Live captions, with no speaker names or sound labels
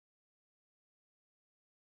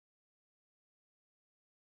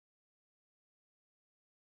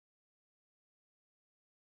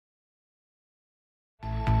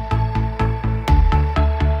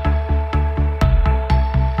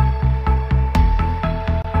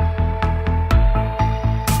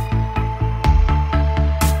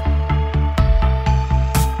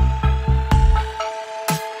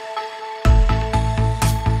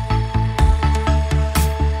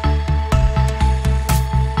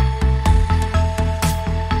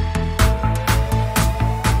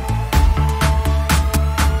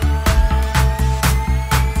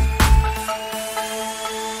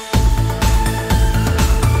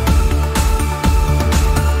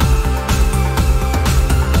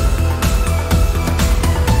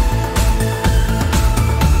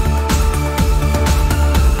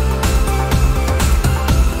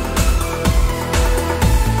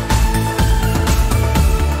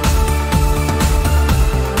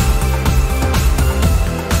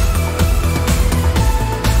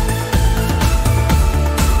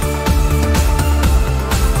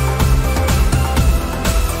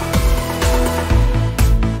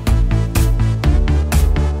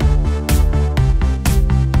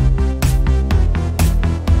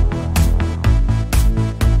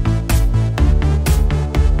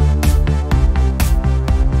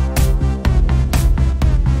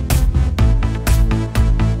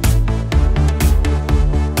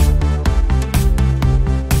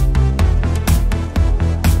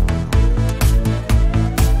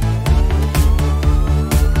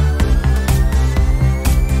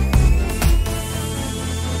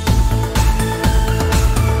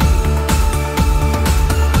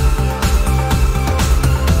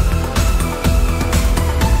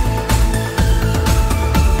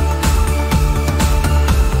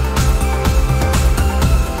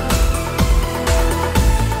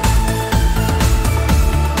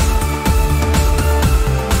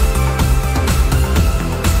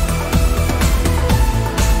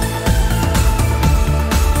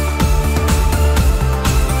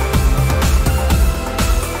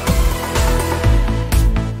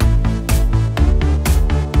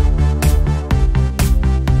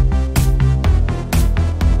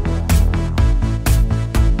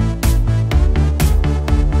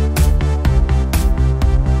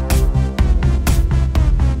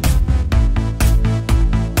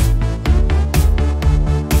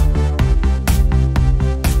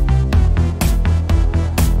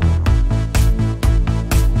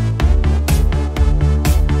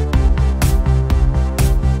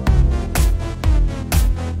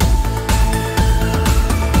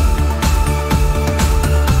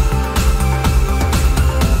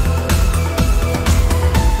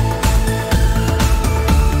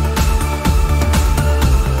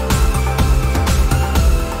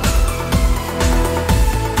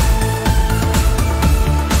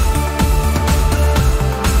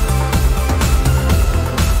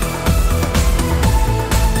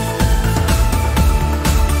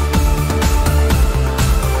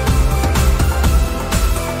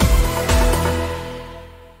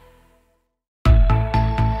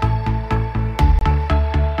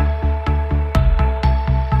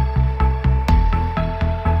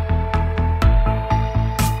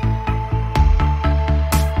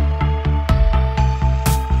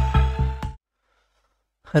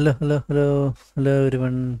Hello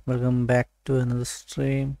everyone. Welcome back to another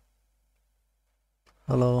stream.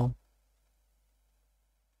 Hello.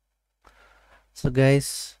 So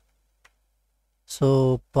guys,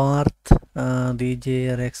 Parth,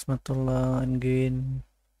 DJ, Rex Matullah, and Gain.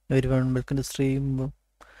 Everyone, welcome to stream.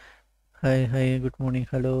 Hi, good morning.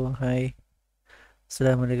 Hello, hi.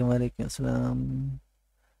 Assalamu alaikum, walaikum assalam.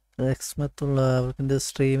 Rex Matullah, welcome to the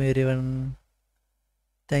stream, everyone.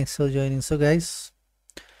 Thanks for joining. So guys,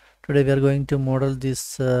 today we are going to model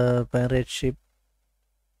this pirate ship.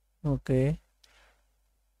 Okay.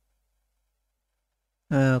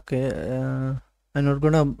 I'm not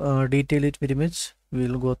gonna detail it very much.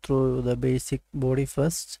 We'll go through the basic body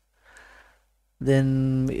first,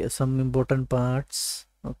 then some important parts.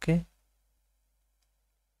 Okay,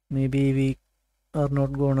 maybe we are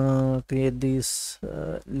not gonna create these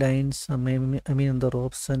lines. I mean the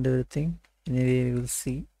ropes and everything. Anyway, we will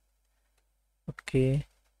see. Okay.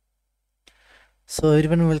 So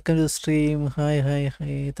everyone, welcome to the stream. Hi.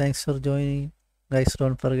 Thanks for joining, guys.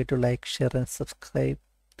 Don't forget to like, share, and subscribe.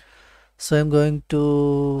 So I'm going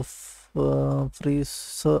to freeze.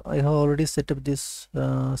 So I have already set up this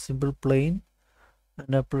simple plane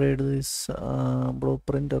and applied this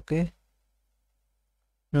blueprint. Okay.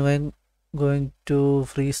 Now I'm going to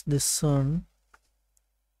freeze this one.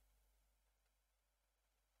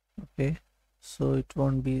 Okay. So it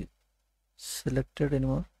won't be selected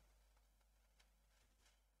anymore.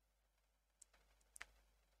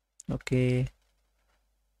 Okay.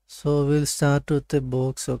 So we'll start with the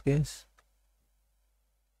box. Okay.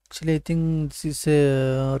 Actually, I think this is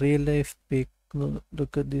a real life pic.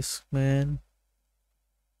 Look at this man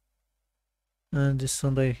and this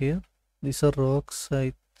one right here. These are rocks,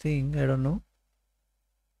 I think. I don't know.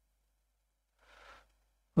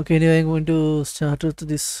 Okay, anyway, I'm going to start with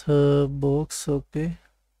this box. Okay.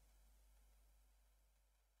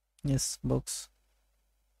 Yes, box.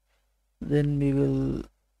 Then we will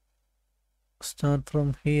start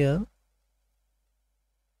from here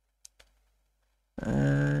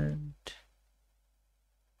and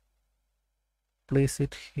place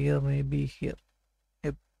it here, maybe here.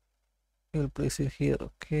 Yep, we'll place it here.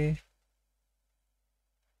 Okay.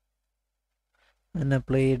 And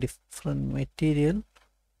apply a different material.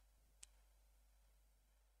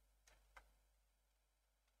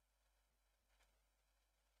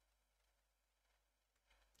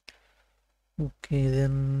 Okay,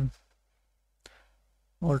 then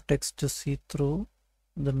all text to see through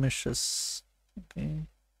the meshes. Okay,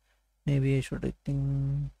 maybe I should, I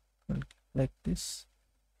think, like this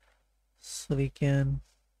so we can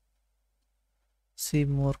see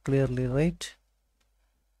more clearly, right?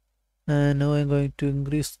 And now I'm going to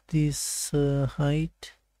increase this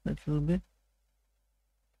height a little bit.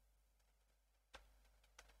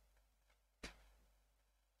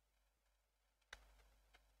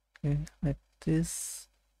 Okay, like this.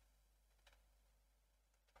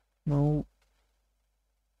 Now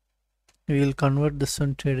we will convert this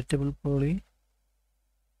one to editable poly.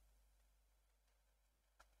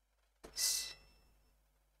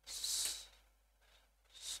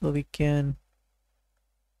 So we can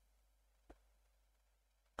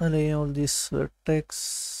align all these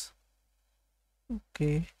vertex.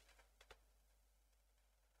 Okay.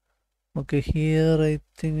 Okay, here I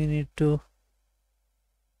think we need to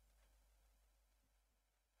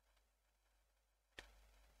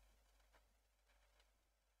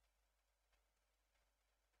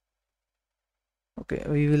okay,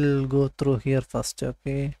 we will go through here first.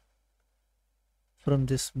 Okay, from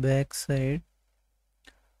this back side.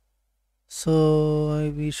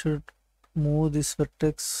 So we should move this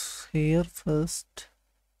vertex here first.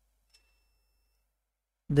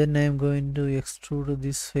 Then I am going to extrude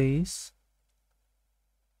this face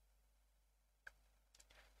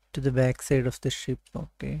to the back side of the ship.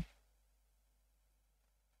 Okay,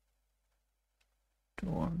 to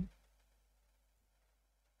one,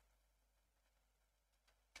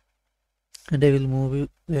 and I will move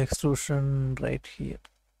the extrusion right here.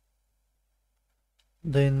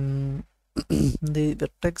 Then the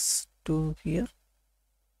vertex to here,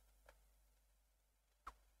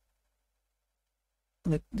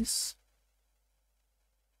 like this.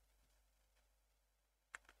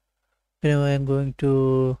 Now I am going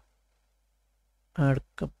to add a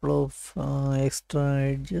couple of extra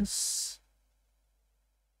edges,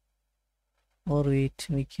 or wait,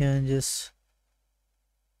 we can just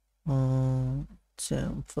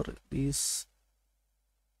jump for these.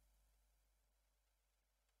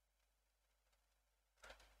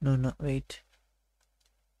 No, wait,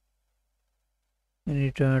 I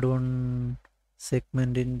need to add one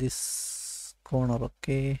segment in this corner.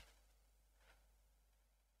 Okay,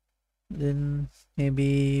 Then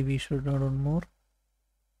maybe we should add one more.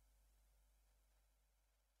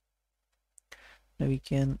 Now we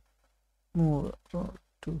can move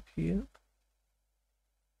to here.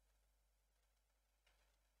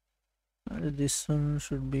 And this one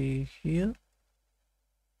should be here.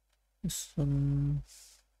 This one.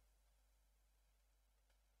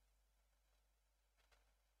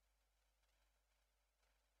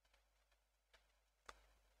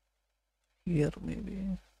 Here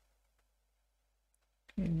maybe.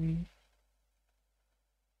 Maybe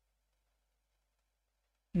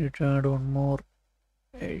need to add one more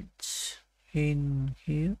edge in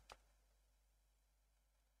here.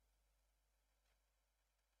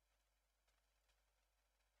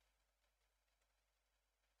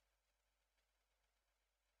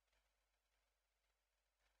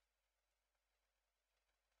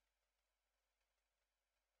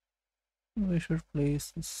 We should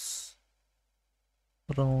place this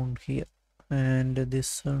around here, and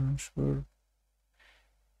this one should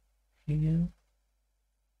here.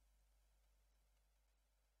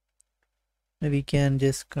 We can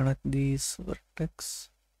just connect these vertex.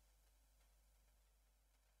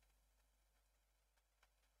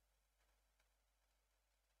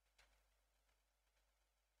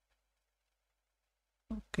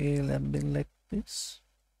 Okay, something like this.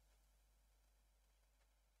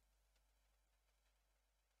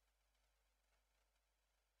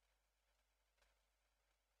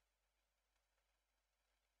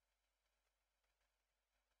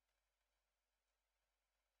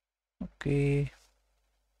 Okay.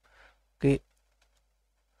 Okay.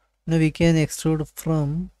 Now we can extrude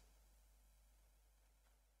from,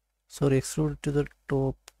 sorry, extrude to the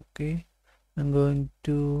top. Okay. I'm going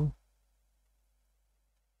to,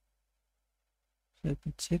 let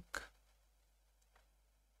me check.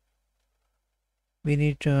 We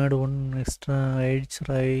need to add one extra edge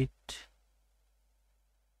right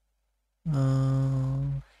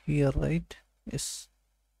here, right? Yes.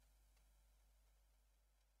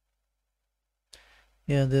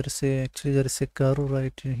 Yeah, there is a curve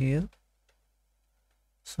right in here,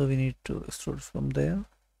 so we need to extrude from there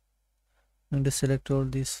and select all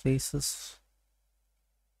these faces.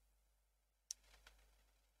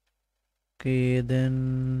 Okay,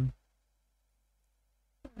 then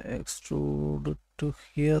extrude to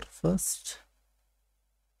here first.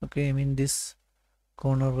 Okay, I mean this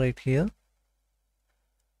corner right here.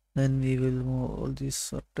 Then we will move all these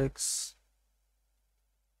vertex.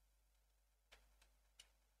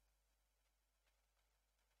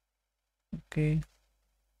 Okay,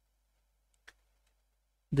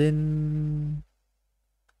 then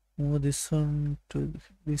move this one to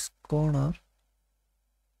this corner.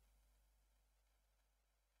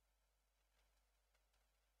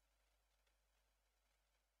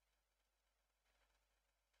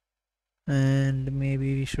 And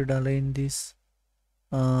maybe we should align these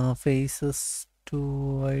faces to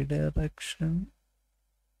y direction,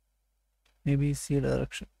 maybe z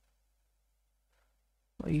direction.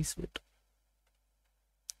 Y is better.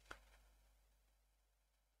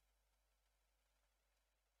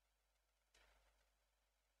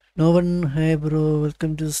 No one, hi bro,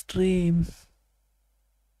 welcome to the stream.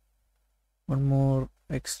 One more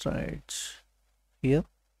extra edge here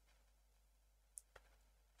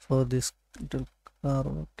for this little car.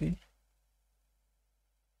 Okay,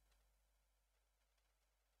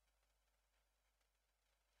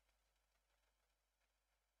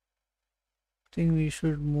 I think we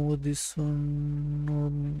should move this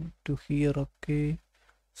one to here. Okay,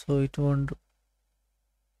 so it won't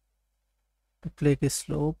look like a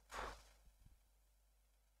slope.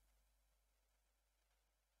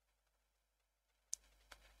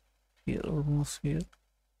 Here, almost here,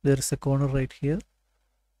 there is a corner right here.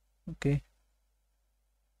 Okay,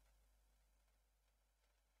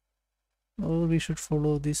 or we should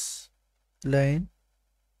follow this line.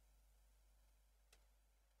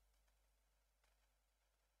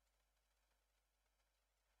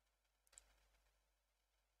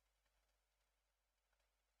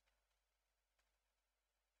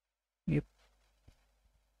 Yep,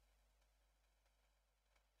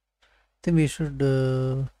 then we should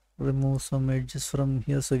remove some edges from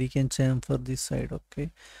here so we can chamfer this side.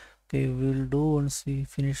 Okay, we'll do once we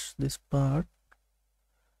finish this part.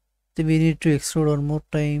 Then we need to extrude one more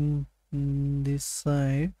time this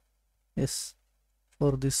side. Yes,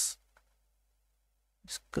 for this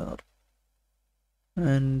car.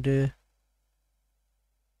 And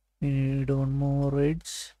we need one more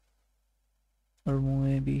edge, or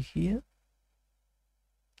maybe here.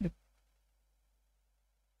 Yep.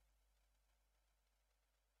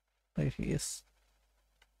 Right, yes.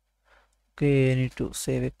 Okay, I need to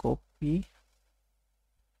save a copy. P.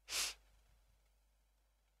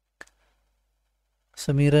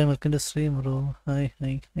 Samira, welcome to stream, bro. Hi.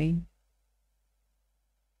 I think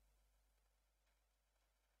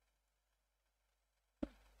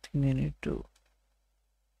I need to.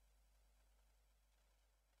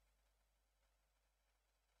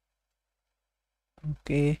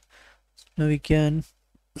 Okay, now we can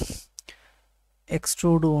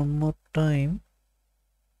extrude one more time.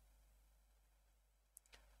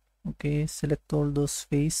 Okay, select all those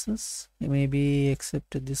faces, maybe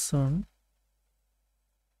except this one,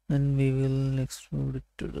 and we will extrude it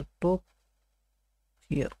to the top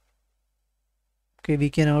here. Okay,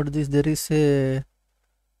 we can add this. There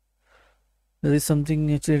is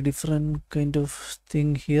something actually different kind of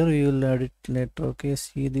thing here. We will add it later. Okay,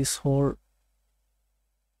 see this whole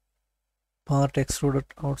part extruded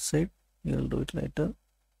outside. We will do it later.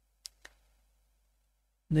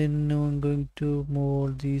 Then now I'm going to move all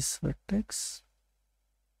these vertex.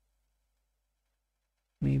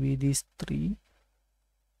 Maybe these three.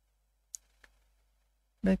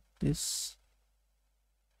 Like this.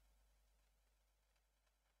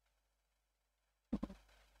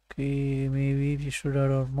 Okay, maybe we should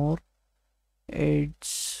add on more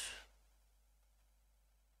edge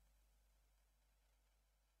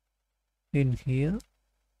in here.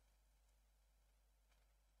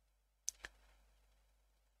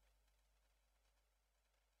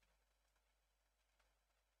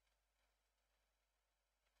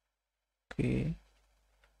 Okay,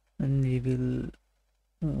 and we will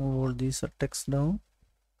move all these vertex down.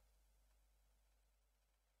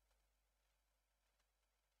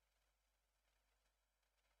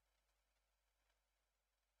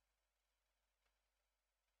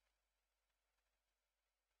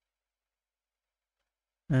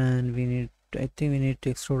 And we need, I think we need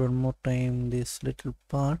to extrude one more time this little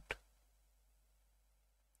part.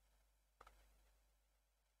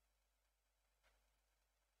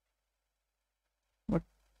 But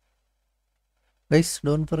guys,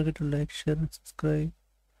 don't forget to like, share and subscribe.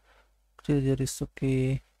 There is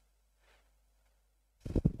okay.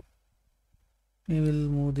 We will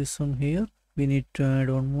move this one here. We need to add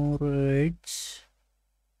one more edge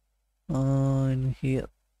in here.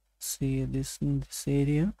 See this in this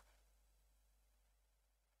area.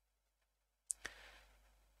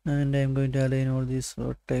 And I'm going to align all these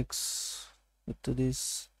vertex with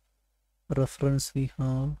this reference we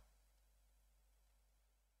have.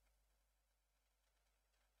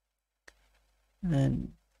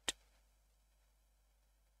 And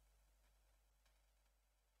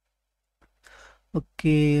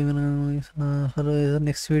okay, hello,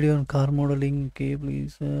 next video on car modeling. Okay,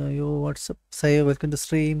 please, yo, what's up? Say welcome to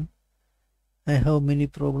stream. I have many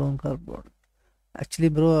problem car model. Actually,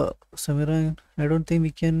 bro, Samira, I don't think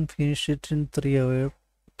we can finish it in 3 hours.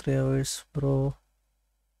 3 hours, bro.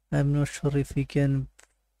 I'm not sure if we can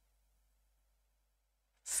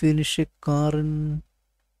finish a car on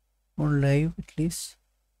live at least,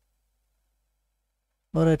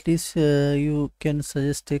 or at least you can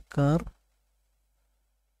suggest a car.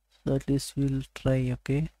 So at least we'll try.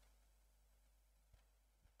 Okay.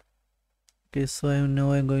 Okay. So I'm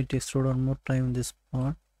going to extrude one more time this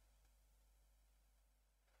part.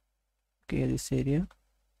 Okay, this area.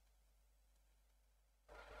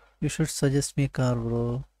 You should suggest me a car,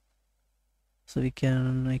 bro. So I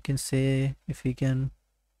can say if we can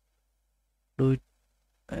do it.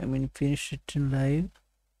 I mean, finish it in live.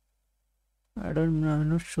 I'm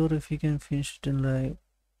not sure if we can finish it in live.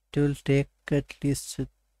 It will take at least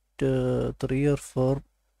 3 or 4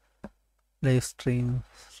 live streams.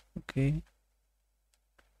 Okay.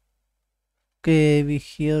 Okay,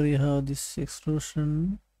 here we have this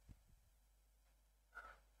extrusion.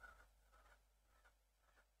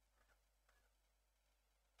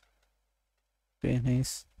 Okay,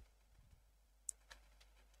 nice.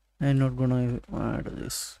 I'm not gonna add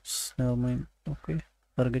this. Never mind. Okay,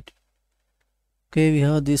 forget it. Okay, we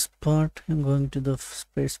have this part. I'm going to the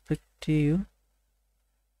perspective.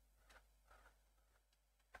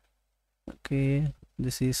 Okay,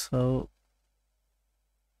 this is how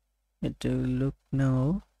it will look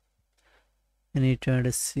now. I need to add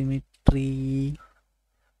a symmetry.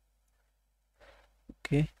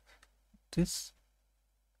 Okay, this.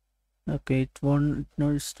 Okay, it won't. No,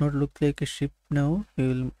 it's not look like a ship now. We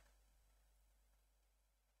will.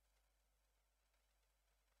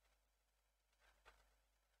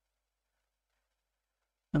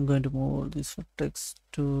 I'm going to move all this vertex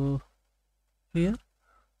to here.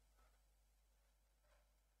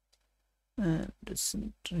 And the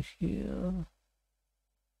center here.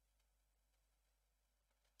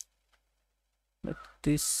 Like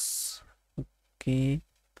this. Okay.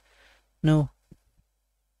 No.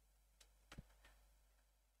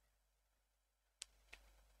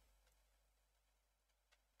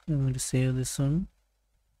 I'm going to save this one.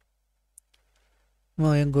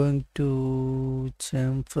 Now I am going to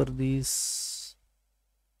chamfer these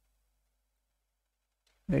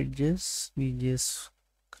edges we just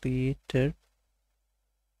created.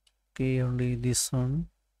 Okay, only this one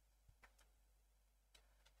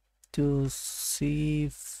to see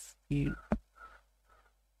if we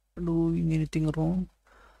doing anything wrong.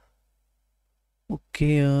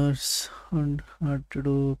 Okay, and hard to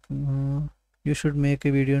do. You should make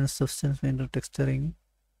a video on substance vendor texturing.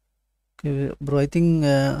 Okay, bro, I think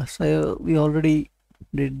we already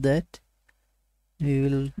did that. We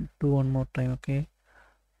will do one more time. Okay,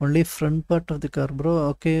 only front part of the car, bro.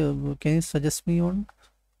 Okay, can you suggest me one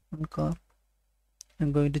car?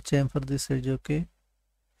 I'm going to chamfer this edge. Okay,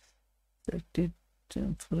 select it,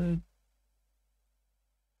 chamfer it.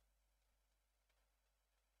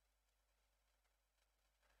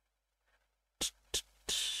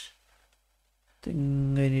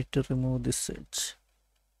 Think I need to remove this edge.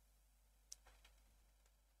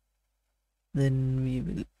 Then we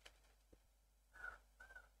will.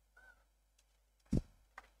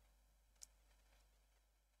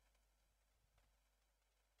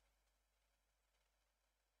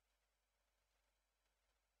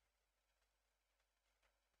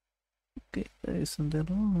 Okay, isn't there?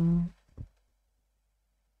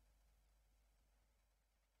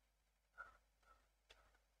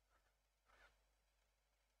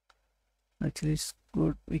 Actually, it's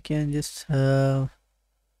good. We can just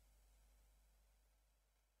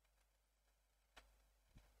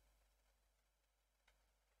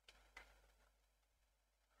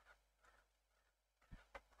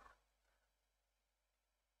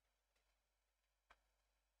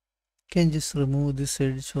just remove this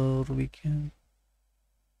edge, or we can.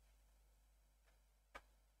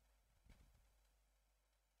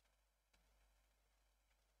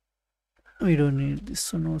 We don't need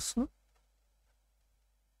this one also.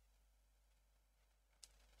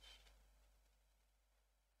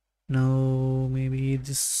 Now maybe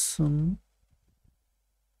this one.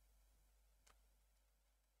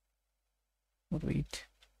 Or wait.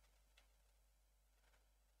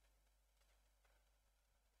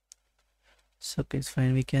 It's okay, it's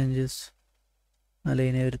fine. We can just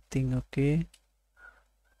align everything. Okay.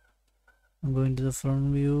 I'm going to the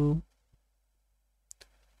front view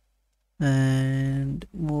and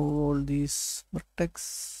move all these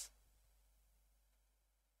vertex.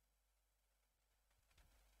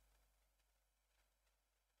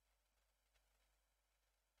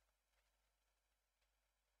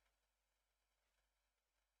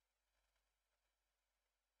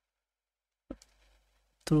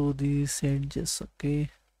 Through these edges. Okay.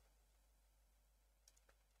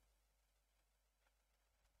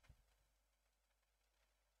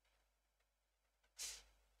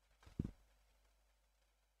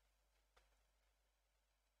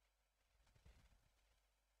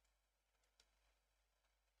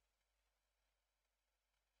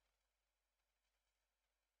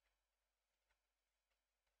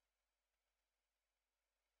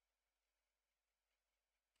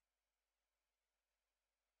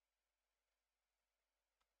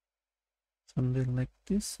 Something like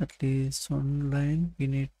this. At least one line we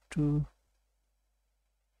need to.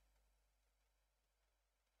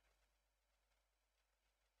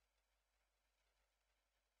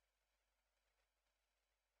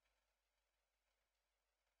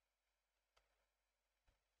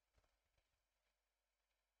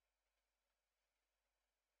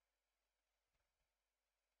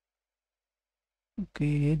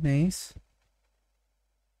 Okay, nice.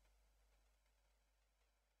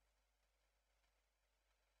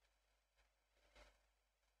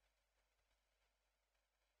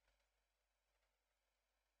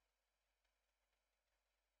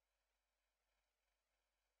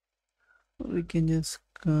 We can just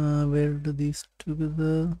weld these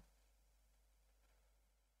together.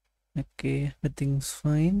 Okay, everything's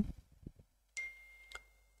fine.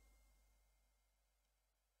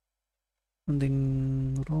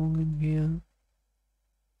 Something wrong in here.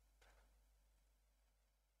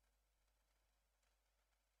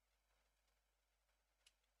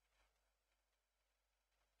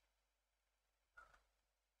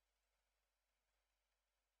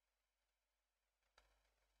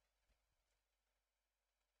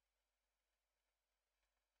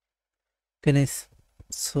 Okay, nice.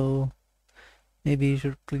 So maybe you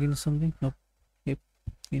should clean something. Nope. Yep.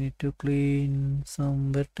 We need to clean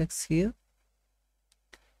some vertex here.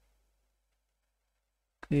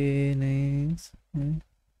 Okay, nice.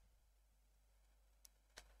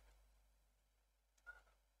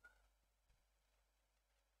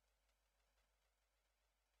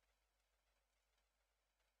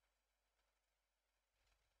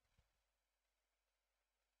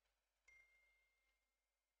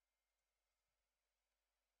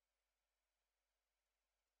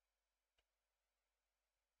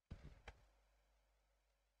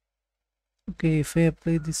 Okay, if I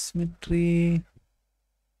apply this symmetry,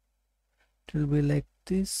 it will be like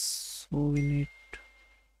this. So we need,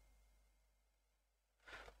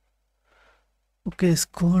 okay,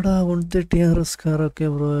 Skoda 130 RS car. Okay,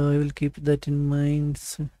 bro, I will keep that in mind.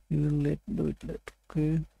 So we will do it later.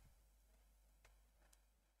 Okay.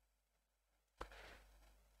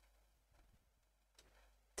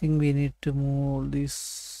 Think we need to move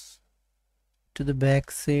this to the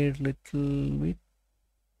back side little bit.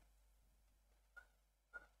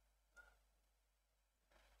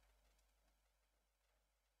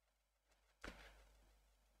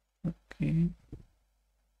 Okay.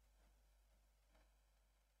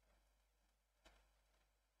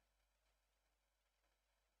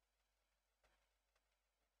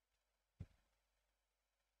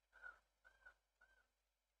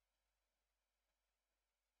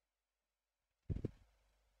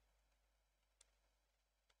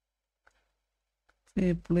 If I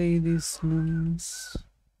apply these numbers,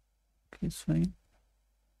 okay, it's fine.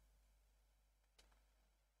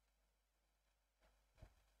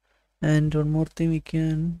 And one more thing, we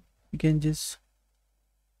can just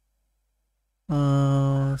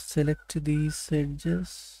select these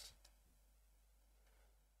edges,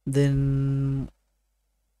 then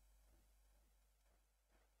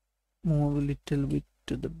move a little bit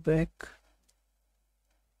to the back.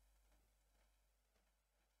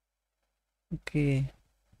 Okay.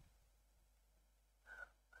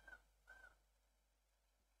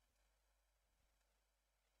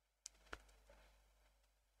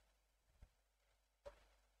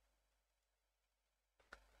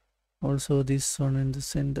 Also this one in the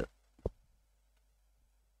center.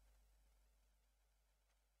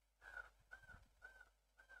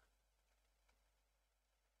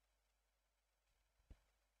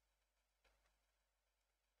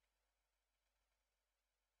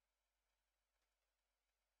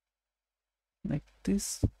 Like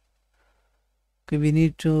this. Okay, we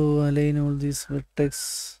need to align all these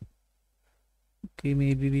vertex. Okay,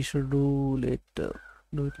 maybe we should do it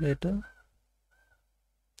later.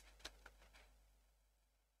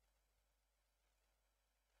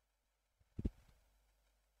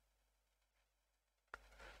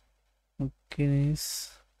 Okay,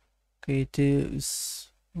 nice. Okay, it is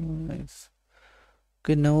nice.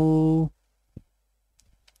 Okay, now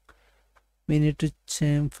we need to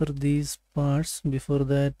chamfer these parts. Before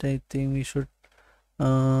that, I think we should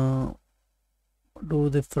uh, do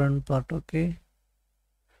the front part. Okay,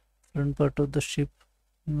 front part of the ship.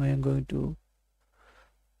 I am going to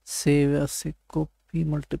save as a copy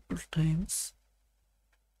multiple times.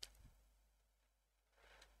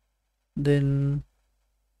 Then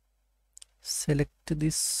select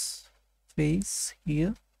this face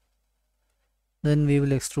here. Then we will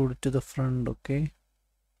extrude it to the front. Okay.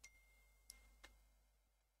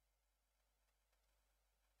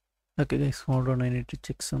 Okay, guys, hold on. I need to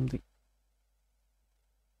check something.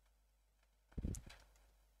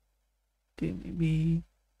 Okay, maybe.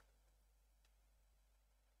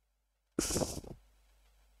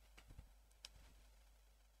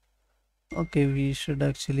 Okay, we should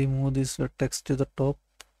actually move this text to the top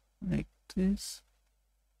like this.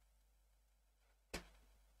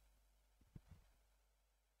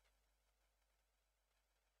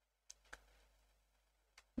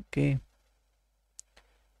 Okay,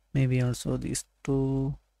 maybe also these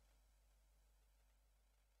two.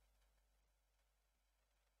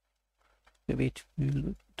 Okay, wait, we will do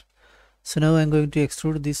it. So now I'm going to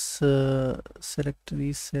extrude this, select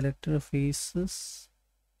these selector faces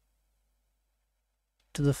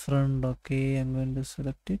to the front. Okay, I'm going to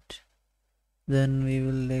select it. Then we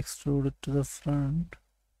will extrude it to the front.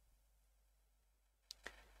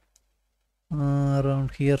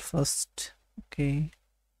 Around here first. Okay,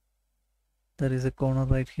 there is a corner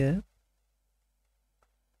right here.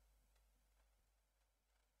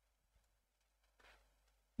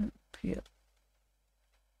 Here.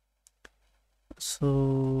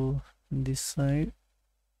 So this side.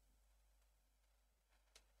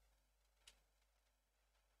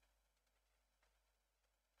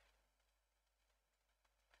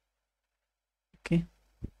 Okay.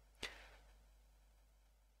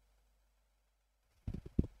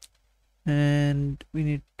 And we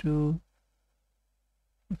need to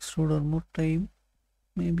extrude one more time,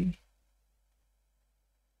 maybe.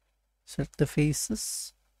 Set the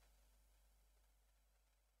faces.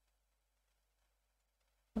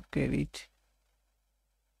 Okay, wait.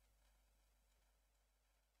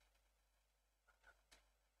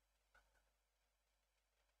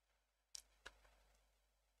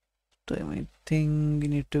 Time, I think we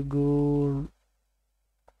need to go.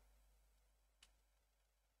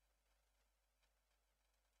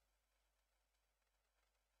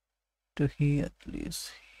 to here, at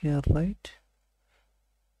least here, right?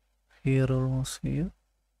 Here, almost here.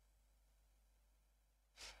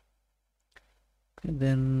 Okay,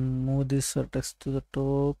 then move this vertex to the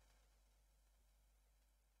top.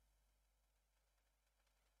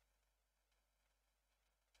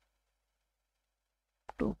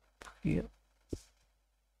 Top here,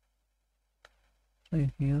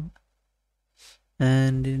 right here.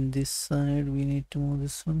 And in this side, we need to move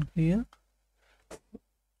this one here.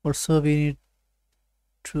 Also, we need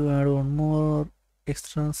to add one more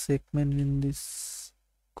extra segment in this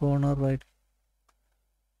corner right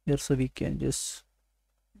here, so we can just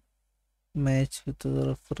match with the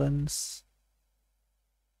reference.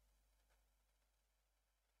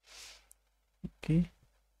 Okay.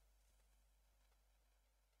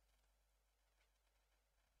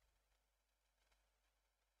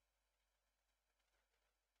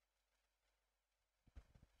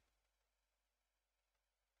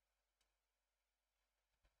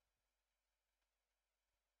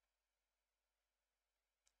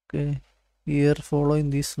 Okay, here following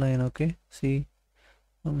this line. Okay, see,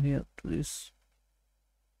 from here to this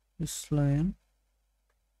line.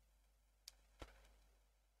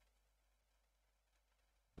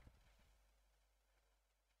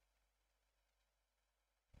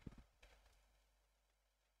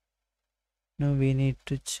 Now we need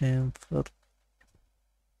to chamfer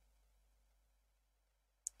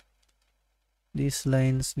these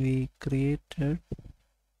lines we created.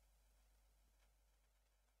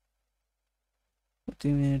 I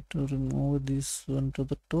think we need to remove this one to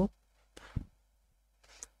the top,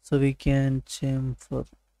 so we can chamfer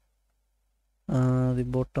the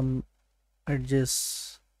bottom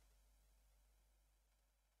edges.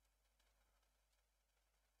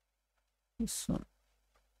 This one.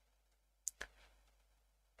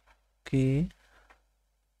 Okay,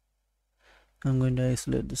 I'm going to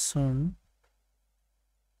isolate this one.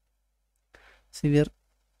 See, we are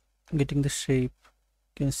getting the shape.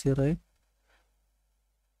 You can see, right?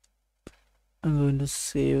 I'm going to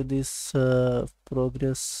save this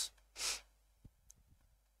progress.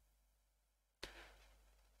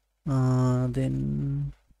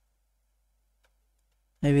 Then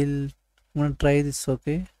I will want to try this.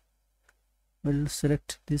 Okay, we'll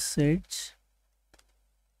select this edge,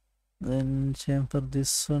 then chamfer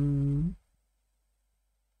this one.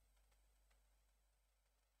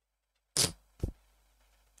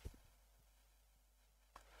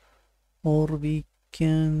 Or we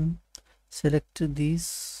can select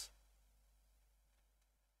these,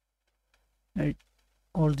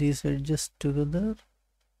 all these edges together,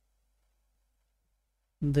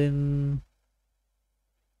 then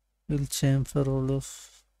we'll chamfer all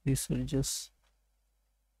of these edges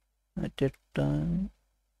at a time.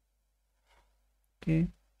 Okay,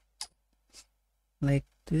 like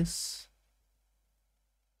this.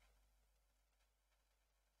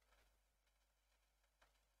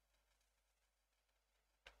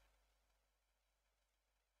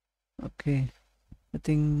 Okay, I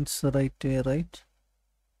think it's the right way, right?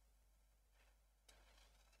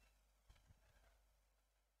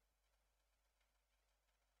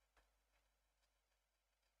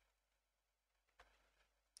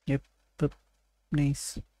 Yep, yep,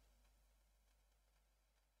 nice.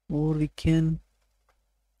 Or we can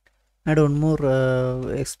add one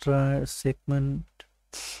more extra segment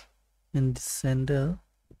in the center,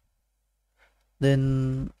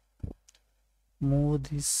 then move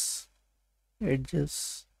these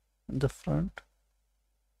edges in the front.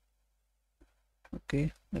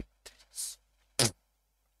 Okay, like this.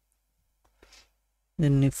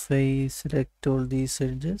 Then if I select all these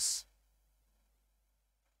edges,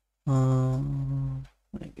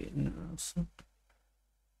 maybe also.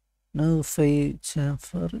 Now if I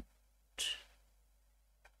chamfer it,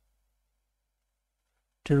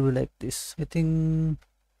 it will be like this. I think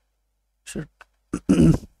should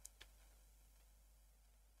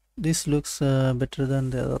this looks better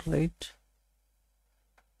than the other, right?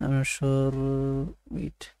 I'm not sure.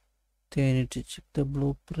 Wait, I think I need to check the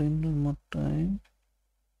blueprint one more time.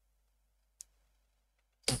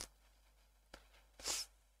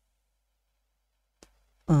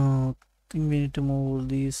 I think we need to move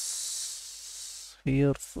these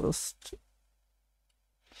here first.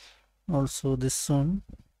 Also this one.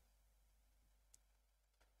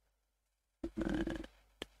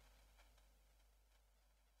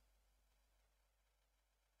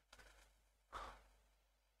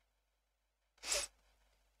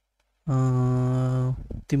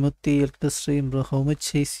 Timothy Electric Stream, bro. How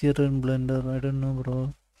much is here in Blender? I don't know,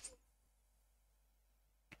 bro.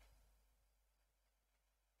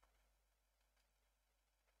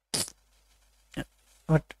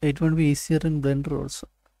 but it won't be easier in Blender also,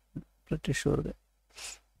 pretty sure that.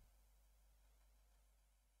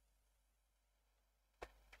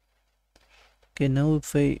 Okay, now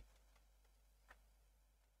if I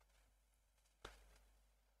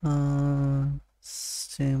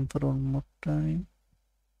same for one more time.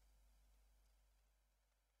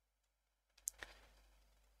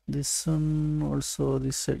 This one also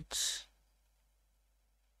this edge.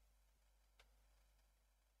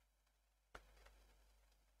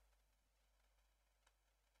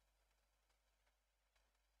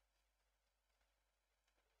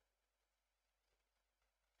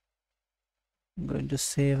 I'm going to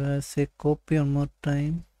save as a copy one more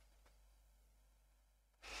time.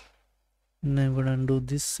 And I'm going to undo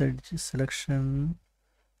this edge selection.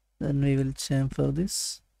 Then we will chamfer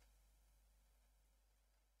this.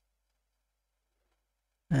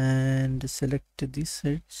 And select this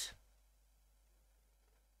edge.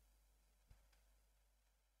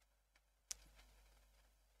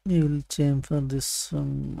 We will chamfer this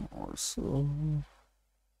one also.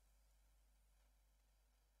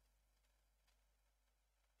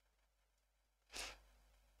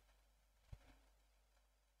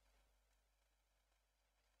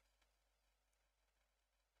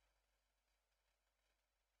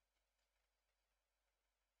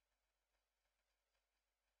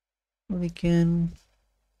 We can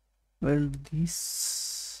weld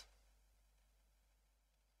this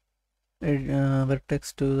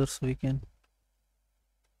vertex together, so we can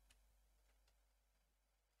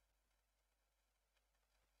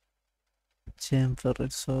chamfer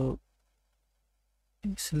it so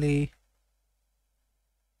easily.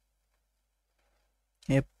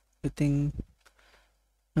 Yep, I think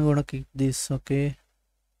I'm gonna keep this. Okay.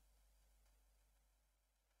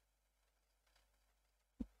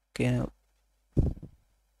 Okay, now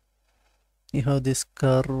you have this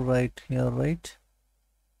curve right here, right?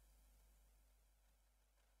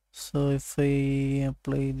 So if I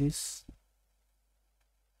apply this,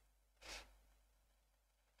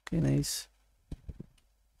 okay, nice.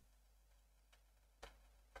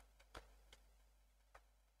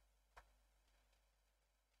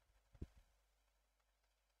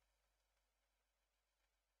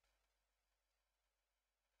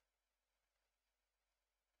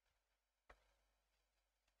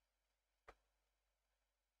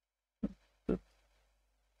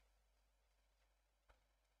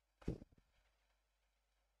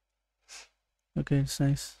 Okay, it's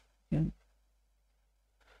nice. Yeah.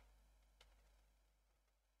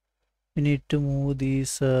 We need to move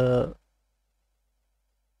these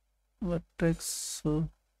vertex. So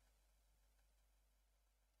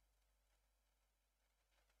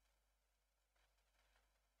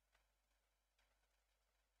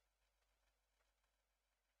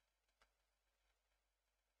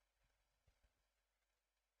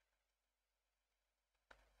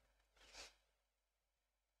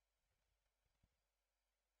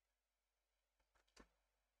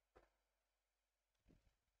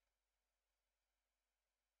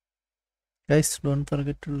guys, don't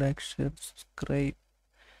forget to like, share, subscribe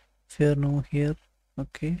if you're new here.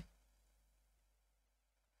 Okay.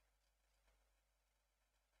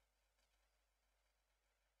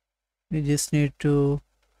 We just need to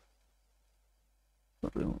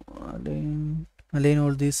align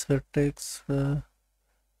all these vertex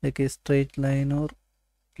like a straight line, or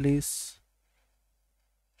please.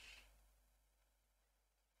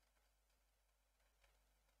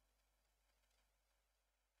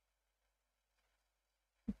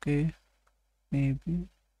 Okay, maybe.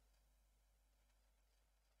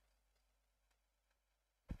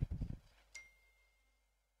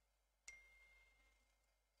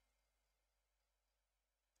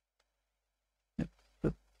 Yep,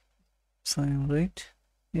 yep, fine, right?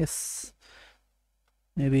 Yes.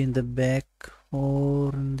 Maybe in the back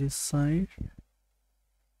or in this side.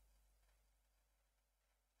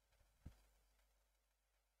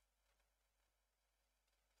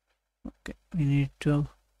 Okay, we need to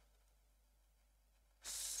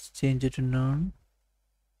change it to none.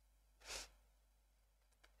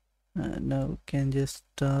 And now we can just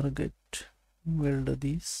target weld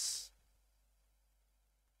these,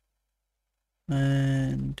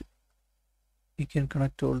 and we can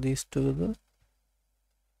connect all these together.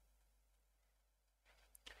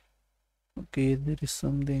 Okay, there is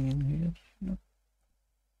something in here. No.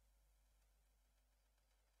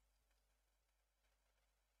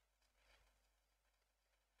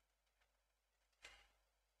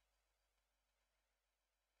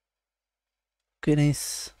 Okay,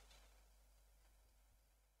 nice.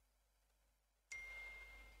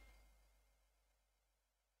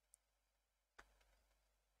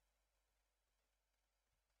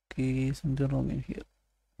 Okay, something wrong in here.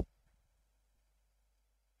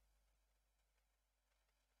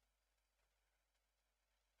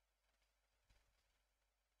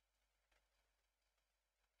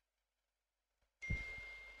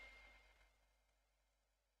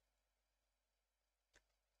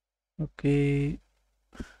 Okay.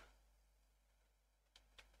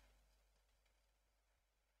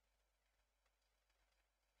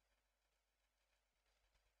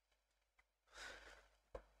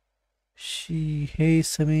 Hey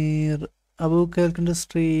Samir, about welcome to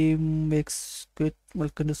stream.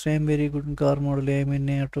 Welcome to stream. Very good car model. I'm in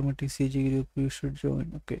a automatic CG group. You should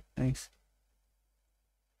join. Okay, nice.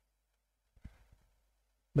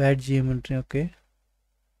 Bad geometry. Okay.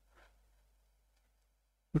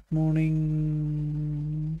 Good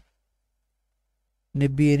morning.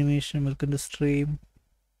 Nebby animation. Welcome to stream.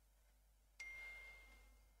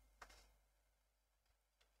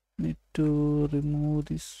 Need to remove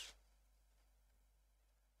this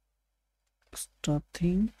extra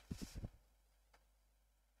thing.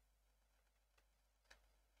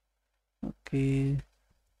 Okay.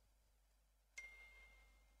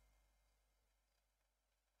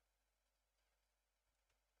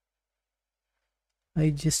 I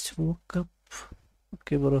just woke up.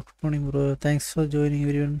 Okay, bro. Good morning, bro. Thanks for joining,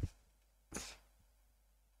 everyone.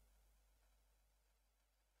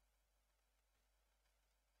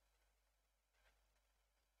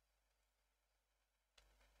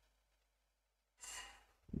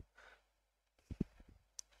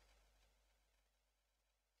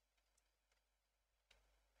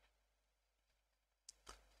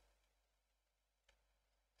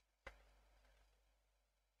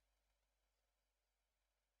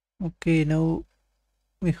 Okay, now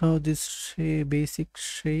we have this basic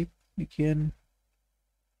shape. We can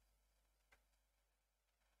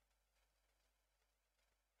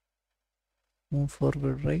move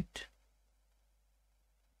forward, right?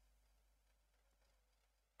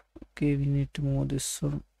 Okay, we need to move this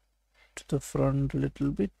one to the front a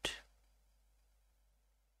little bit.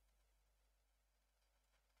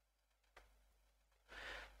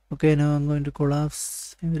 Okay, now I'm going to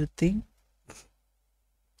collapse everything.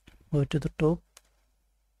 Go to the top.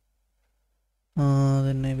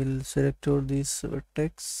 Then I will select all these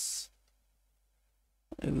vertex.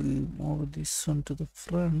 I will move this one to the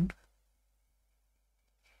front.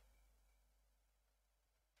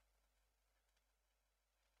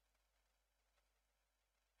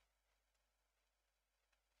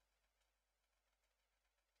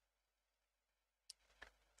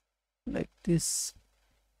 Like this.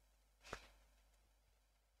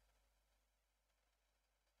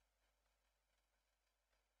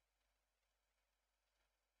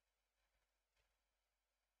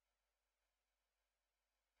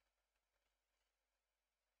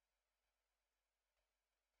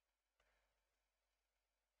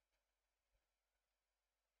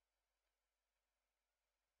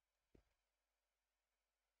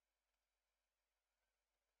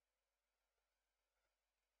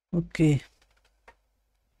 Okay.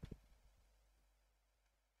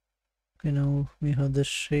 Okay, now we have the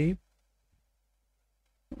shape.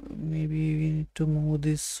 Maybe we need to move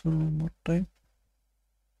this one more time.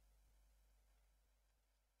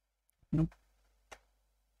 Nope.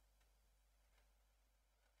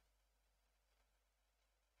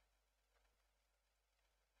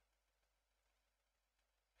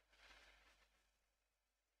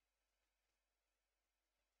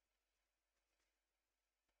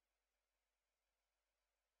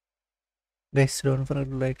 Guys, don't forget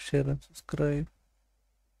to like, share, and subscribe.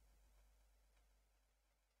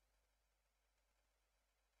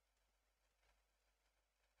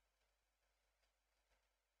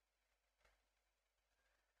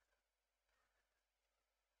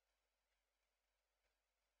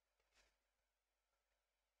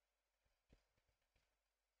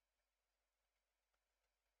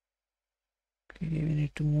 Okay, we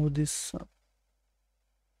need to move this up.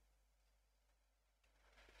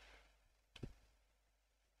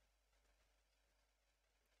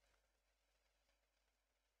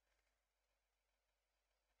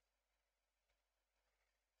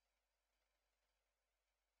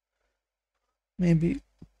 Maybe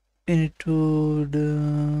we need to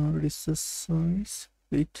reduce the size.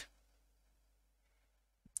 Wait.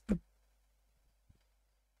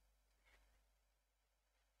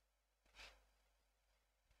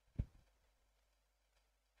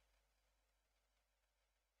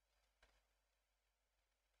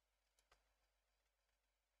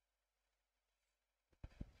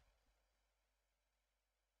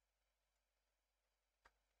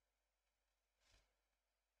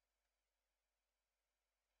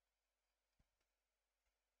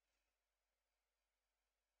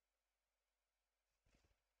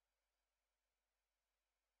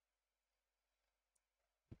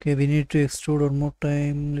 Okay, we need to extrude one more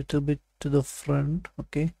time, little bit to the front.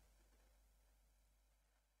 Okay.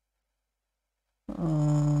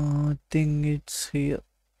 I think it's here.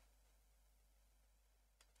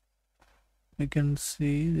 You can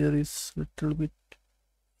see there is little bit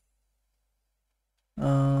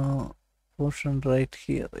uh, portion right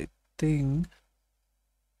here. I think.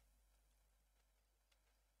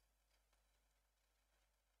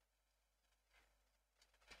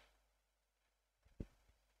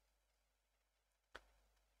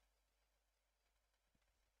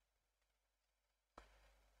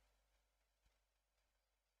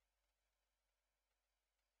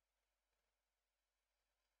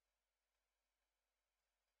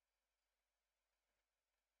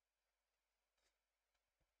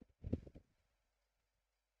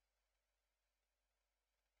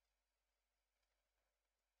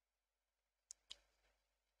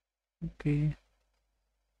 Okay.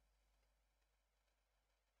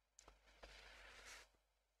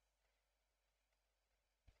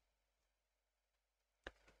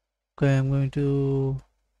 Okay, I'm going to.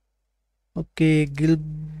 Okay,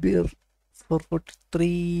 Gilbert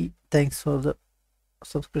 443. Thanks for the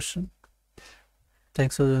subscription.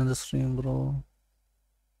 Thanks for joining the stream, bro.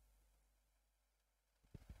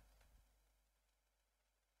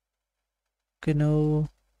 Okay, now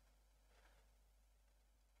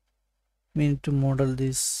we need to model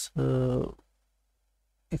this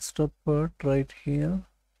extra part right here.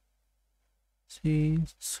 See,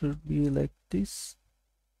 it should be like this.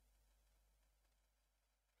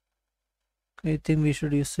 I think we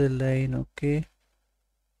should use a line. Okay,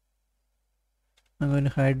 I'm going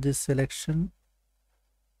to hide this selection.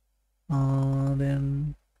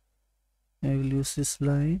 Then I will use this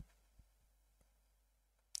line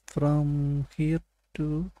from here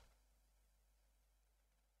to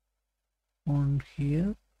on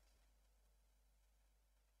here.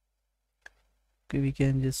 Okay, we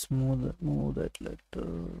can just move that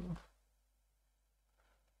letter.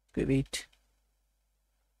 Okay, wait.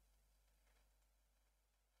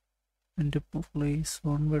 And to place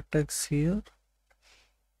one vertex here,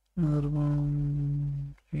 another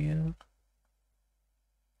one here.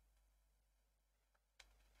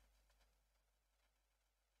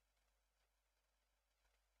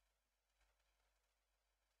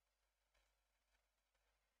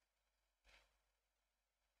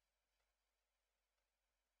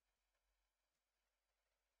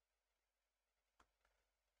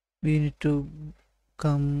 We need to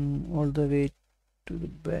come all the way to the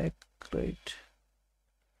back, right?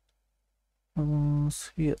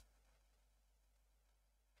 Almost here.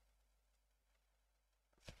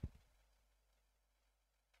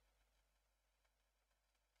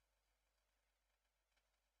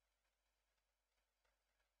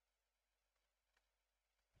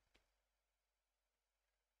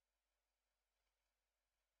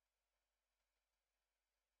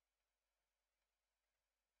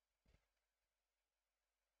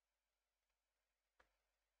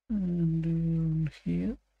 And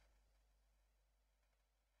here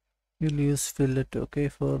we'll use fillet, okay,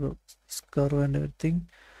 for this curve and everything.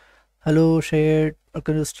 Hello, Shade.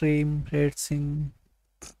 Welcome to the stream. Shade Singh.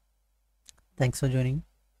 Thanks for joining.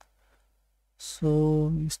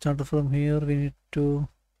 So we start from here. We need to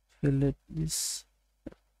fillet this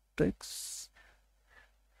text.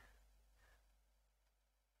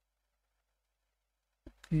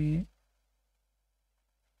 Okay.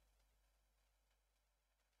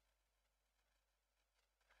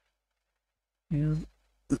 Here.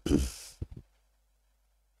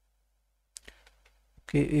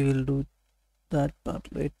 Okay, we will do that part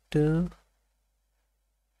later.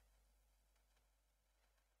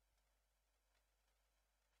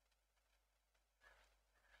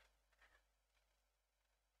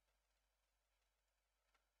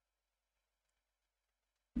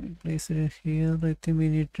 We place it here. I think we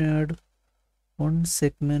need to add one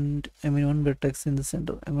segment, one vertex in the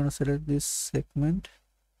center. I'm going to select this segment.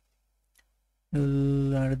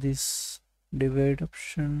 We'll add this divide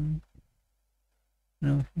option.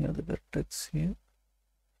 Now here the vertex here.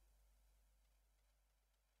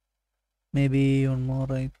 Maybe one more,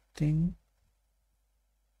 I think.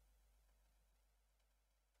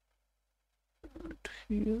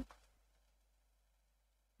 Here.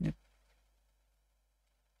 Yep.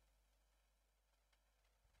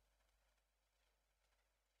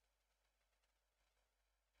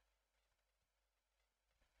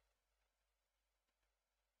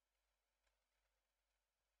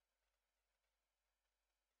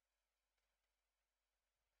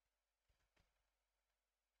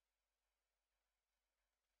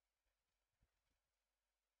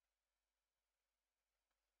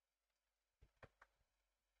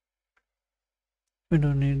 We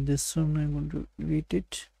don't need this one. I'm going to delete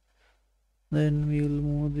it. Then we will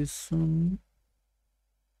move this one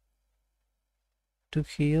to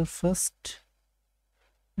here first.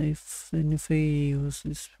 If I use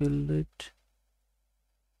this fillet,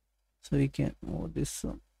 so we can move this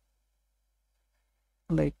one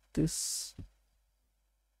like this.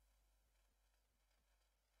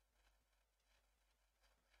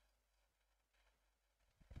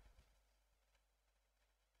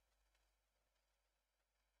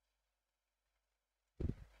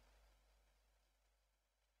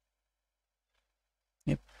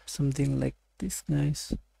 Yep, something like this,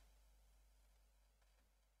 guys.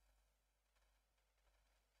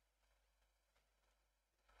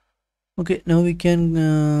 Okay, now we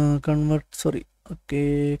can convert this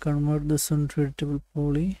into editable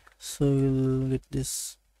poly. So we'll get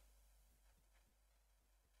this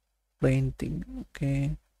plain thing.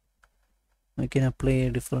 Okay, I can apply a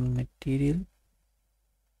different material.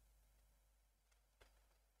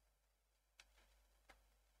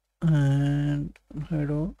 And I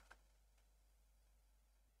don't.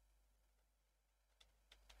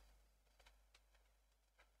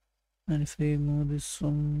 And if I move this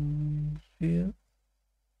one here,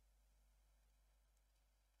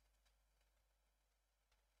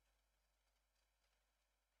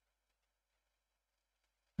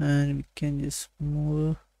 and we can just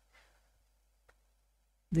move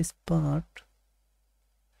this part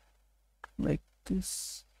like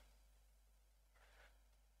this.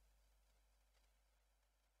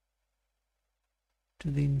 To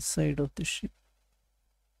the inside of the ship.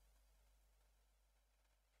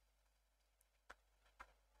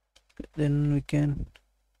 Then we can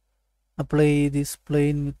apply this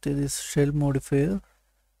plane with this shell modifier,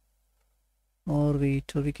 or we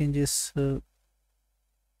can just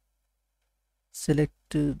select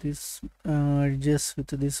this edges with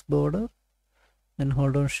this border, then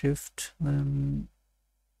hold on shift, then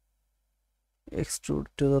extrude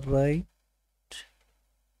to the right,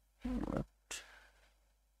 left.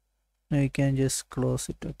 Now you can just close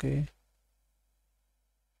it. Okay,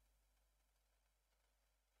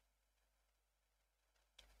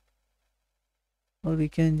 or we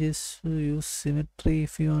can just use symmetry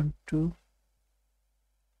if you want to,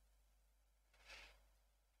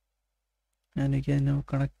 and you can now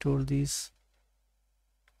connect all these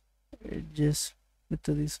edges with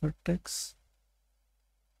this vertex.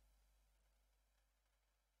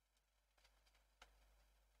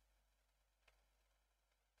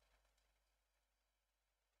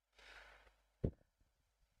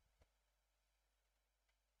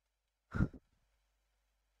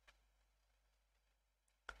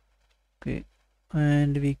 Okay,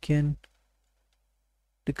 and we can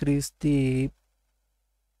decrease the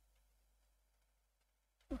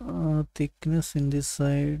thickness in this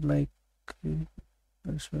side, like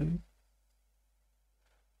I'll show you.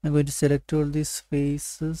 I'm going to select all these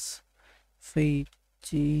faces. If I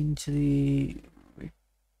change the width,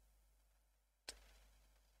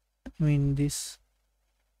 I mean this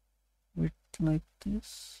width like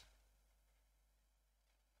this.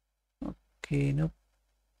 Okay, nope.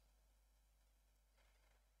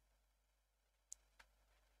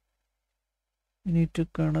 We need to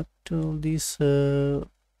connect all these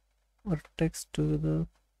vertex together.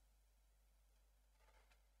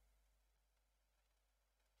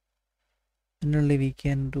 And only we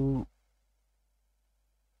can do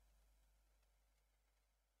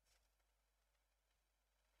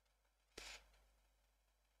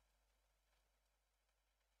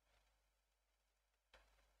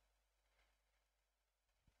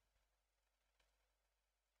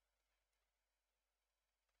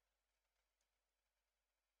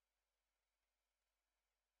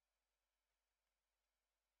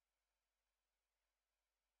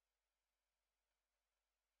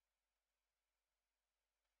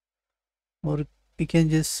or we can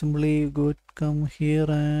just simply come here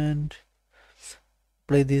and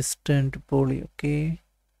play this turn to poly. Okay,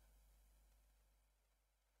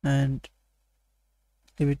 and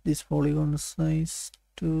limit this polygon size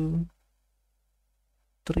to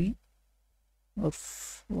 3 or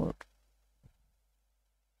 4.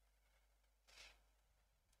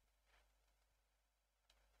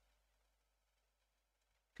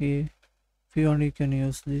 Okay, if you want you can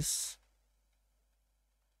use this,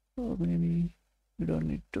 or maybe you don't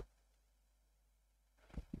need to.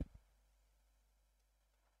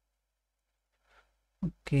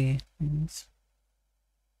 Okay, means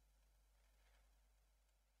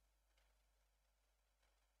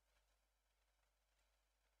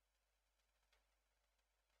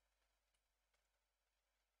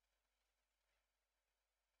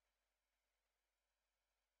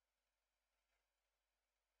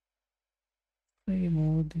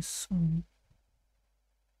remove this one.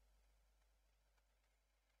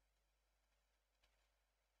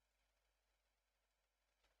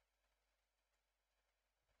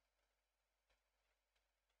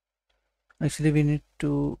 Actually, we need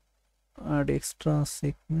to add extra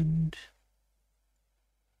segment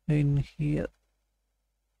in here.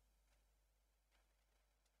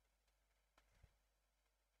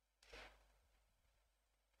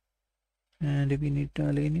 And we need to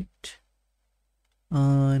align it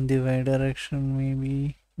in the y direction,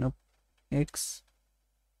 maybe. Nope, x.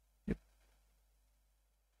 Yep.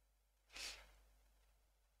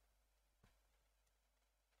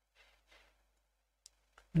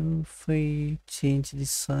 Now if I change the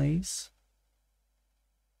size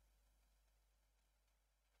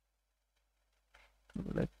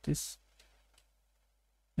like this,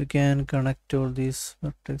 you can connect all these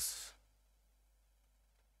vertex.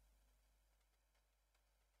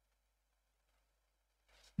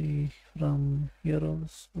 See from here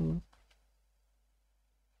also.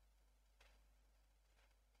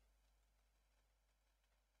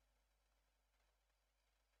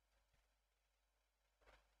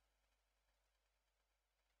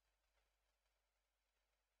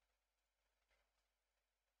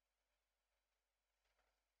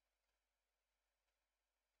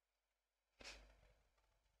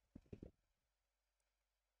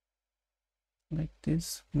 Like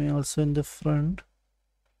this. May also in the front,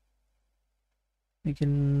 we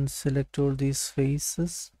can select all these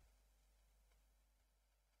faces.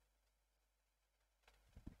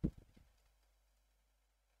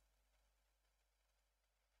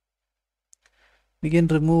 We can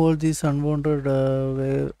remove all these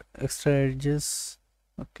unwanted extra edges.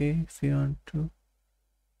 Okay, if you want to.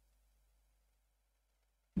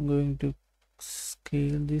 I'm going to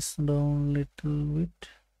scale this down little bit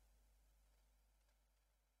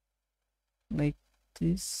like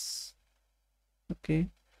this. Okay,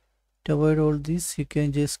 to avoid all this, you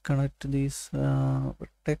can just connect these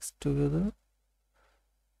text together.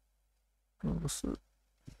 Also,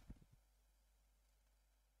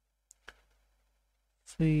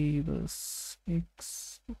 favors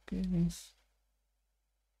x. Okay, nice.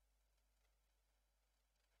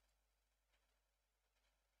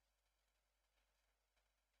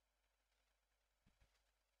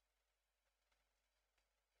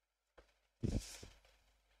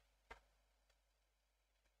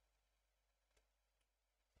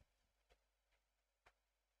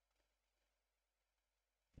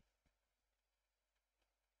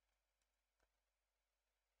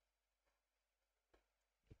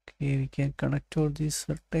 Okay, we can connect all these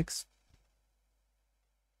vertex.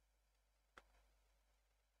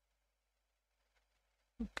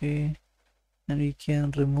 Okay, and we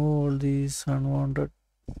can remove all these unwanted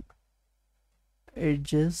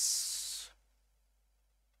edges.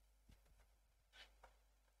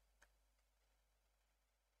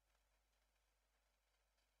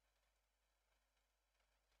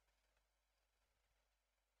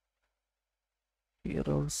 Here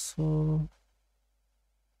also.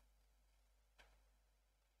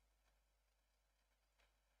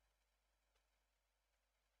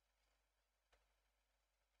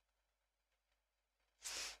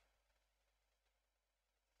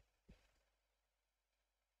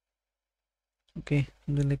 Okay,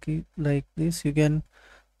 like this, you can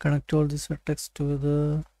connect all these vertex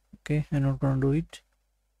together. Okay, I'm not gonna do it.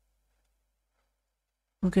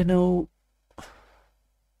 Okay, now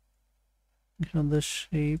the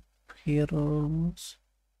shape here almost.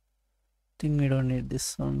 Think we don't need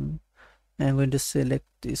this one. I'm going to select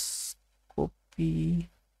this copy.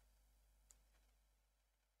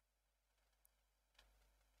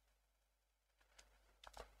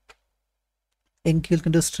 Enkilk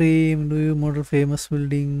Industry, do you model famous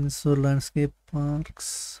buildings or landscape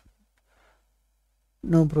parks?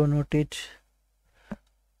 No, bro, not it.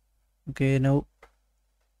 Okay, now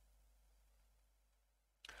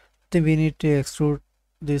I think we need to extrude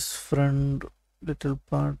this front little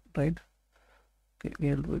part, right? Okay,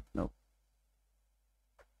 we'll do it now.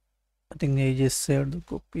 I think I just saved the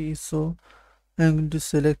copy, so I'm going to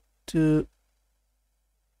select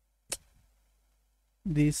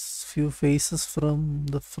these few faces from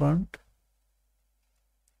the front.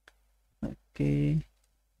 Okay.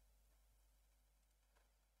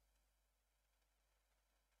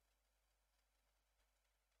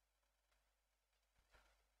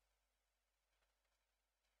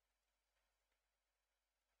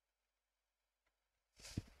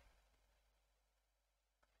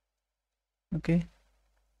 Okay.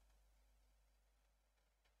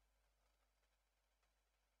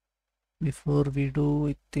 Before we do,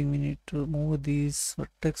 I think we need to move these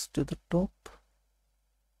vertex to the top.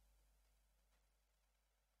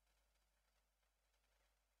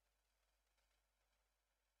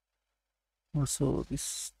 Also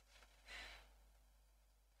this.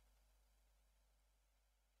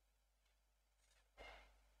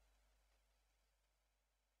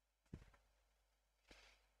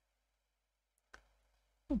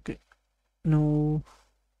 Okay, now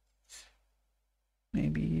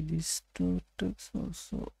maybe these two text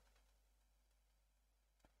also.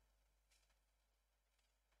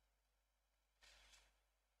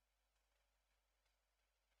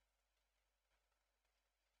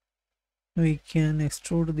 We can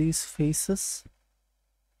extrude these faces.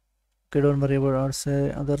 Okay, don't worry about our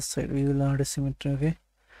side, other side. We will add a symmetry. Okay,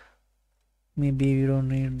 maybe we don't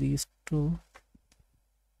need these two.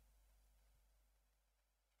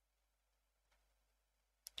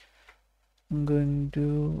 I'm going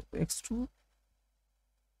to extrude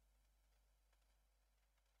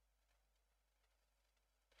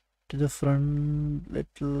to the front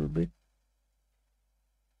little bit.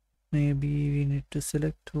 Maybe we need to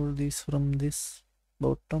select all these from this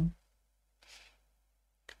bottom.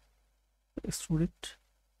 Extrude it.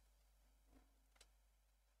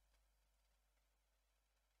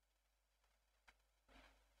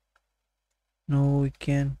 Now we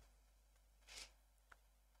can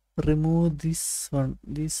remove this one,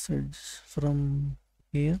 this edge from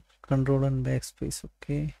here. Control and backspace.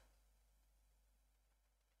 Okay.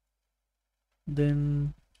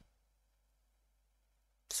 Then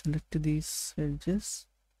select these edges.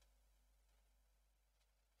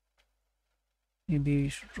 Maybe we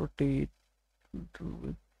should rotate a little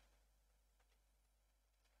bit.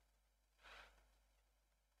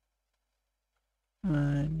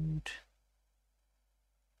 And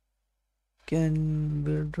can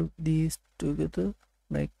build these together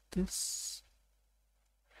like this.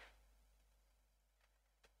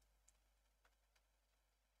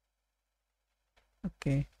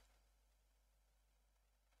 Okay.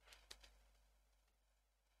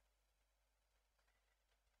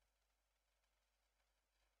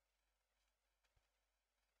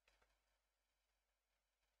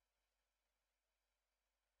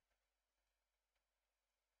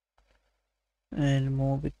 And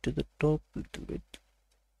move it to the top a little bit.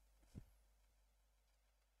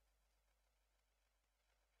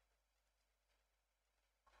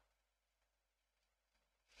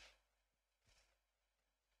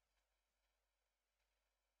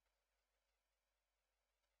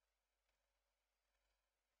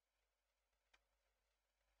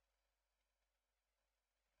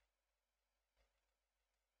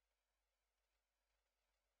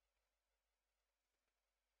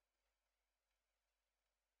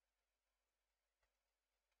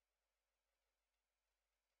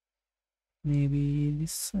 Maybe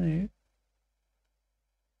this side.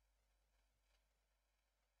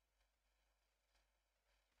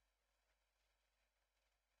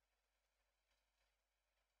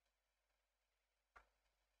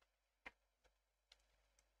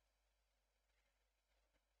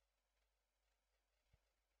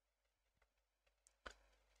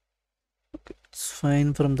 Okay, it's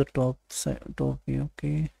fine from the top side, top view.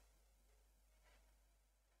 Okay.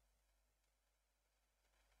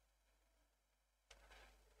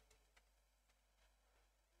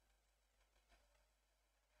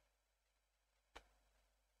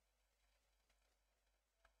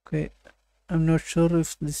 Okay, I'm not sure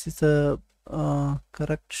if this is a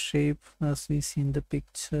correct shape as we see in the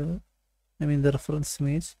picture. I mean the reference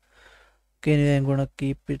image. Okay, anyway, I'm gonna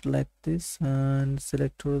keep it like this and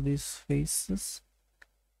select all these faces.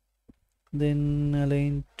 Then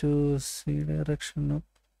align to C direction. Nope.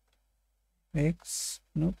 X.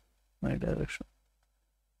 Nope. My direction.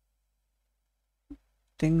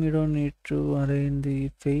 Think we don't need to align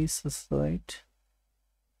the faces, right?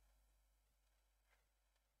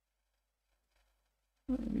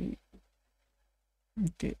 Maybe.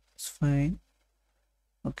 Okay, it's fine.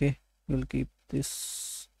 Okay, we'll keep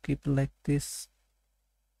this, keep like this.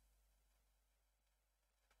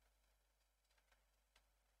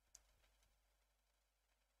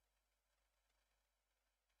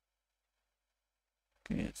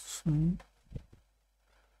 Okay, it's fine.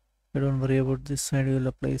 Don't worry about this side, we will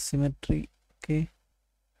apply symmetry. Okay.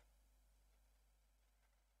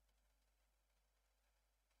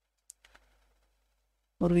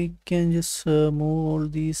 Or we can just move all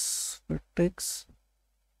these vertex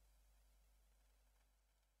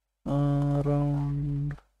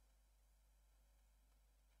around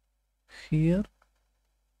here,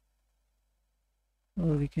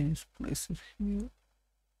 or we can just place it here.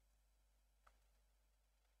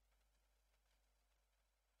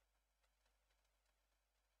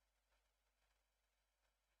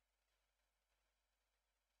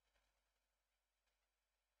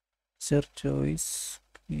 It's your choice.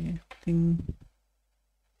 Okay. think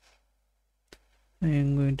I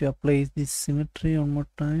am going to apply this symmetry one more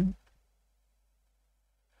time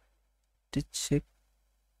to check.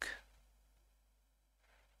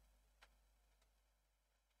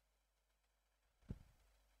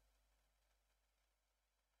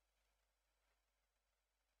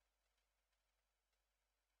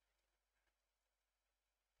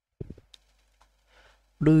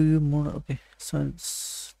 Do you more? Okay, so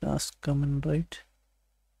it's last comment, right?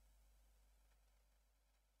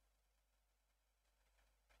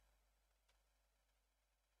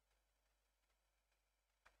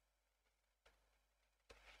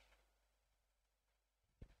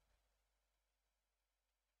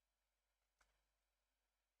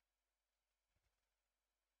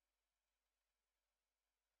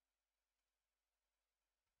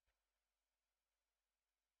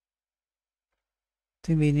 I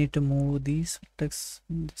think we need to move these vertex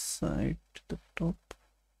on this side to the top.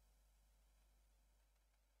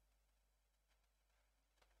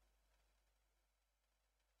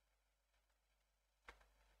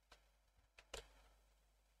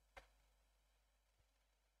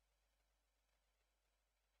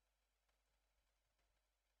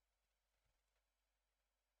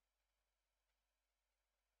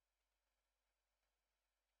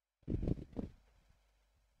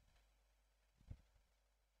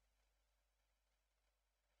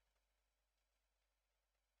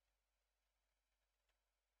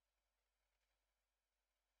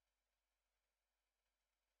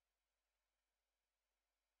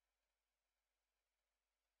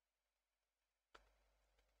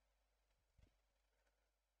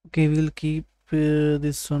 Okay, we'll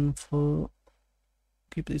this one for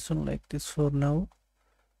keep this one like this for now.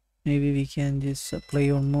 Maybe we can just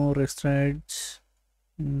apply one more extra edge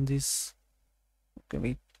in this. Okay,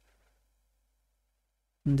 wait,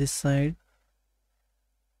 on this side.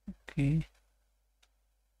 Okay.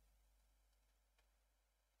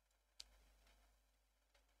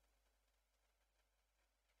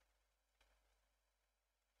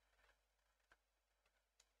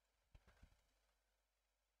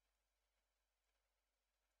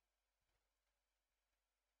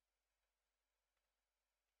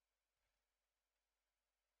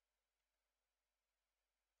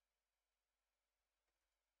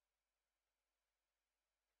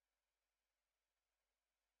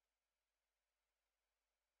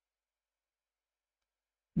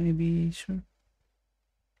 Maybe sure.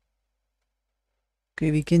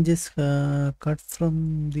 Okay, we can just cut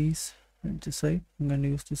from these edge side. I'm going to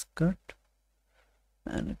use this cut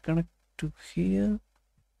and connect to here.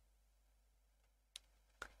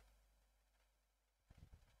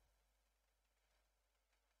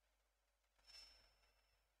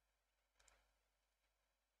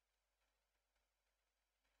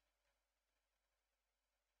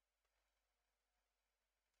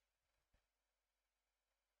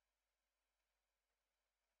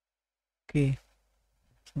 Okay,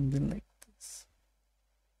 something like this.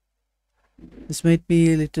 This might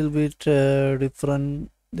be a little bit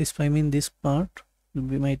different. This, I mean, this part will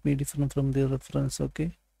be might be different from the reference.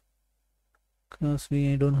 Okay, because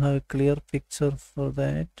we don't have a clear picture for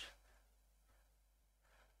that.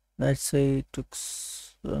 Let's say it took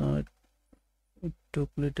a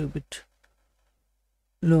little bit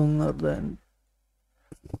longer than.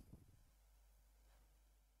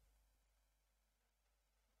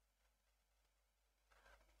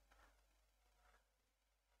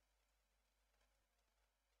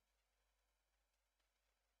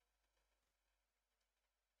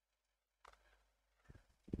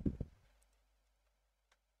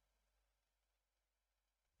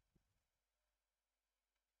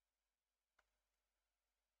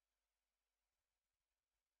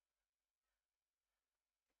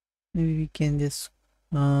 Maybe we can just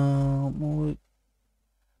move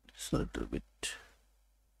this a little bit.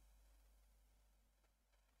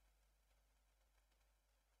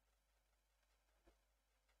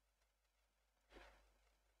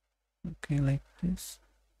 Okay, like this.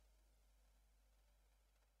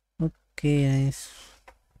 Okay, nice.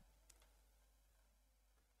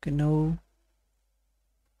 Okay, now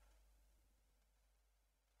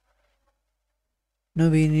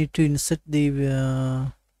we need to insert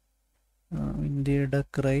the in the duck,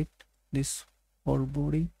 right? This whole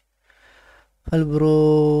body. Hello,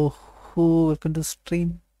 bro. Who welcome to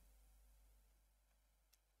stream?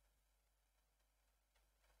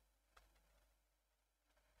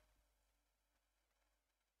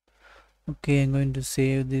 Okay, I'm going to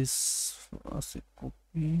save this as a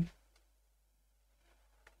copy.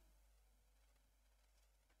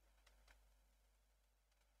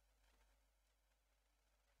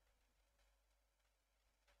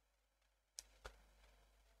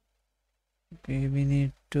 Okay, we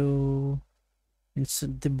need to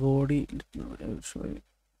insert the body. I will show you.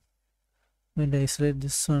 When I isolate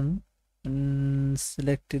this one and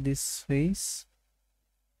select this face.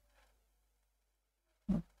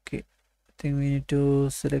 Okay, I think we need to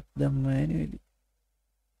select them manually.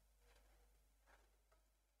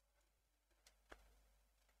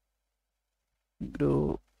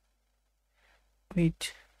 Grow.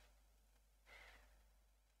 Wait.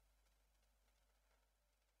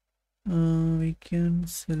 We can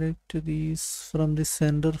select these from the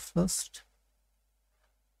center first.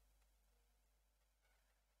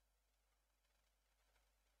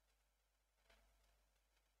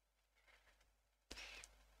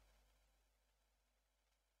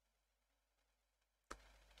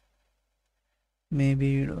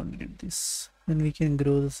 Maybe we don't need this. And we can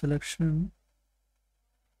grow the selection.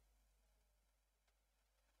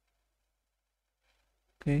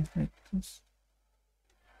 Okay, like this.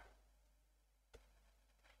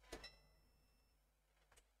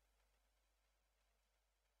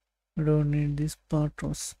 We don't need this part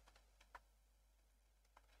also.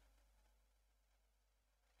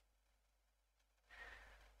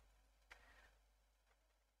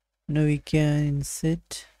 Now we can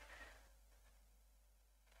insert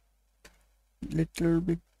little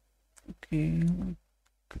bit. Okay,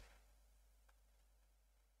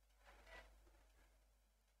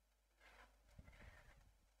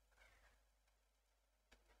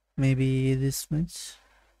 maybe this much.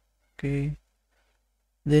 Okay,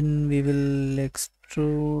 then we will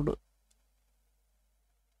extrude.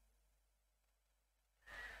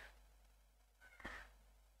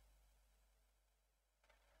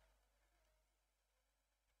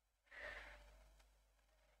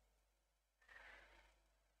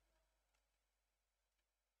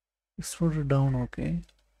 Extrude it down. Okay.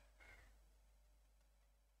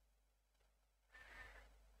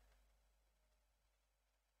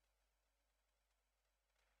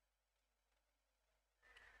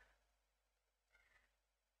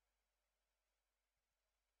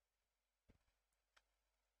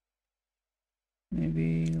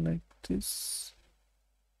 Maybe like this.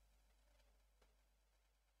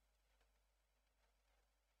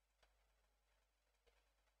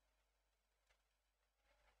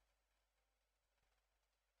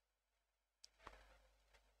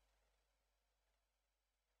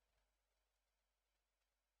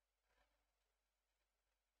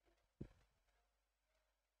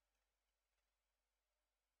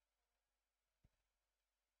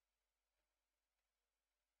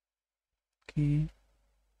 Okay,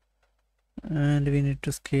 and we need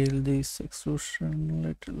to scale this extrusion a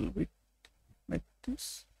little bit like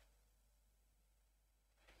this.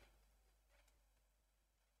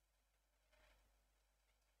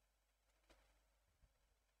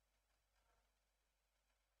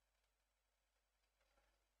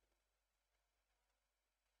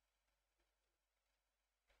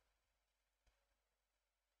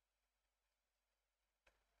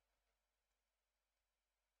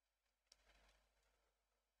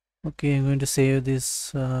 Okay, I'm going to save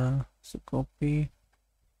this as a copy.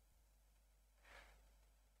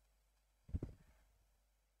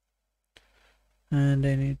 And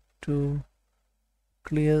I need to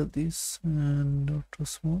clear this and auto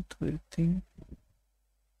smooth everything.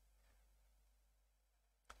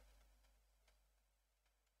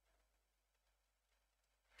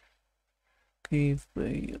 Okay, if I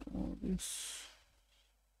remove this.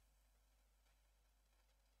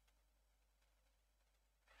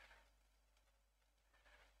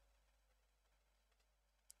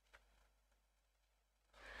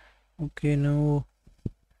 Okay, now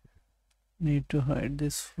need to hide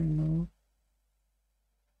this for now.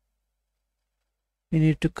 We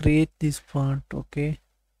need to create this part, okay?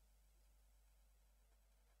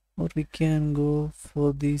 Or we can go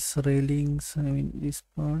for these railings, I mean these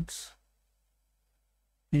parts.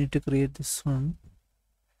 We need to create this one.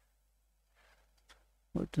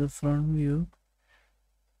 Go to the front view.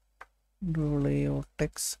 Draw layout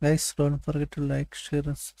text. Guys, don't forget to like, share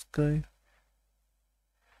and subscribe.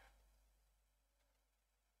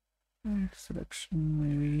 And selection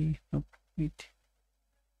maybe, nope, wait.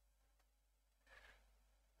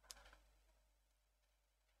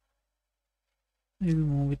 We'll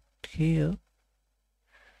move it here.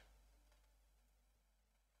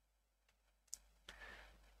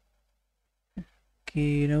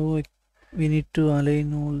 Okay, now we need to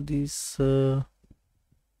align all these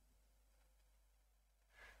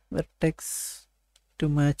vertex to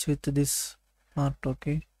match with this part,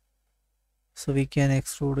 okay? So we can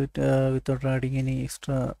extrude it without adding any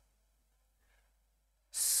extra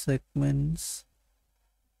segments.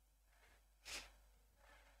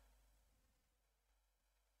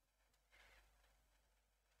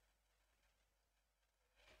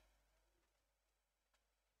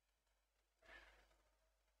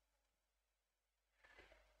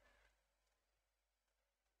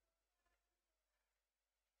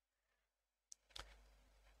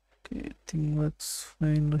 Okay, I think that's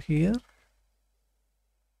fine here.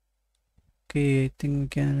 Okay, I think we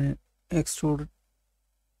can extrude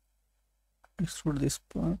this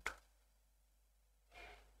part.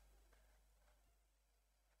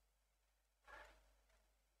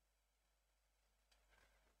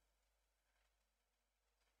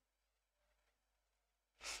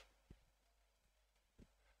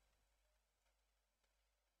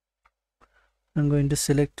 I'm going to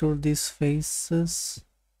select all these faces.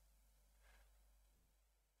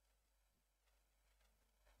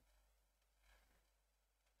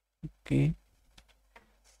 Okay.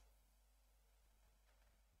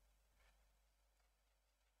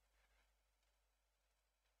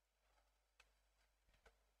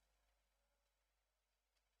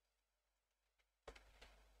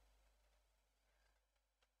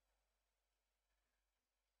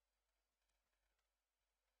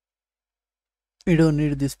 We don't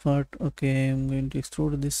need this part. Okay, I'm going to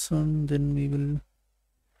extrude this one. Then we will.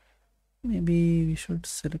 Maybe we should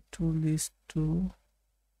select all these two.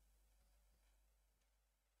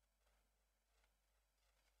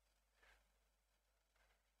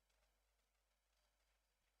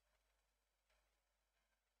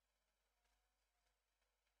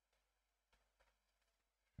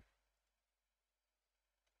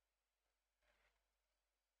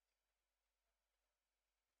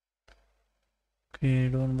 Okay,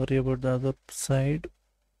 don't worry about the other side.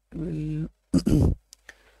 We'll.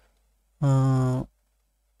 Oh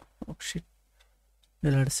shit.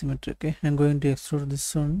 We'll add symmetry. Okay, I'm going to extrude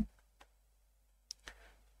this one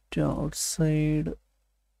to outside.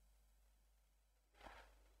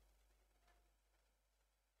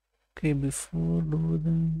 Okay, before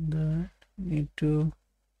doing that, need to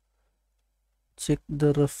check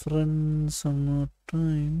the reference one more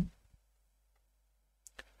time.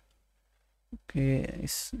 Okay,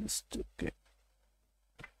 it's okay.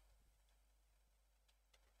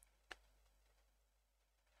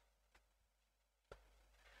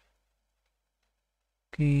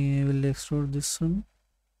 Okay, I will extrude this one.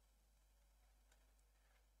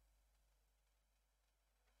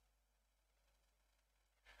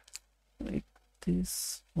 Like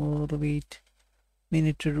this, or wait, we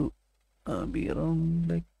need to do be around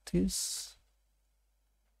like this.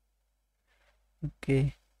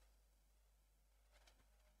 Okay,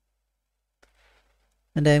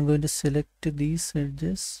 and I'm going to select these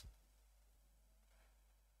edges.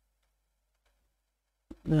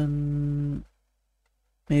 Then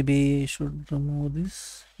maybe I should remove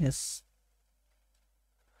this. Yes.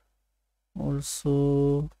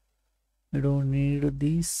 Also, we don't need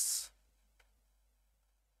these.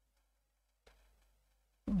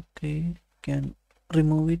 Okay, can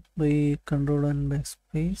remove it by control and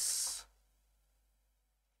backspace.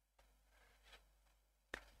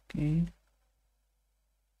 Okay,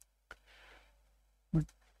 but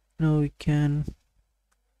now we can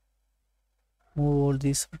move all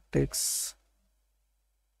these vertex.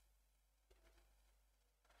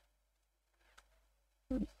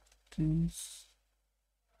 This.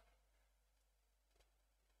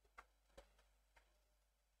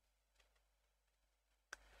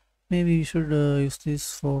 Maybe you should use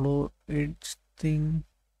this follow edge thing.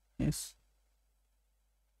 Yes.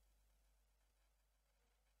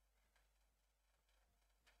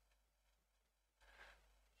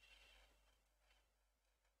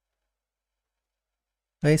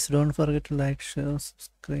 Guys, don't forget to like, share,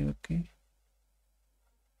 subscribe. Okay.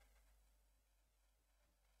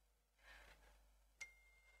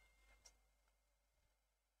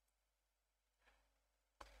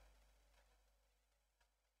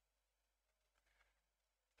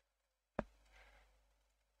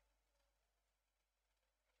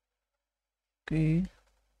 Okay.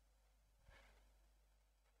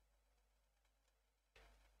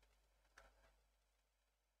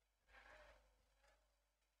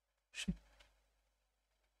 Shit.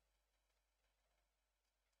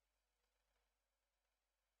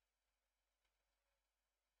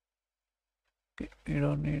 Okay, we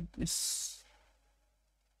don't need this.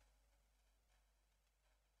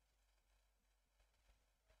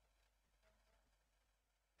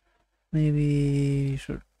 Maybe we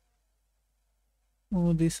should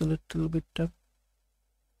move this a little bit up.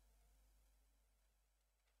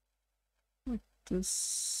 Like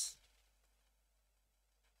this.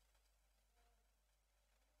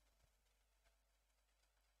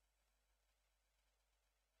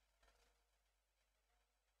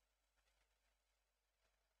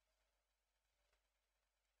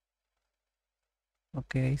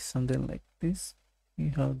 Okay, something like this. We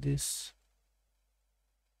have this.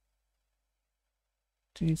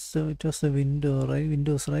 It was a window, right?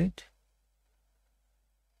 Windows, right?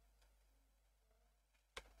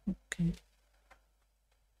 Okay.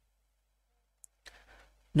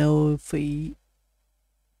 Now if I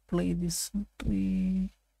play this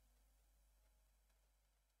tree,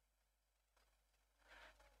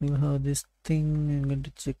 you have this thing. I'm going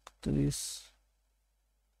to check this.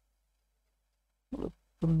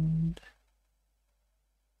 Print.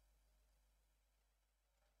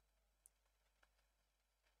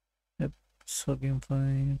 Yep, it's working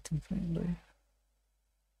fine. I think fine, right?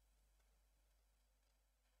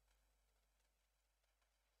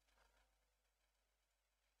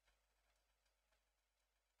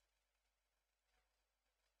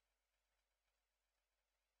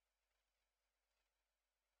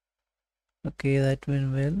 Okay, that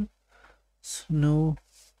went well. So now,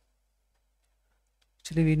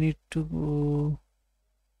 actually, we need to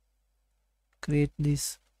create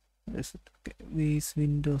this. Okay, these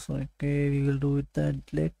windows. Okay, we will do it that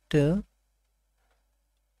later.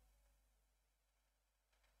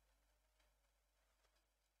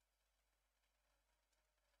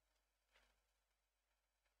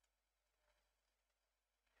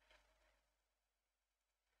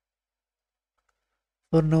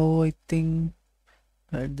 For now, I think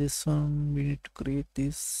at this one we need to create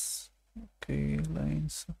this. Okay,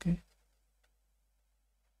 lines. Okay,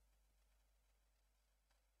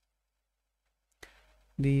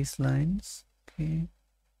 these lines. Okay.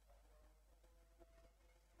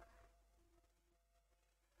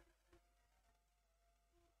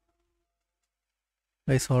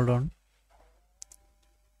 Guys, hold on.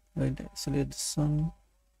 Right, select this one.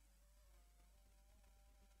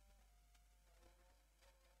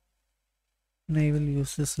 And I will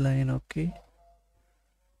use this line. Okay.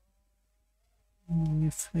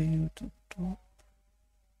 If I to no,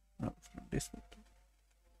 this one.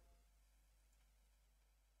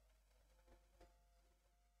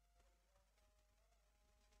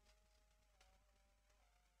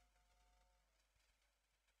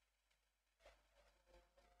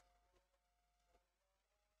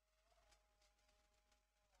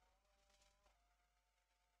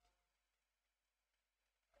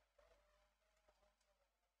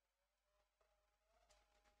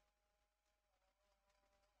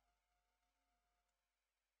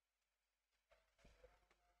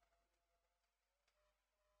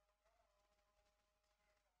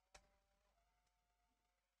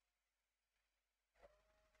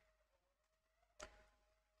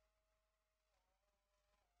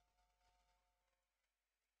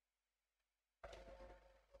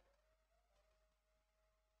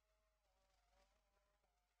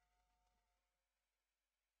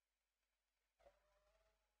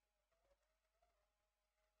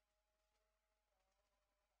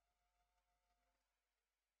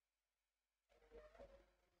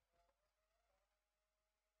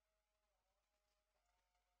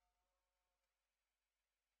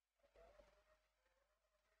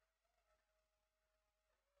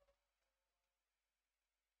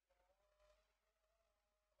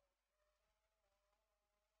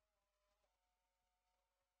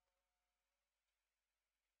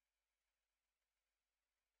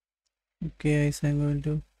 Okay, guys, I'm going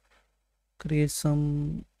to create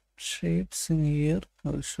some shapes in here. I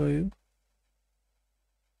will show you.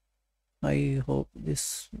 I hope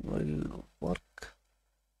this will work.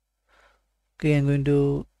 Okay, I'm going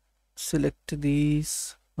to select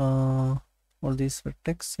these all these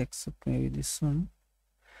vertex except maybe this one.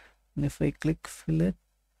 And if I click fillet,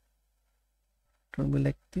 it will be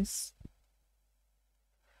like this.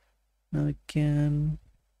 Now I can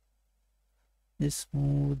just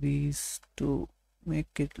move these to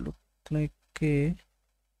make it look like a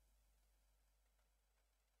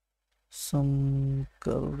some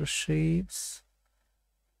curved shapes.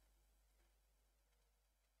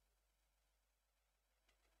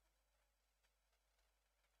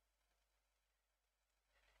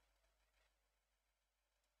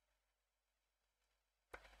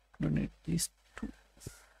 Don't need these two.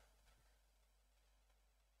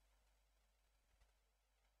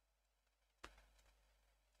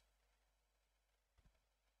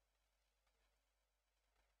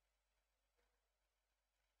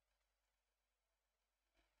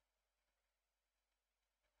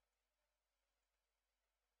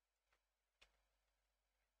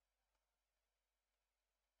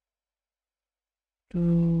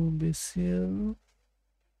 To Bezier.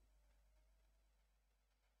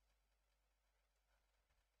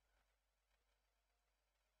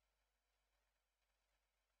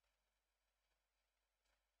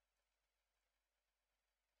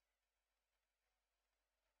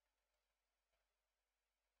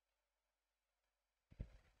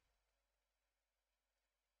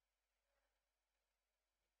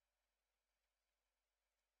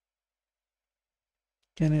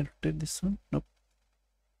 Can I rotate this one? Nope.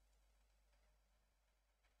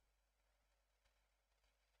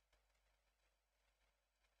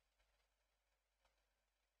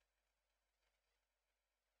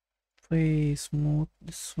 If I smooth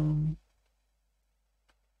this one.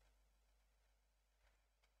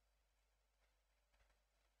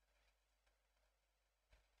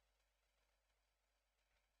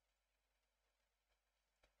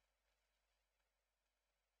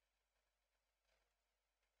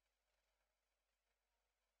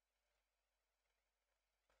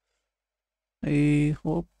 I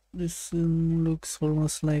hope this looks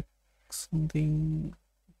almost like something.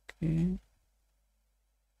 Okay.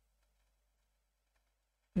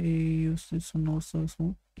 I use this one also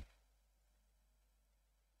smooth.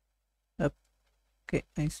 Yep. Okay,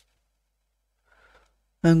 nice.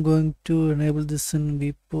 I'm going to enable this in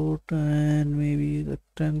viewport and maybe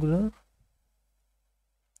rectangular.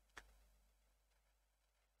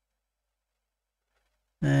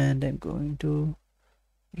 And I'm going to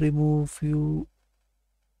remove few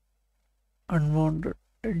unwanted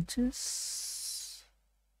edges.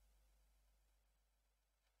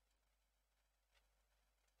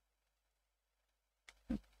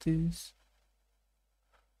 This.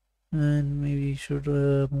 And maybe should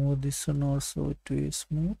move this one also to a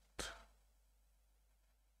smooth.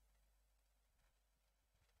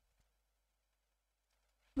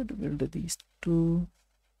 But build these two.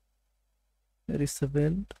 There is a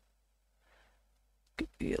weld. Okay,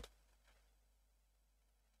 here.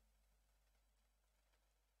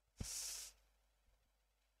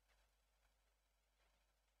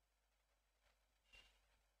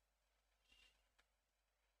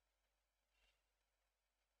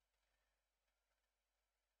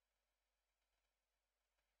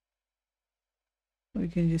 We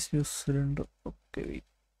can just use cylinder. Okay, wait.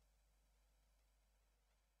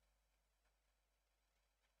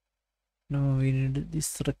 No, we need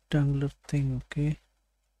this rectangular thing. Okay,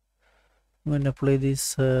 I'm going to apply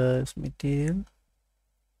this material.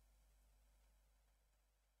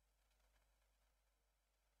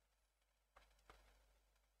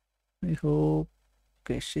 I hope.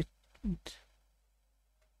 Okay, shit. And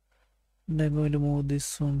I'm going to move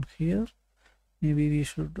this one here. Maybe we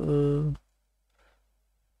should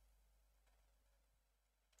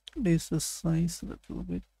raise the size a little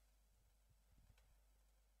bit.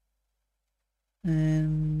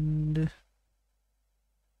 And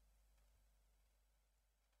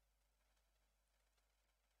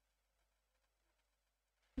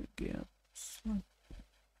okay, so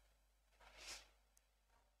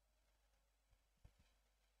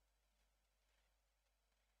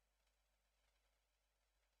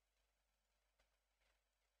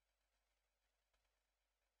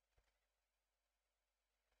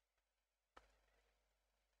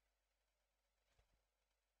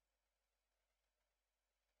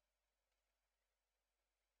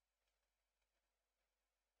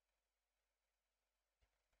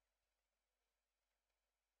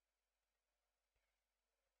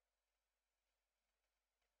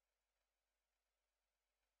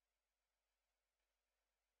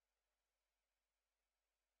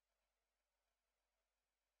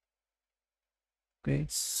okay,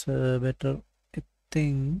 it's better. I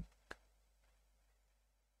think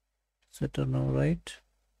it's better now, right?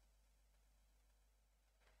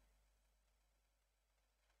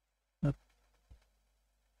 Yep.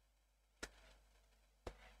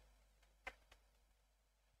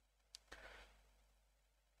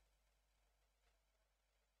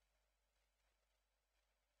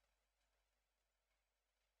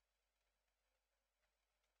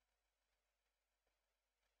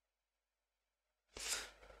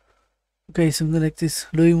 Okay, something like this.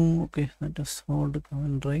 Do you move? Okay, that is all the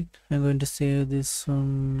command, right? I'm going to save this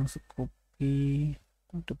one as a copy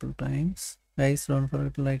multiple times. Guys, don't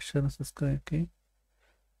forget to like, share, and subscribe. Okay,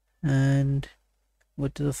 and go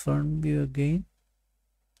to the front view again.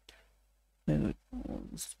 I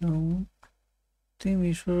think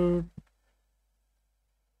we should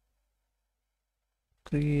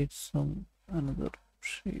create some another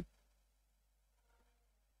shape.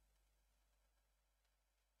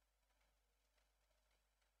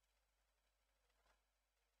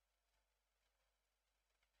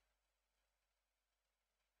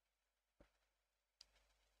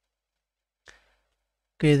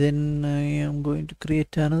 Okay, then I am going to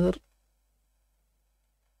create another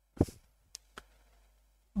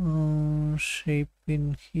shape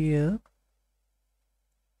in here.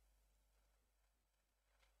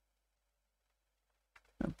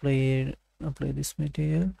 Apply this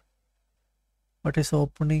material. What is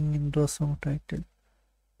opening intro song title?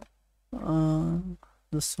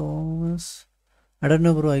 The song is I don't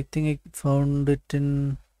know, bro. I think I found it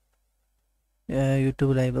in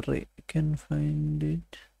YouTube library. I can find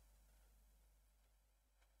it,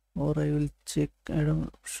 or I will check. I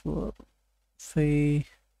don't sure if I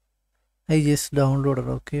just downloaded,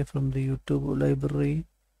 okay, from the YouTube library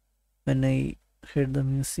when I heard the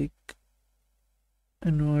music.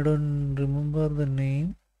 And I don't remember the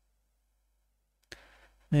name.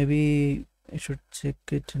 Maybe I should check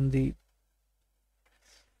it in the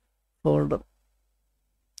folder.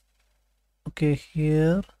 Okay,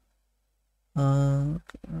 here uh,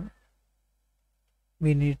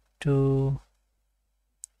 we need to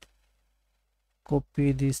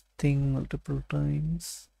copy this thing multiple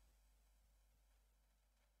times.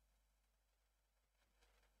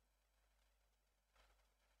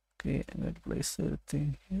 Okay, I'm going to place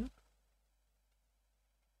everything here.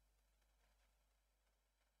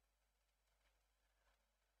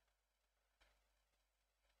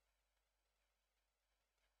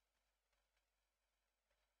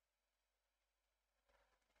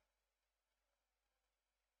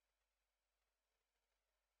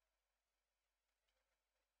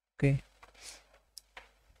 Okay,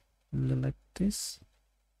 like this.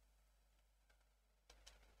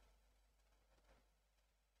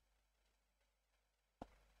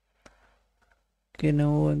 Okay,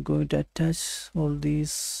 now I'm going to attach all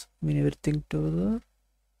these, everything together,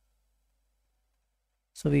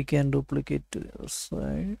 so we can duplicate to the other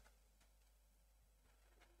side.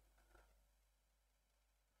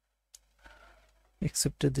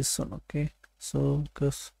 Except this one, okay. So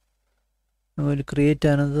because I'm going to create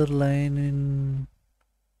another line in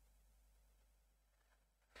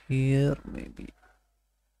here, maybe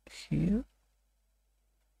here,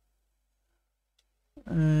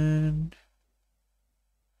 and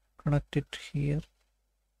connect it here.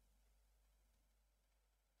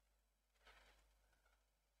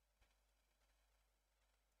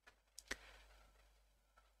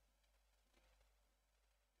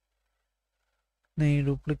 Then you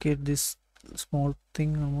duplicate this small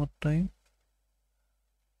thing one more time.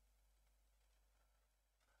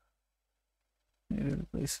 I will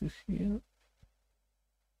place it here,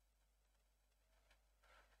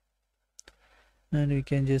 and we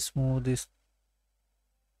can just move this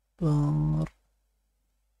bar,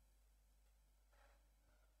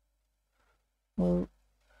 or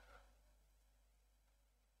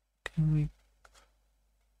can we?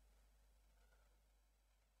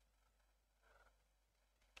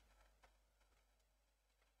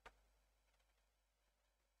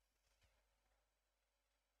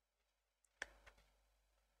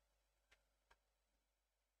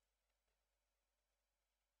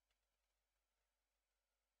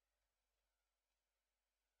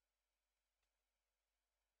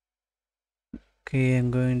 Okay,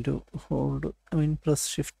 I'm going to hold, press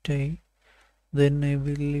Shift A, then I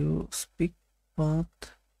will use pick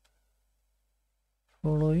path,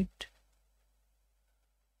 follow it,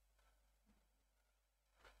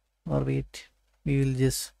 or wait, we will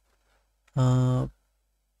just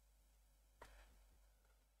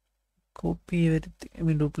copy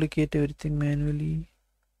everything, duplicate everything manually.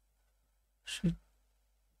 Shit.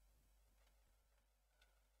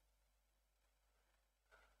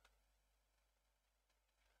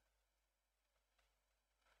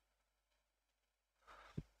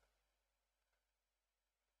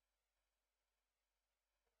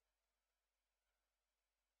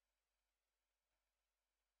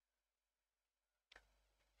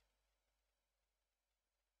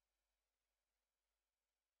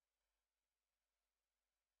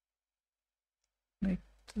 Like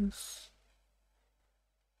this.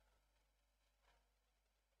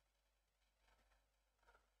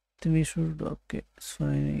 Then we should, okay, it's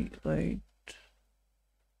fine, right?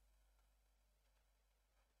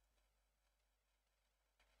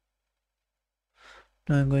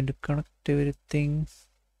 Now I'm going to connect everything.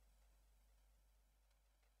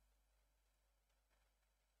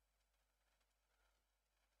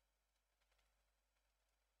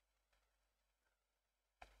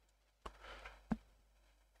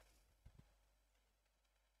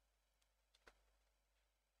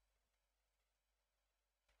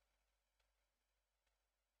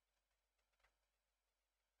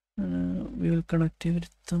 We will connect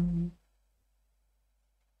everything.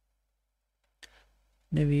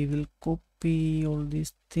 Now we will copy all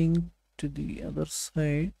these things to the other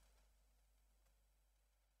side.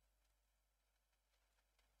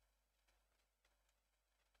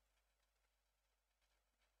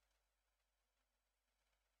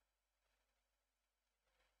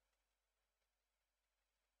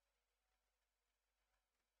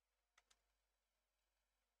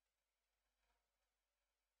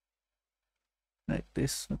 like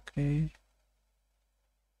this. Okay,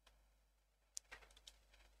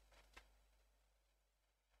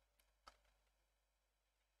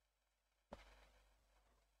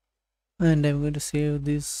 and I'm going to save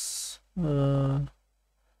this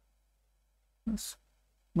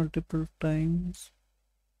multiple times.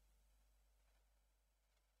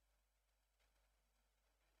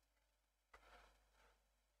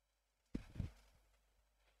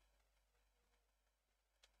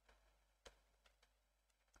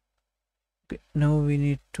 Okay, now we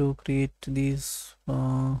need to create these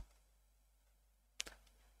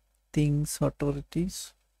things,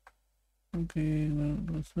 authorities. Okay,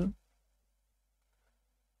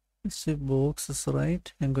 let's say boxes,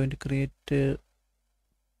 right? I'm going to create a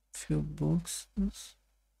few boxes.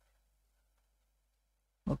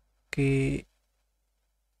 Okay,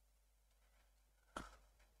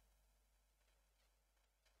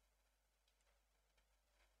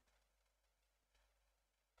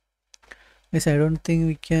 yes, I don't think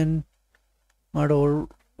we can add all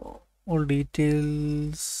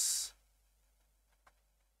details.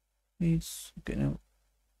 It's okay now.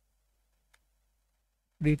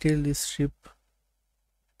 Detail this ship.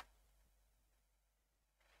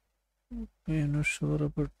 I'm not sure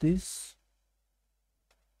about this.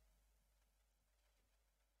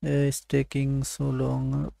 It's taking so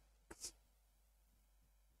long.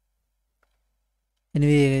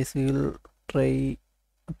 Anyway, guys, we will try.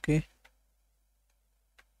 Okay.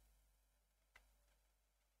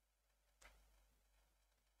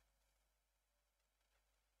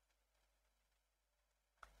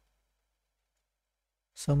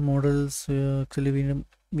 Some models actually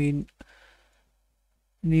we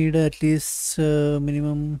need at least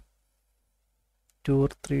minimum 2 or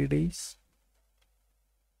 3 days.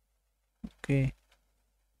 Okay.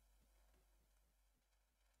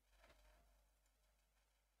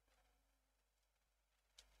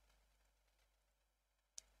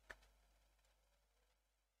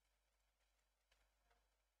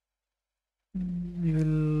 We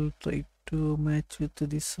will try to match with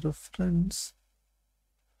this reference.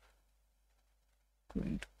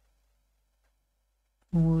 Going to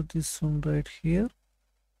move this one right here.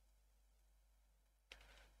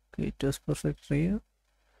 Okay, it was perfect here.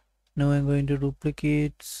 Now I'm going to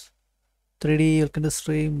duplicate 3D Alkanda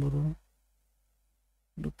stream, bro.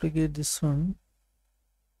 Duplicate this one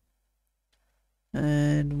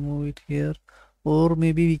and move it here, or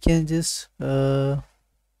maybe we can just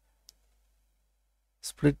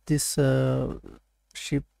split this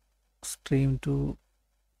ship stream to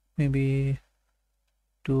maybe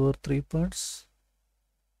 2 or 3 parts.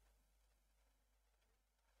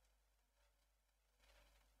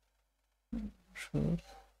 Sure.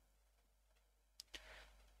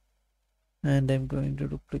 And I'm going to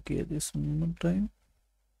duplicate this one more time.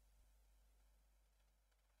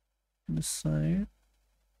 This side.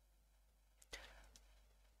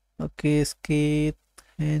 Okay, Skate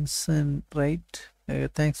Hansen, right?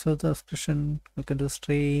 Thanks for the subscription. Welcome to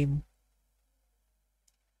stream.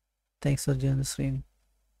 Thanks for joining the stream.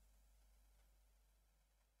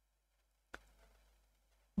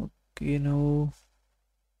 Okay, now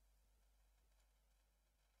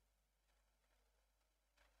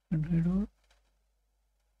and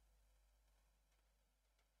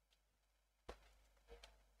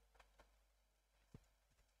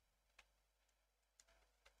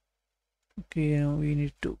okay, now we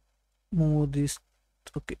need to move this.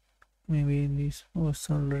 Okay, maybe this was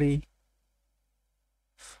already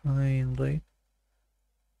fine, right?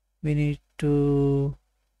 We need to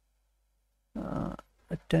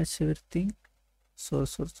attach everything. So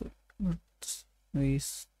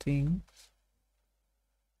these things.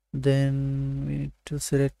 Then we need to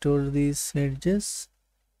select all these edges.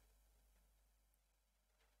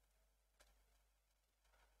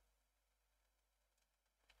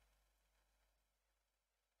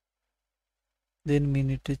 Then we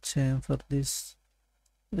need to chamfer this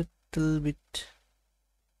little bit.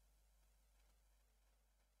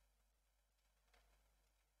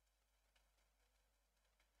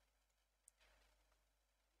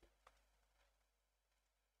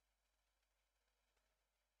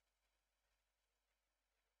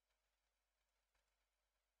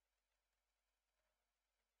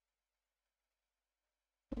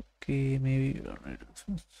 Okay, maybe we don't need this.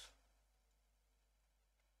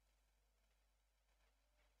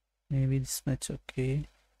 Maybe this much. Okay.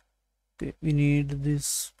 Okay, we need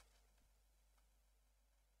this.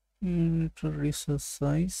 We need to reduce the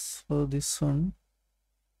size for this one.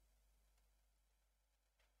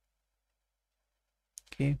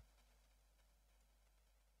 Okay.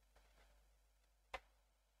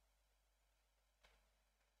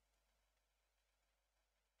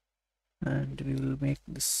 and we will make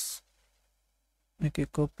a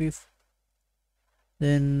copy,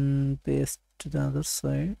 then paste to the other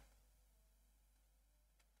side,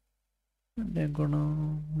 and I'm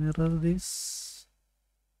gonna mirror this.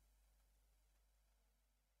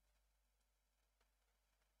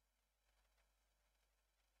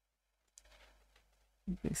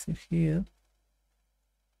 Paste it here.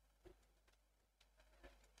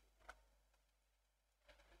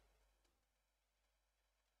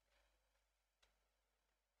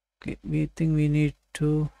 Okay, we think we need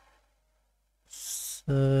to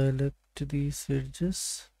select these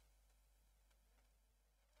edges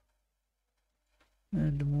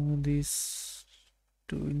and move these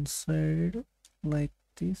to inside like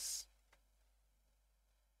this.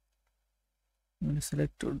 And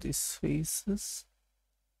select all these faces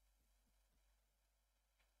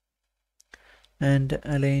and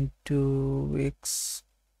align to X.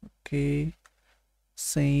 Okay,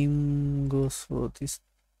 same goes for this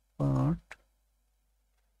part.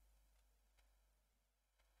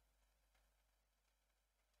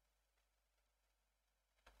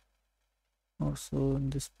 Also in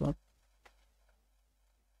this part.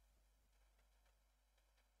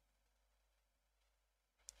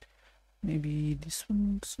 Maybe this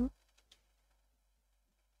one also.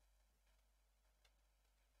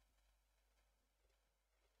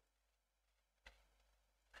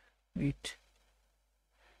 Wait.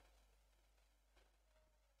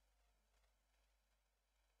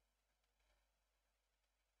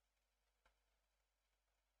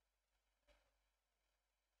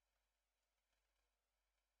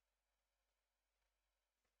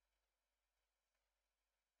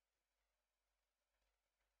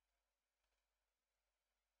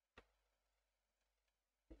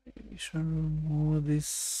 We should move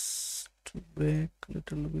this to back a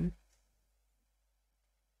little bit.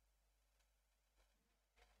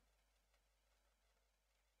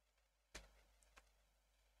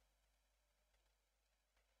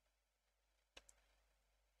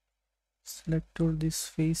 Select all these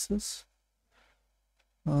faces.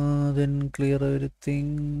 Then clear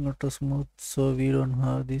everything, auto smooth, so we don't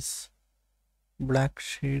have this black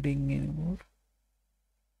shading anymore.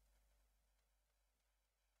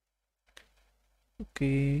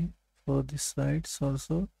 Okay, for this sides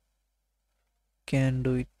also can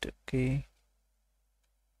do it. Okay,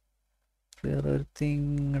 clear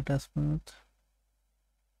everything, auto smooth.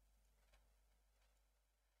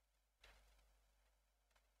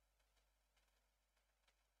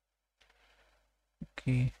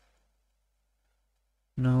 Okay,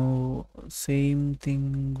 now same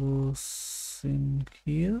thing goes in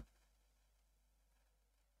here.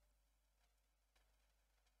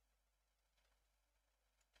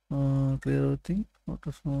 Clear everything,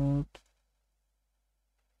 auto smooth.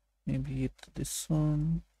 Maybe hit this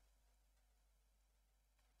one.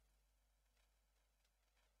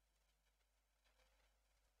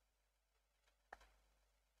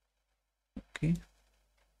 Okay.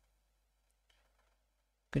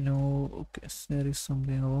 Okay, now okay, so there is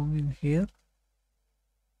something wrong in here.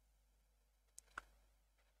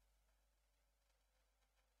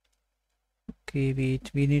 Okay,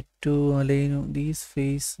 wait, we need to align these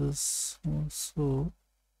faces also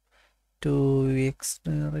to X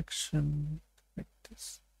direction like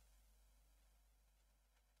this.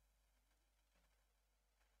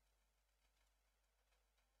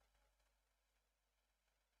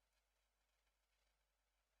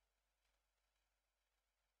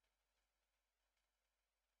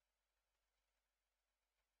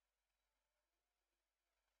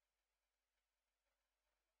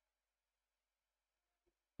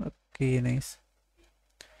 Okay, nice.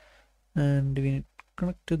 And we need to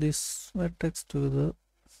connect to this vertex to the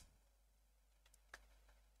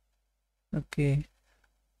okay.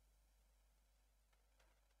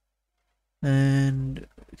 And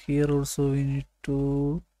here also we need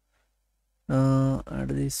to add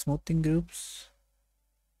these smoothing groups.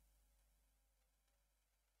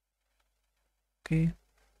 Okay.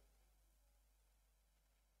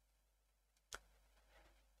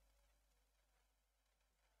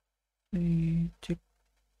 We check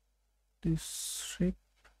this shape.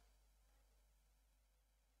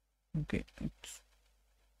 Okay, it's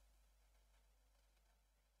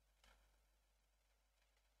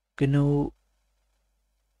okay. Now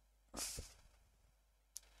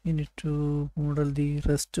we need to model the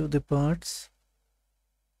rest of the parts.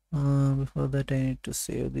 Before that I need to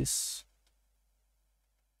save this.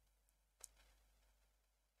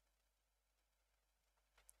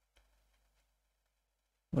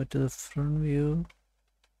 Go to the front view,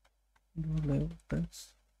 do live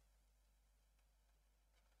text.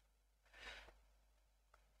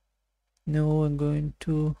 Now I'm going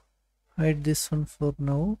to hide this one for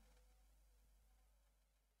now.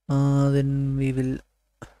 Then we will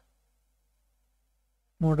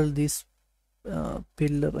model this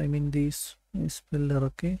pillar, I mean this pillar.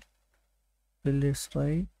 Okay, pillars,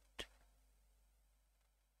 right?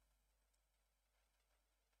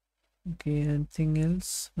 Okay, anything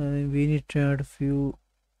else? We need to add a few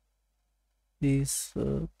these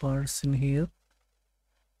parts in here,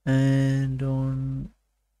 and on,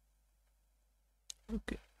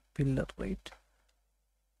 okay, pillar, right?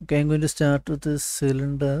 Okay, I'm going to start with this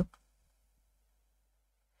cylinder.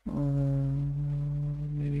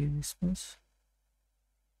 Maybe this much.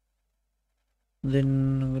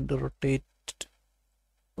 Then I'm going to rotate.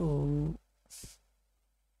 Oh,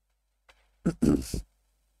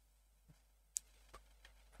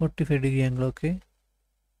 45-degree angle. Okay,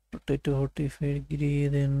 rotate to 45-degree.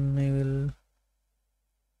 Then I will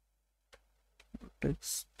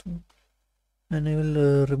text, and I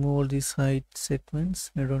will remove all these height segments.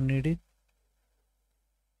 I don't need it.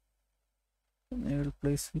 And I will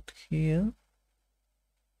place it here.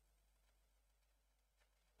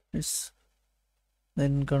 Yes.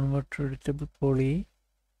 Then convert to editable poly.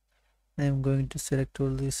 I am going to select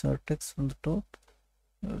all these vertex on the top.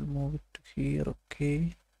 I will move it to here.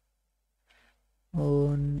 Okay.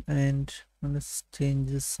 And let's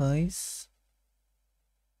change the size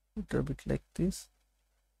a little bit like this.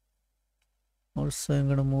 Also, I'm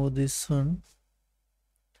gonna move this one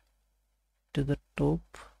to the top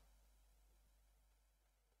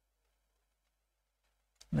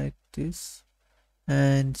like this,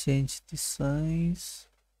 and change the size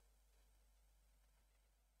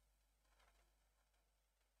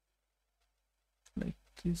like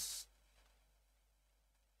this.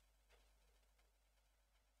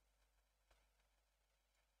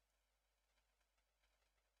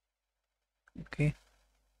 Okay.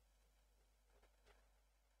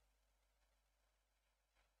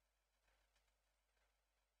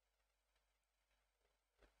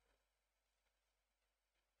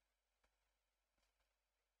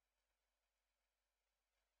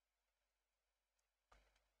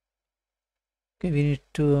 Okay, we need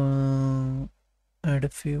to add a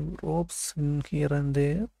few ropes in here and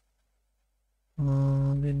there.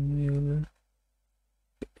 Then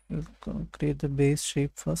we will create the base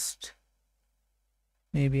shape first.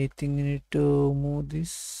 Maybe I think we need to move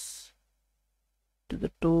this to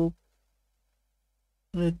the top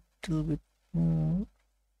a little bit more.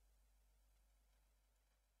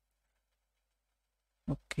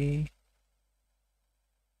 Okay, I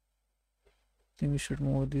think we should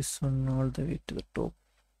move this one all the way to the top.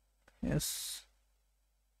 Yes,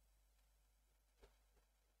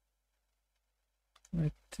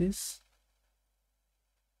 like this.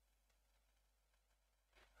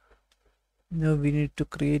 Now we need to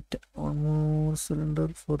create one more cylinder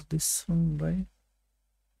for this one, right?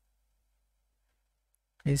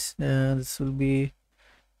 Yes, this will be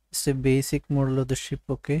just a basic model of the ship.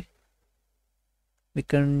 Okay, we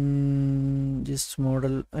can just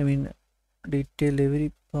model, I mean detail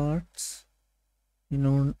every parts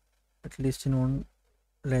in one, at least in one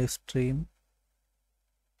live stream.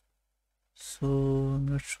 So I'm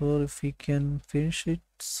not sure if we can finish it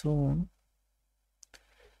soon.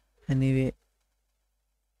 Anyway,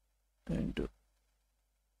 I'm going to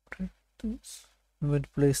write this. I'm going to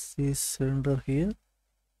place this cylinder here,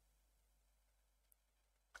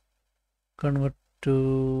 convert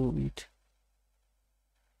to it,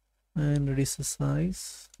 and reduce the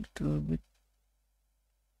size a little bit,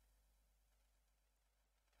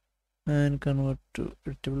 and convert to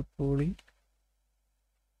editable poly.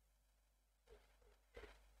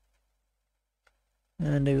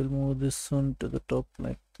 And I will move this one to the top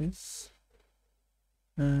like this,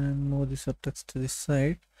 and move this vertex to this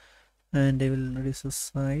side, and I will reduce the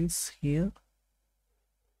size here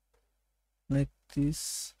like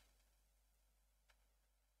this.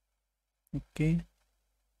 Okay,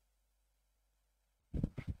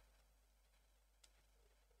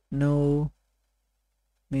 now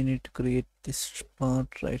we need to create this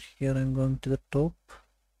part right here. I'm going to the top,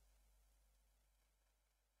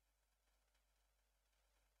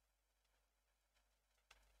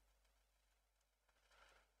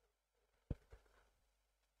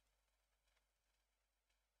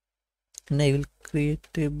 and I will create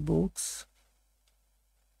a box.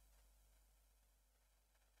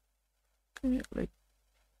 Okay, like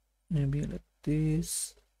maybe like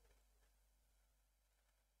this,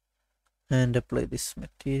 and apply this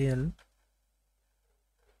material,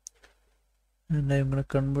 and I'm gonna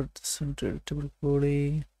convert this into editable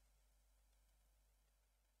poly.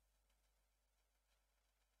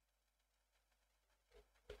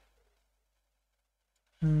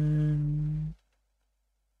 and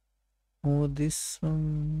move this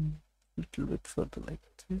one little bit further like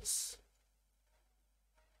this.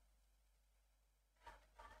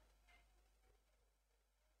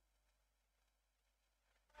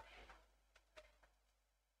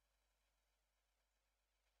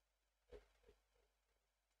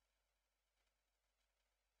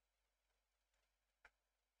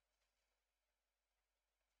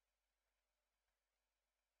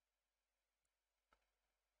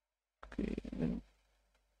 Okay, then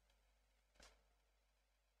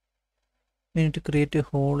we need to create a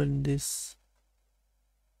hole in this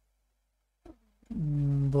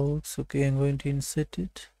box. Okay, I'm going to insert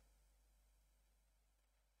it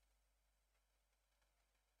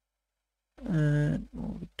and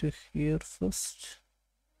move it to here first.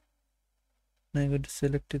 Now I'm going to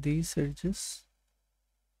select these edges,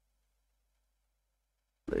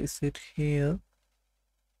 place it here,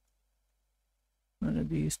 and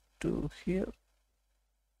these two here,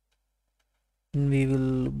 and we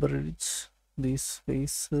will bridge these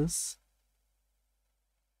faces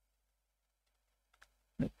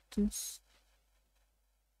like this.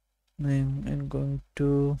 I'm going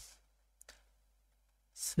to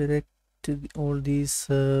select all these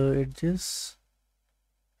edges,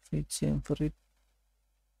 chamfer it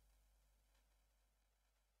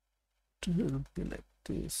to be like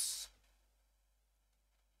this.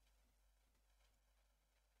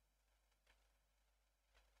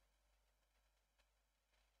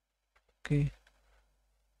 Okay,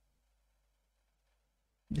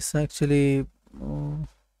 this actually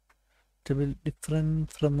a bit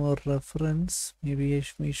different from our reference. Maybe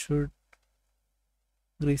we should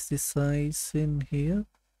increase the size in here.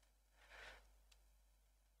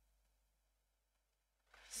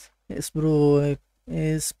 Yes, bro.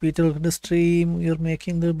 Is Peter Industry you're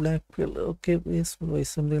making the black pill? Okay, yes, bro.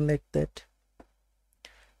 Something like that.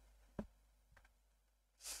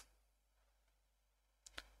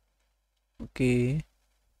 Okay.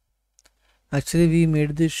 Actually, we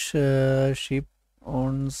made this ship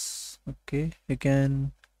ons. Okay, you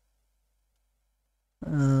can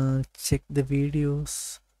check the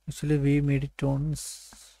videos. Actually, we made it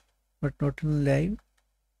ons, but not in live.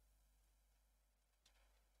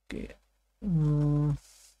 Okay.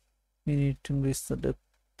 We need to increase the depth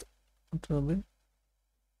a little bit.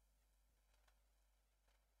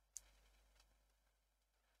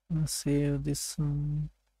 Save this one.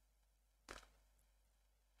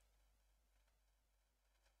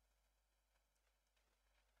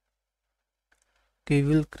 Okay,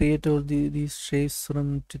 we'll create all these shapes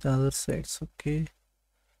from to the other sides. Okay,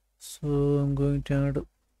 so I'm going to add a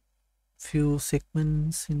few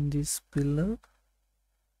segments in this pillar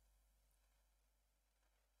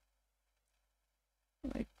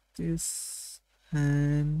like this,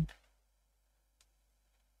 and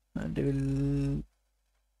I will,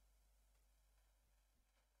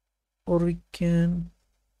 or we can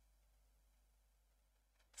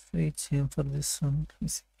fetch him for this one. Let me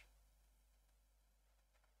see.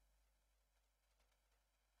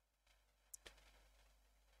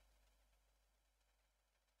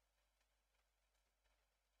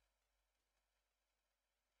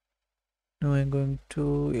 Now I'm going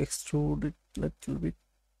to extrude it a little bit.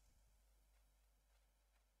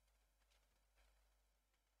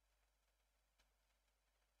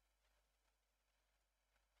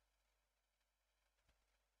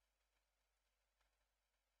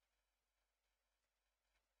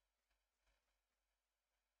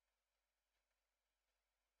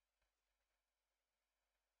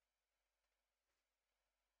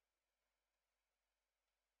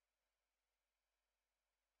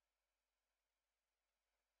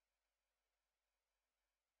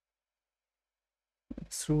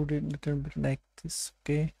 Extrude it a little bit like this.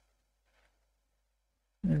 Okay,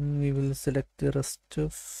 and we will select the rest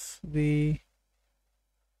of the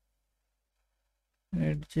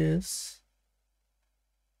edges,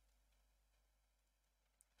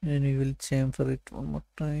 and we will chamfer it one more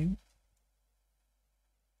time.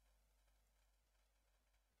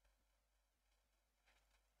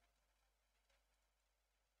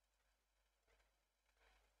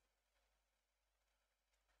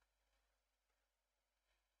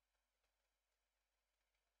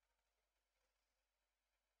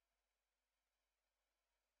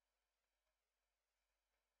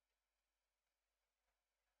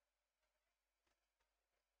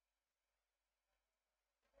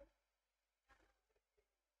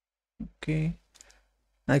 Okay,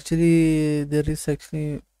 actually there is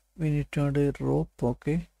actually we need to add a rope.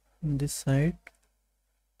 Okay, on this side.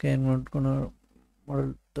 Okay, I'm not gonna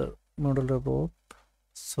model the rope,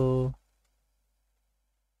 so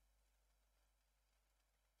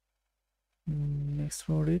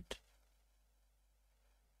extrude it.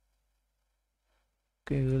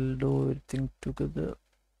 Okay, we'll do everything together.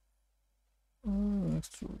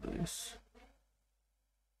 Extrude this.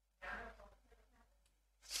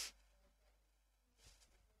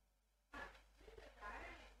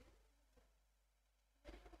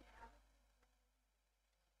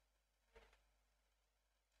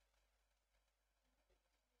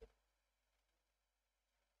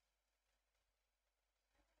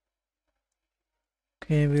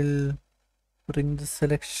 Okay, we'll bring the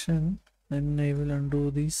selection and I will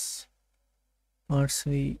undo these parts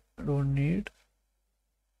we don't need.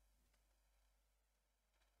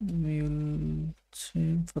 We will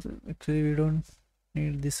change for it. Actually we don't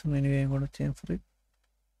need this one anyway. I'm gonna change for it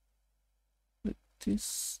like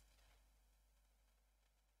this.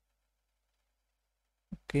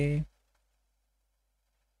 Okay,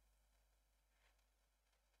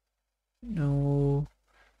 now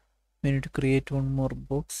we need to create one more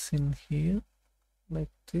box in here like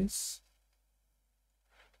this.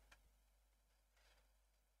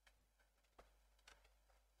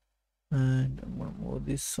 And I'm gonna move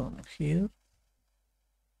this on here.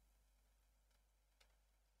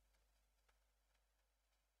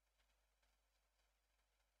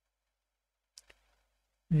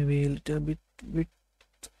 Maybe a little bit width.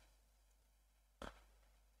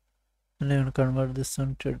 And I'm gonna convert this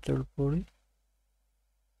on turtle poly.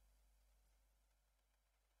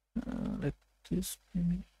 Like this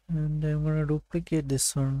maybe. And I'm gonna duplicate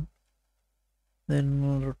this one.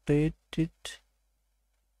 Then rotate it.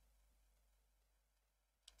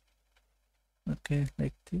 Okay,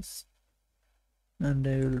 like this. And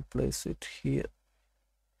I will place it here.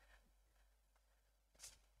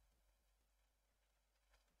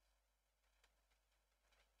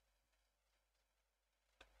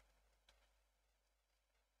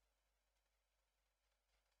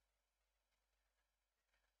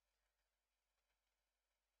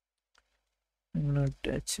 I'm gonna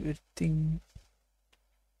attach everything.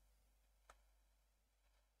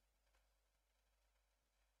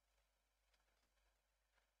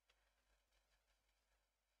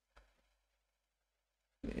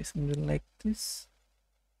 Okay, something like this.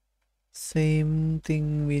 Same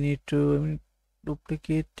thing we need to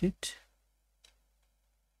duplicate it.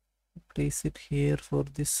 Place it here for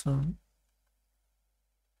this one.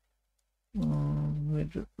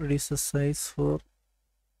 Reduce the size for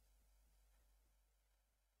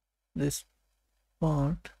this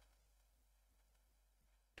part.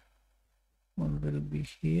 One will be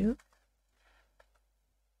here.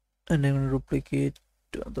 And I'm going to duplicate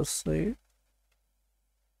the other side.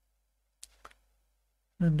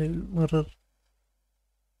 And I will mirror.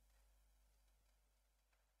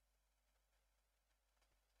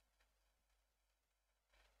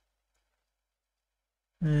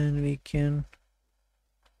 And we can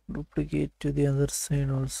duplicate to the other side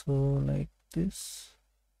also like this.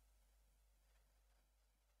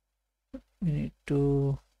 We need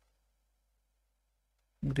to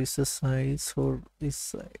increase the size for this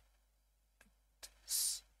side.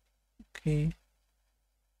 Okay,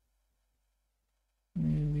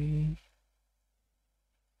 maybe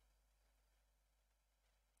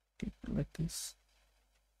keep it like this.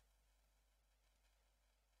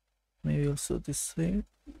 Maybe also this side.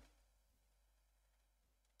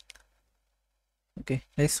 Okay,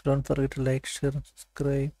 guys, don't forget to like, share, and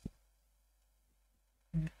subscribe.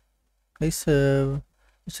 Guys,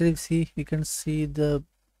 actually see, we can see the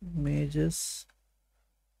images.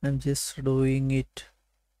 I'm just doing it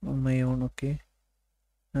on my own. Okay,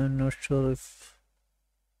 I'm not sure if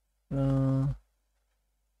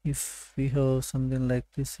we have something like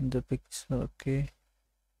this in the picture. Okay,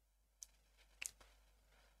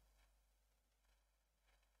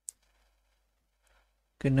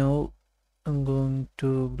 okay, now I'm going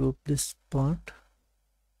to group this part.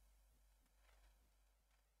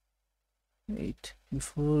 Wait,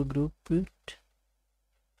 before group it,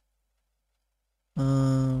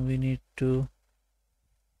 we need to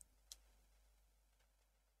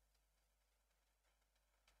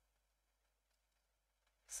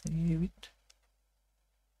save it.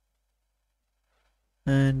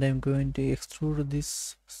 And I'm going to extrude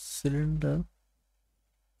this cylinder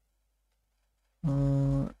a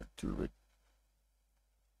little bit.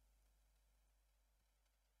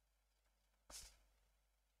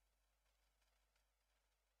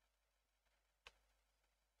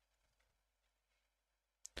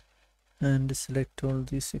 And select all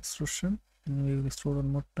this extrusion, and we will extrude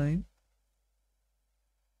one more time.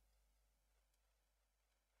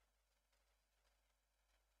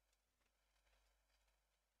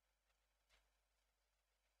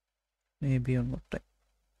 Maybe one more time.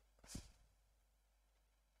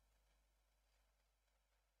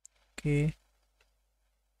 Okay.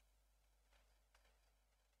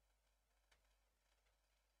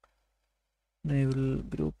 I will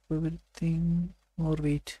group everything, or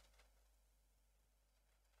wait,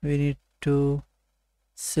 we need to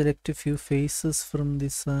select a few faces from the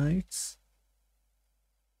sides.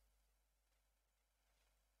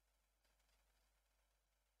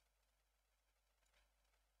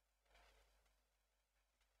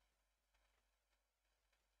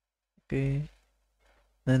 Okay,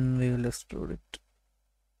 then we will extrude it.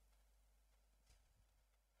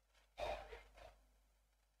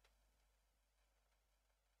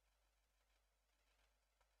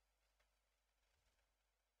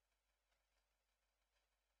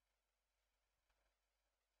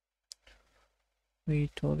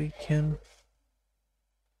 Wait, or we can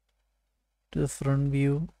do the front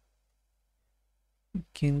view. We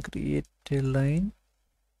can create a line.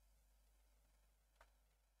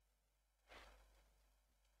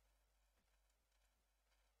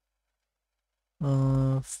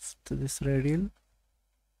 To this radial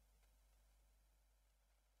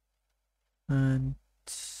and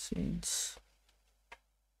change.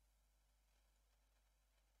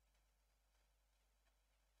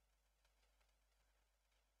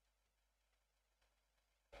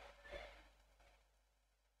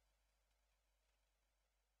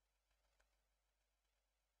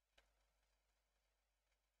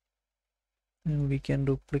 And we can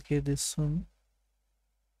duplicate this one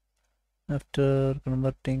after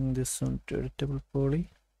converting this one to editable poly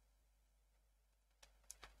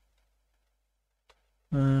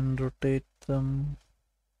and rotate them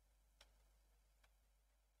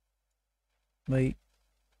by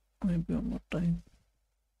maybe one more time,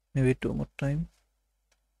 maybe two more time.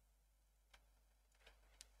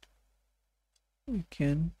 We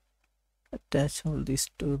can attach all these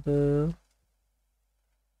to the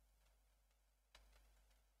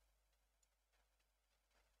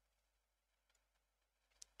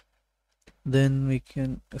then we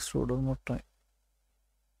can extrude one more time.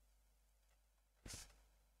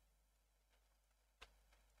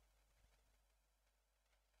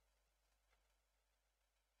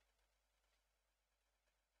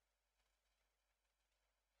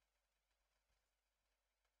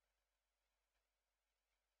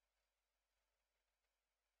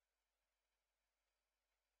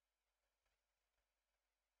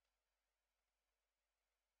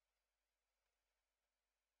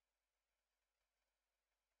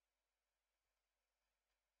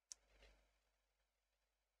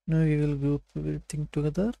 Now we will group everything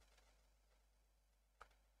together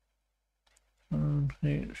and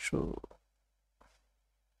here show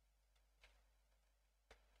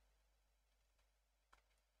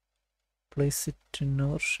place it in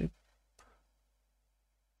our shape.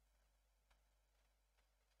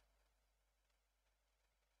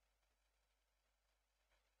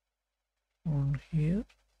 On here.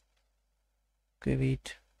 Okay,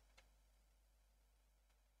 wait.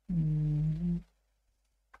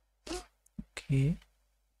 Okay,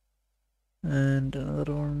 and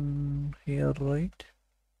another one here, right?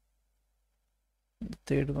 The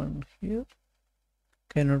third one here.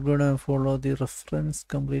 Okay, not gonna follow the reference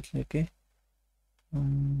completely. Okay.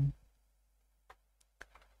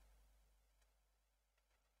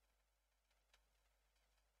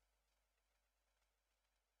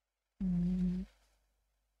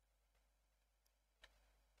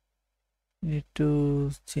 Need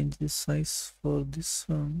to change the size for this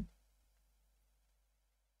one.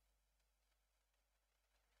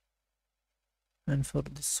 And for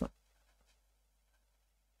this one.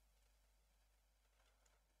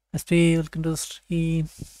 SP, welcome to the stream.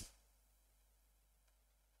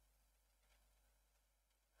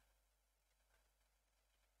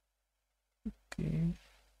 Okay.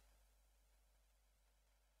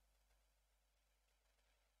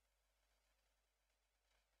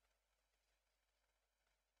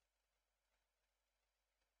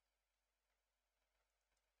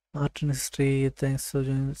 Art and history, thanks for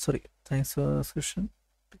joining. Sorry, thanks for the question.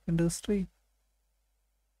 Welcome to the stream.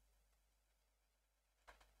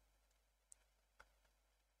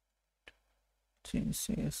 Change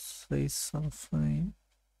the size of fine.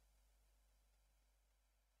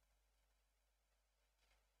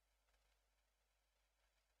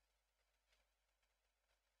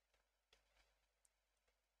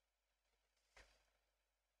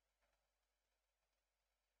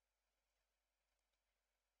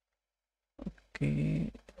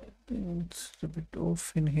 Okay, it's a bit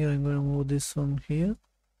off in here. I'm going to move this one here.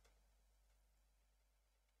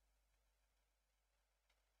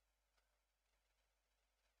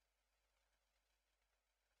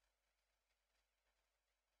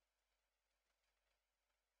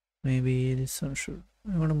 maybe this one should,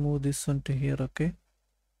 I want to move this one to here. Okay,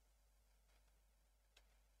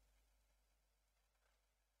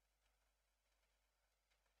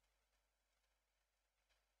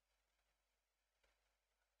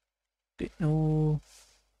 now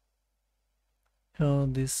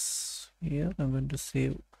this here I'm going to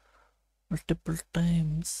save multiple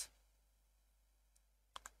times.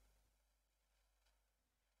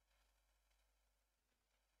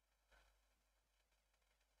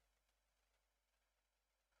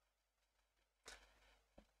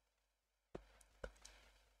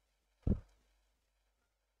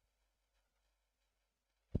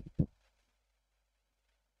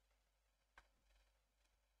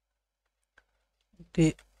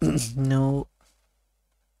 Okay, now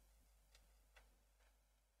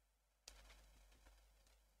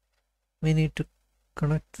we need to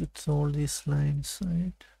connect with all these lines,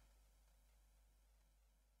 right?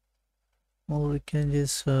 Or we can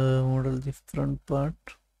just model the front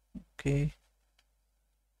part. Okay,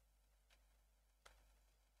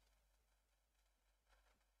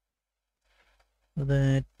 so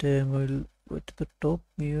that we'll go to the top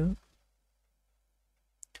view.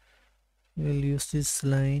 We'll use this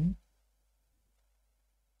line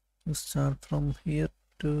to start from here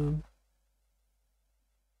to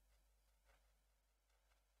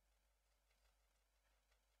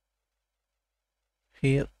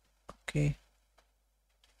here. Okay,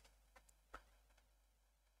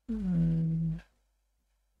 and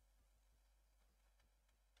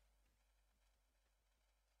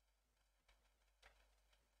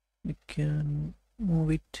we can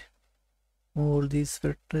move it, all these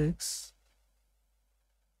vertex.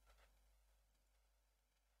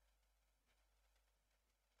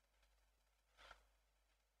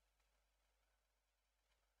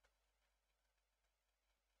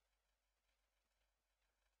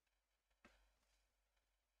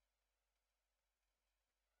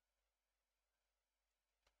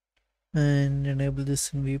 And enable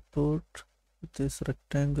this in viewport with this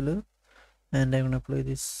rectangular, and I'm gonna apply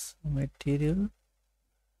this material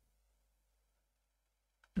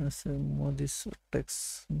as I move this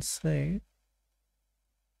vertex inside.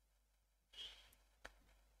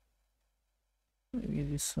 Maybe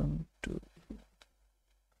this one too.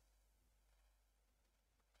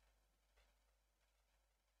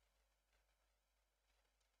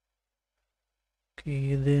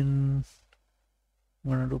 Okay, then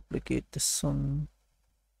I'm gonna duplicate this one.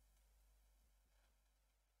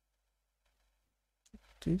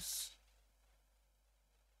 This.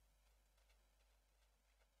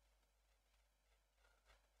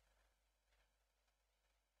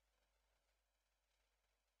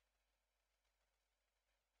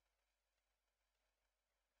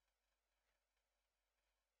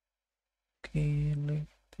 Okay, like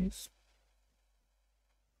this.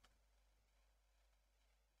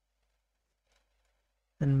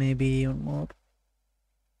 And maybe one more.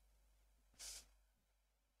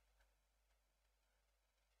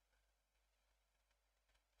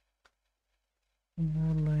 One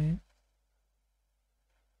more line.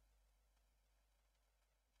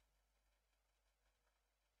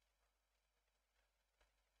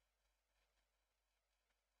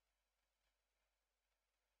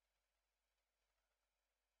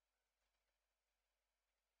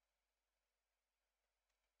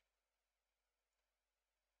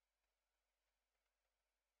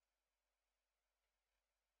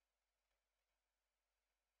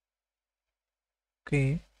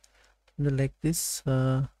 Okay, and like this,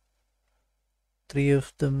 three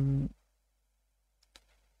of them,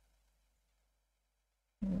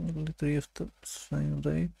 only three of them is fine,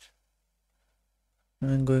 right?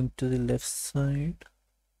 I'm going to the left side,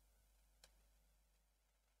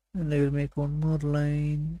 and I will make one more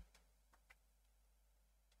line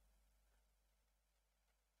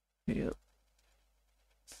here.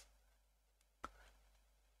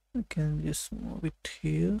 I can just move it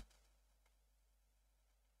here.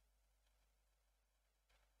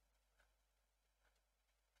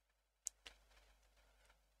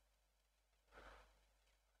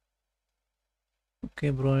 Okay,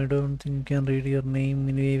 bro, I don't think you can read your name.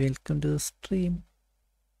 Anyway, welcome to the stream.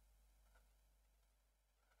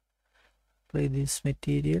 Apply this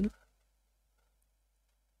material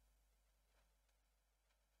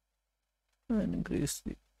and increase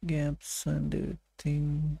the gaps and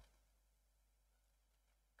everything.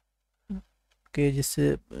 Okay, just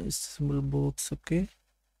a simple box. Okay,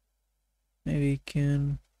 maybe we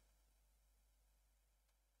can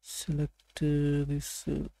select this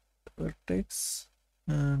vertex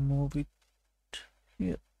and move it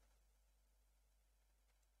here.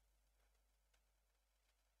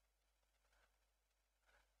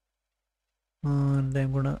 and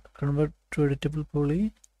I'm gonna convert to editable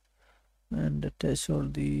poly and attach all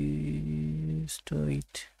these to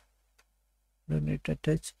it. Don't need to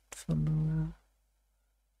attach it for now.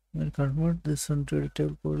 I'm gonna convert this one to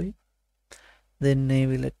editable poly, then I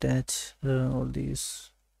will attach all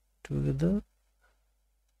these together,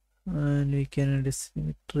 and we can add a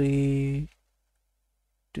symmetry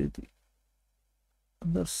to the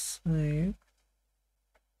other side.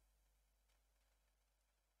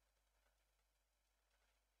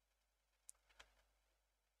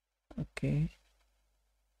 Okay,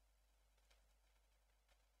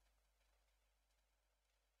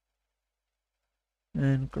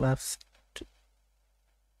 and collapse it.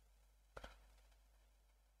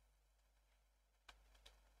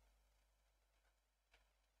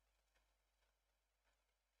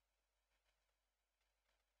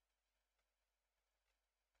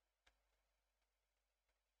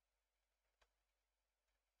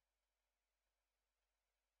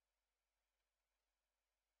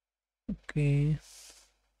 Okay,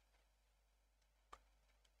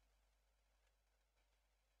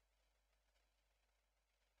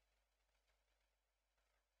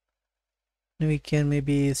 now we can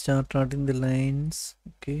maybe start drawing the lines.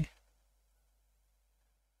 Okay,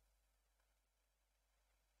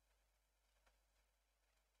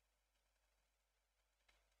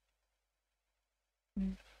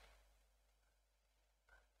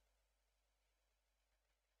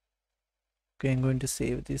 okay, I'm going to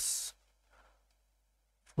save this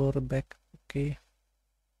for a back. Okay,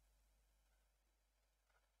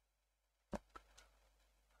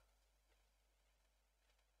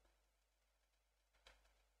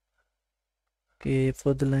 okay,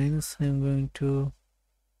 for the lines I'm going to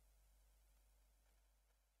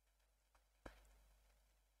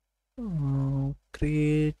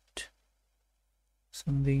create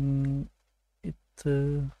something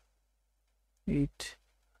with it.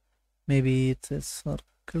 Maybe it's a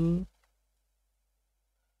circle.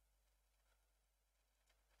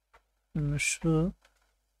 I'm not sure.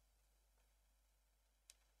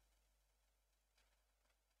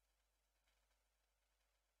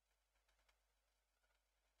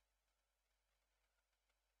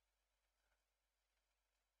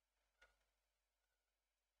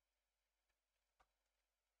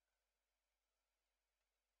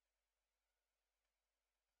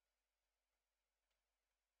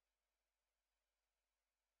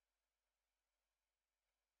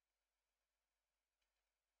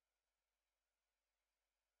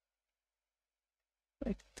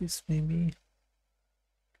 Like this maybe.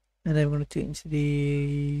 And I'm going to change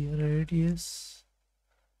the radius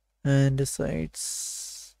and the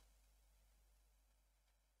sides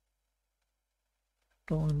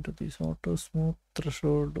down to this auto smooth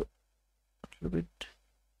threshold a little bit.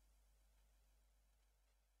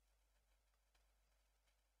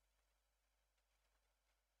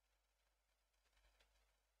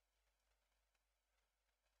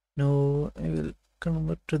 Now I will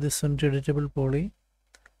convert to this one to editable poly,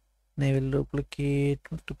 and I will duplicate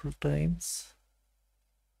multiple times.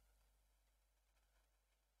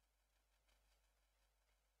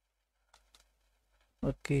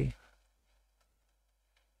 Okay,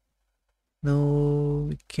 now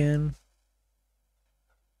we can,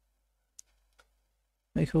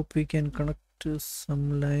 I hope we can connect to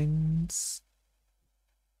some lines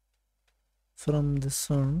from this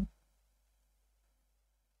one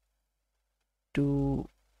to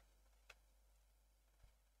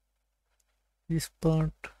this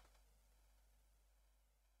part.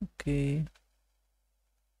 Okay,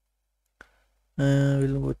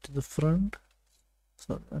 we'll go to the front.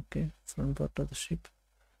 So okay, front part of the ship.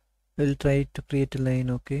 We'll try to create a line.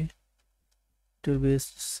 Okay, it will be a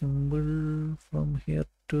symbol from here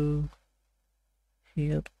to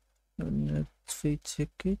here. Let's we check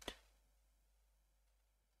it.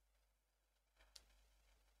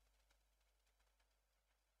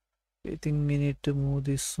 I think we need to move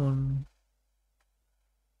this one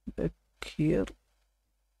back here,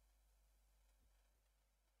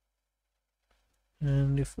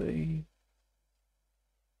 and if I,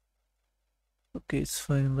 okay, it's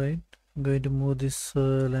fine, right? I'm going to move this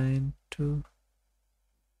line to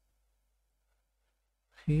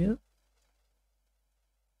here,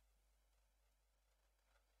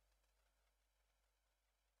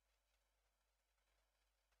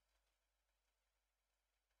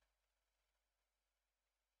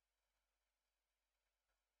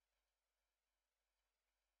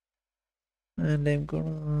 and I'm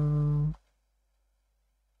gonna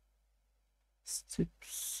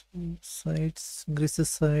steps sides, grease the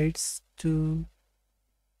sides to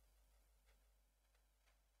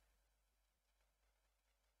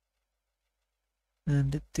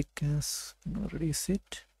and the thickness, reduce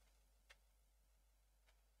it.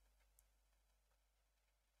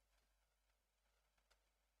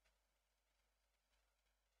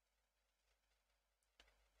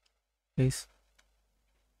 Guys,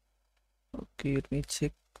 okay, let me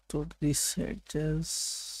check through these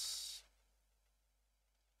edges.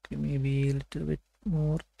 Okay, maybe a little bit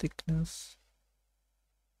more thickness.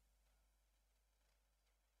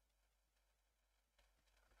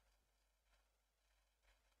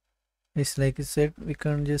 It's like I said, we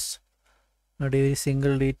can't just add every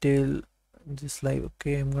single detail just like,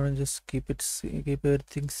 okay, I'm gonna just keep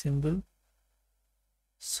everything simple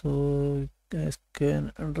so you guys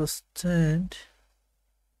can understand.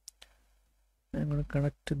 I'm gonna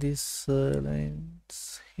connect these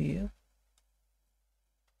lines here.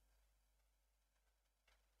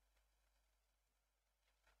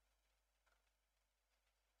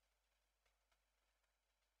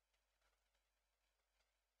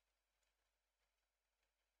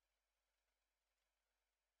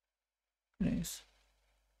 Nice.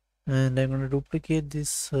 And I'm gonna duplicate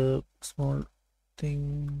this small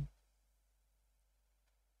thing.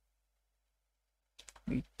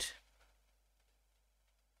 Wait.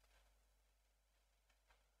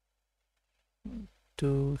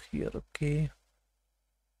 To here, okay.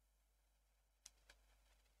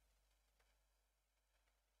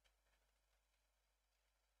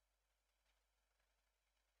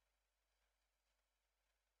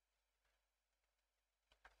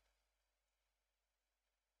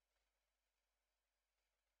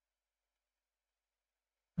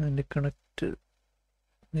 And connect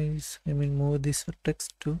this, move this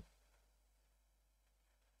text to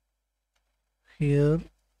here.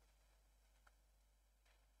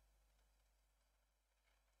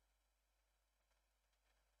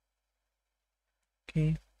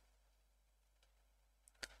 Okay,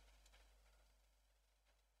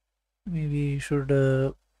 maybe you should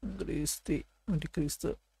decrease the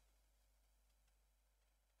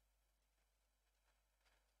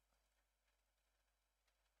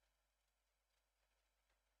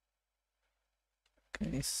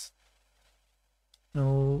guys.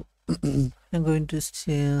 Now I'm going to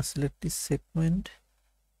select this segment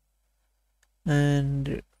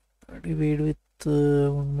and divide with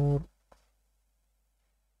one more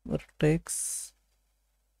vertex,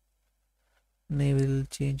 and I will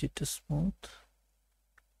change it to smooth,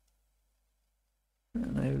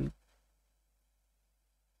 and I will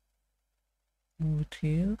move it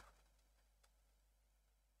here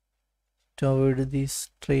to avoid this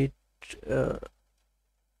straight the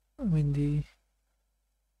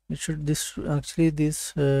this actually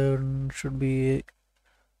this should be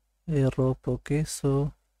a rope. Okay,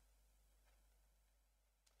 so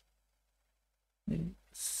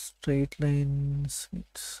straight lines,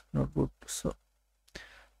 it's not good. So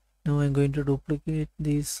now I'm going to duplicate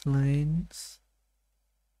these lines.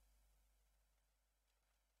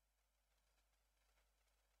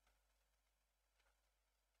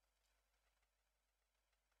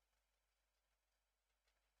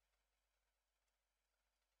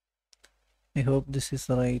 I hope this is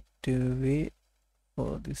the right way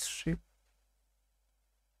for this shape.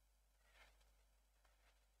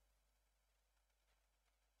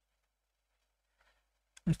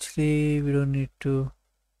 Actually, we don't need to,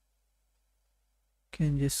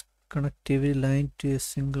 can just connect every line to a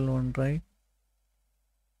single one, right?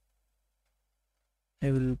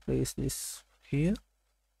 I will place this here.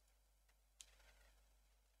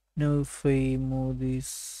 Now if I move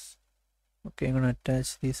this, okay, I'm gonna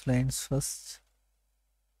attach these lines first,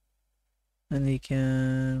 and we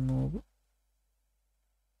can move.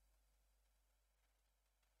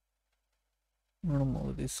 I'm gonna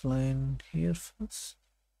move this line here first,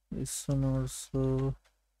 this one also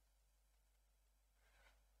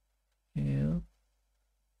here.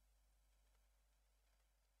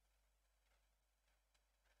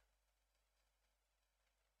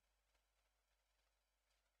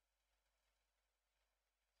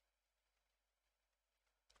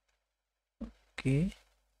 Okay,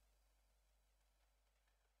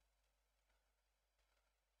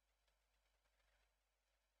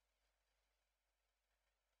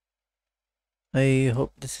 I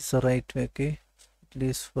hope this is the right way. Okay, at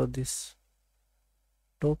least for this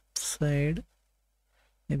top side,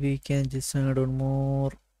 maybe we can just add on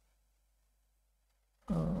more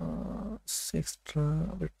extra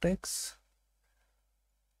vertex.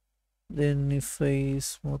 Then if I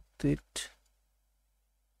smooth it,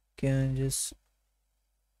 can just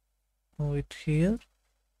move it here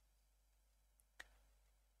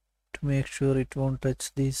to make sure it won't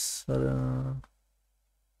touch this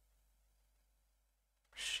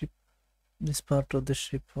ship this part of the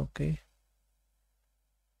ship. Okay,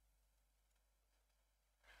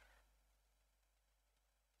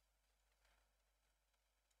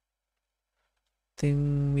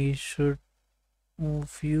 think we should move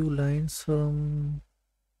few lines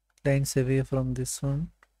away from this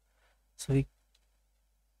one, so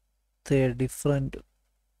they're different.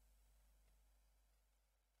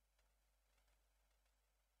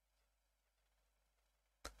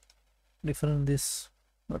 This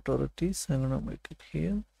authorities. I'm gonna make it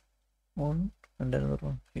here one and another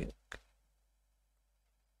one here.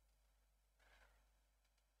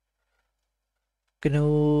 Okay,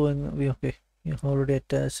 now we have already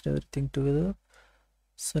attached everything together.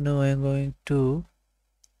 So now I'm going to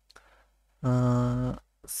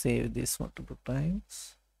save this multiple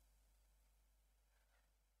times.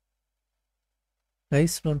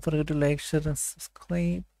 Guys, don't forget to like, share, and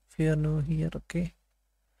subscribe if you are new here. Okay,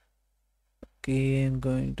 I'm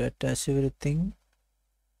going to attach everything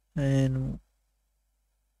and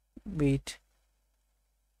wait.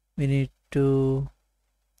 We need to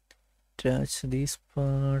attach these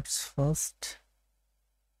parts first.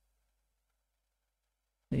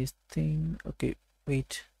 This thing. Okay,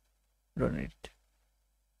 wait. Don't need it.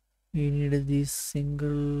 We need this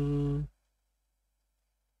single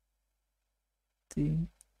thing.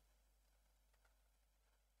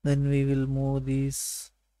 Then we will move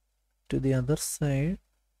these to the other side.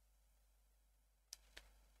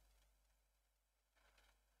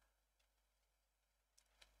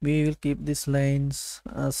 We will keep these lines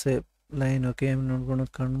as a line. Okay, I'm not gonna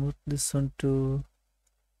convert this one to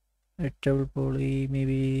a double poly.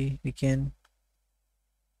 Maybe we can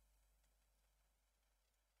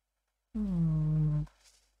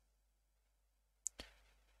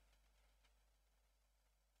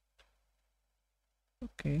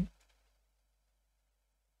okay,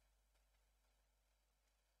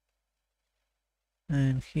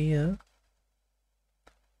 and here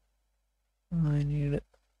I need a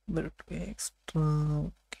bit extra.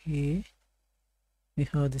 Okay, we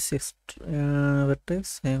have this extra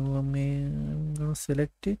vertex. I'm gonna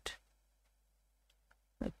select it.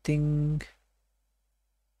 I think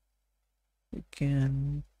we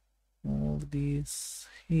can move this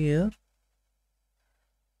here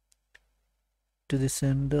to the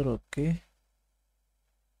center. Okay,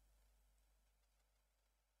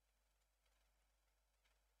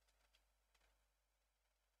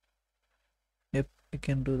 yep, we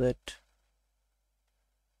can do that.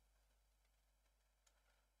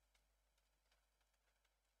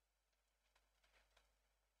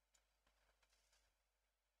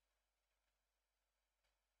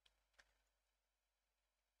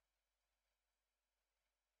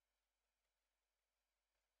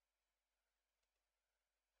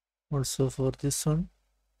 Also for this one,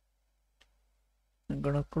 I'm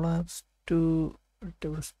gonna collapse to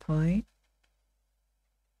vertical spline,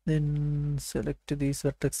 then select these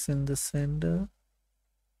vertex in the center,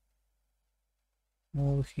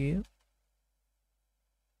 move here.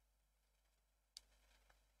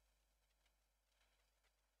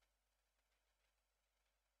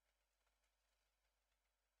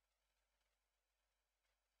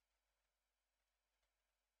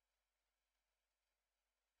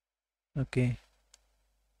 Okay,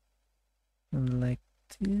 and like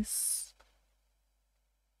this.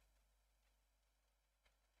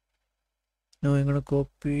 Now I'm gonna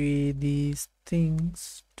copy these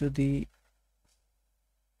things to the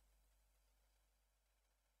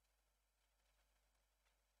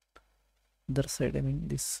other side, I mean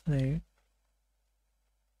this side.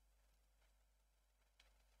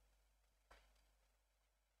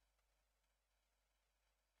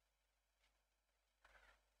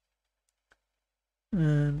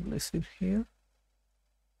 And place it here.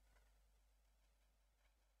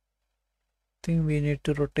 Think we need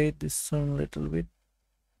to rotate this one a little bit.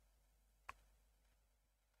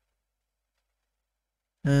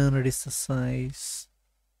 And reduce the size.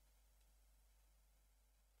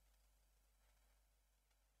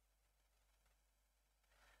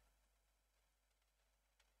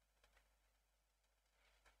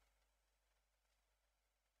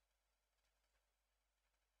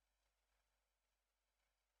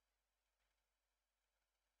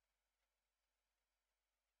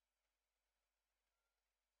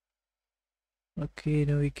 Okay,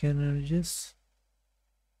 now we can adjust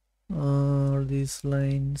all these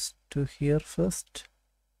lines to here first.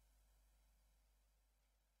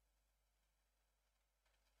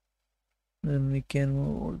 Then we can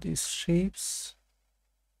move all these shapes.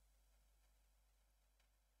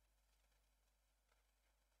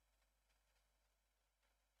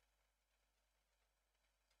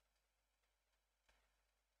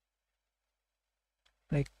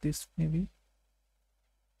 like this maybe.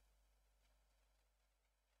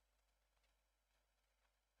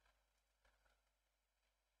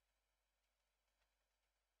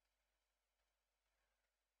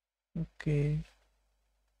 Okay.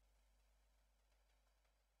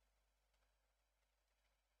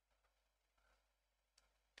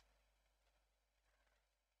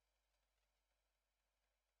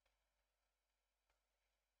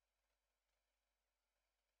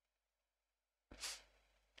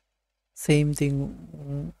 Same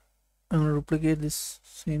thing. I'm gonna duplicate this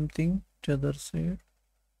same thing to other side.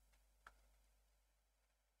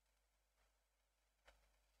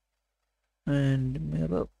 And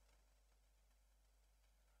mirror.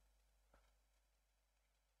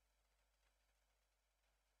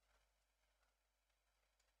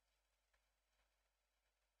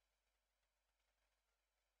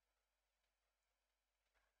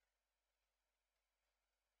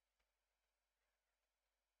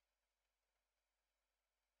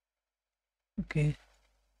 Okay.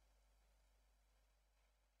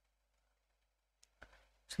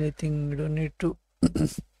 So I think we don't need to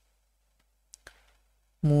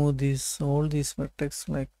move this all these vertex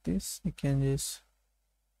like this. You can just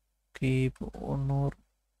keep one or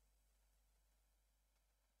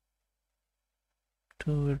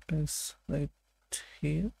two vertex right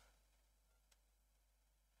here.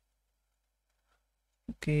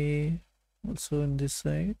 Okay, also in this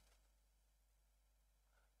side.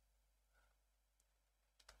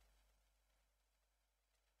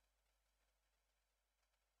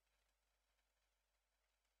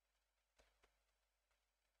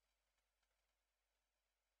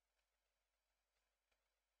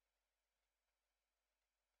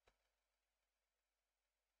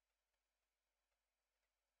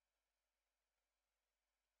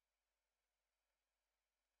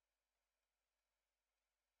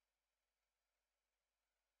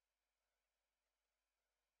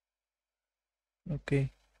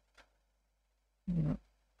 Okay, yeah,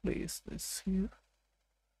 place this here.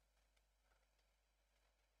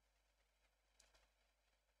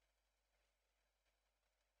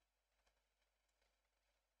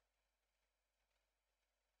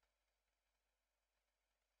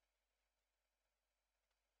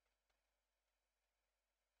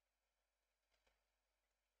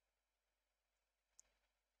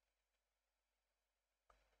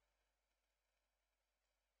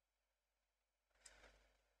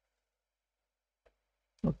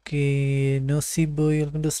 Okay, Nosy boy,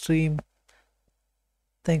 welcome to stream.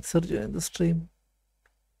 Thanks for joining the stream.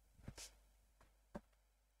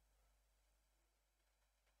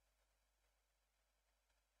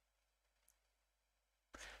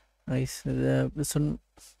 I said this one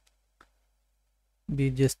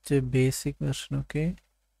be just a basic version, okay?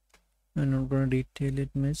 I'm not gonna detail it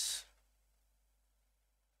much.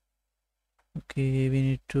 Okay, we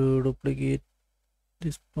need to duplicate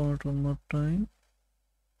this part one more time.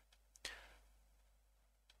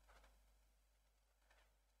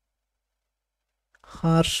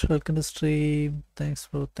 Harsh, welcome to stream. Thanks,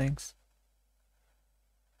 bro. Thanks.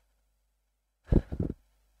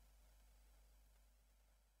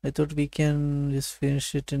 I thought we can just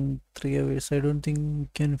finish it in 3 hours. I don't think we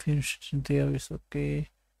can finish it in 3 hours. Okay.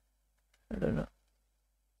 I don't know.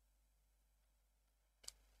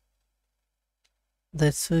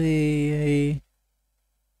 That's why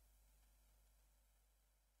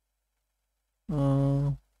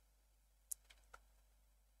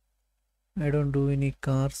I don't do any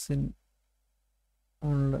cars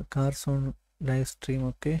on live stream.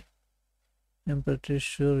 Okay. I'm pretty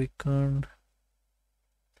sure we can't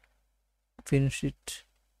finish it.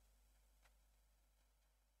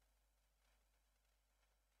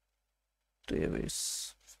 3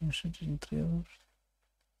 hours. Finish it in 3 hours.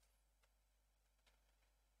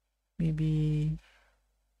 Maybe.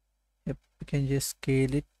 Yep. We can just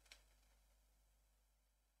scale it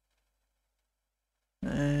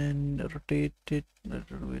and rotate it a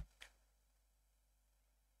little bit.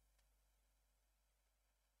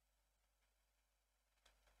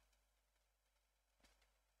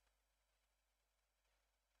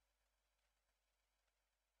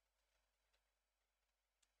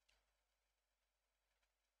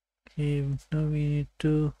 Okay, now we need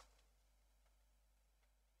to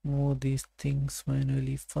move these things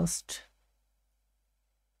manually first.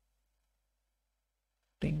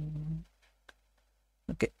 Ding.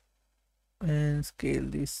 Okay, and scale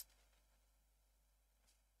this.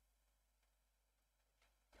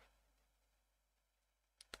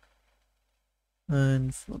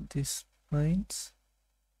 And for these lines,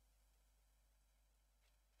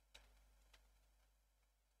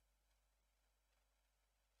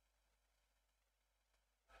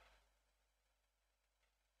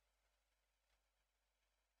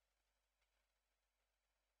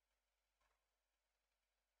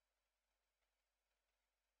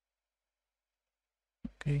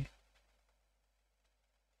 Okay.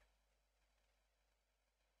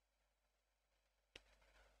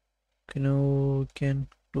 Okay, now we can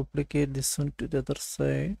duplicate this one to the other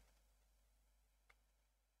side.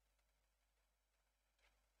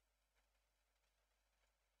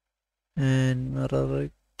 And mirror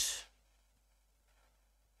it.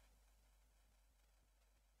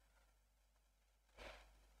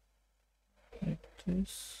 Like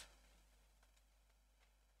this.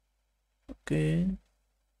 Okay.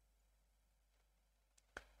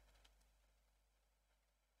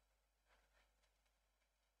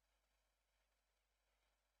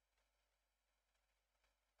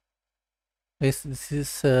 Yes, this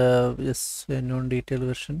is just a non-detailed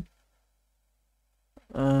version.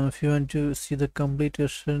 If you want to see the complete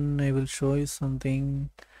version, I will show you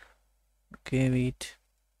something. Okay, wait.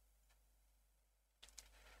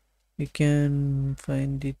 You can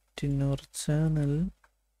find it in our channel.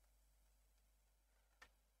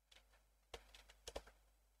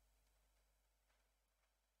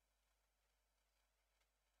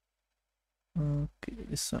 Okay,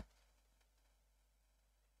 this one.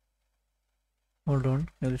 Hold on,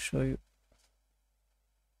 I'll show you.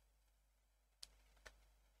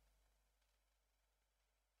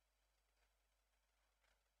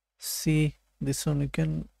 See, this one you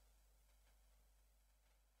can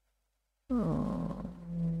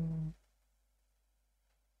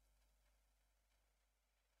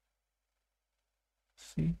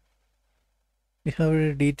see. We have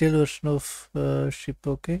a detailed version of ship.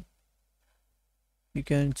 Okay, you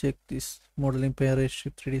can check this modeling pair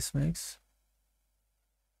ship 3ds Max.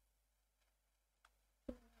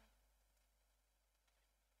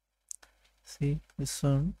 See this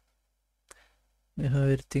one. We have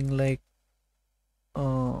everything like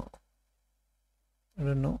I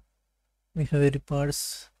don't know. We have very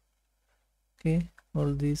parts. Okay,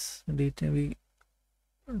 all these detailing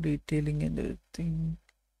and everything.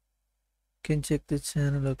 Can check the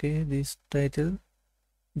channel. Okay, this title.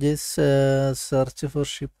 Just search for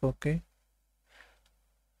ship. Okay,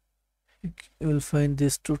 you will find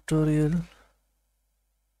this tutorial.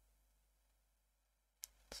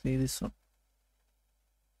 See this one.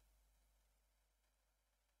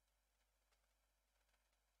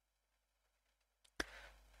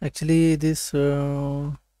 Actually, this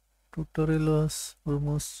tutorial was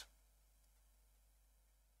almost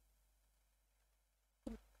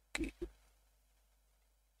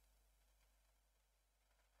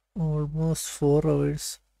 4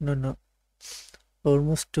 hours. No,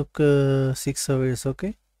 almost took 6 hours.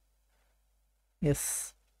 Okay,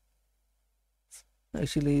 yes,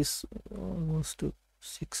 actually, it's almost took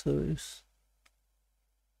 6 hours.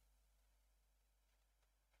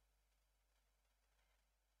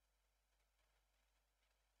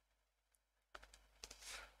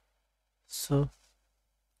 So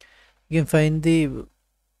you can find the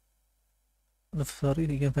sorry,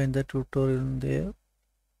 you can find the tutorial there.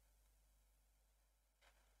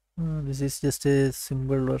 This is just a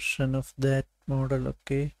simple version of that model.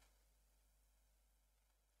 Okay,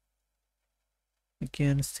 you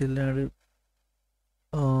can still add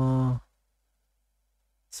so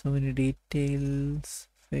many details.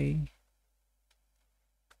 If I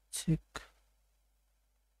check,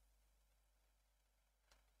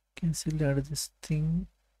 can still add this thing.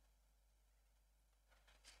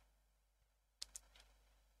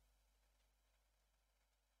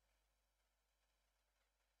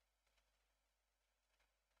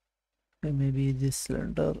 Maybe this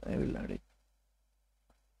cylinder I will add it.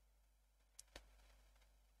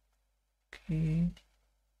 Okay,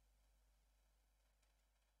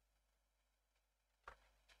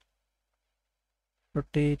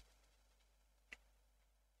 rotate,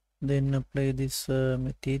 then apply this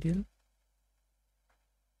material,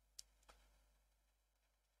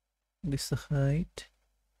 this height,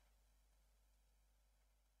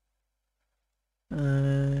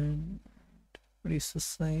 and reduce the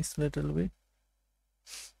size little bit,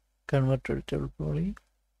 convert to editable poly.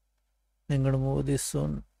 I'm gonna move this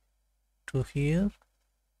one to here,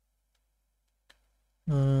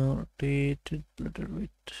 rotate it little bit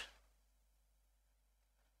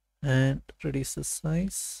and reduce the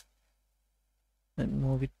size and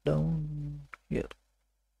move it down here.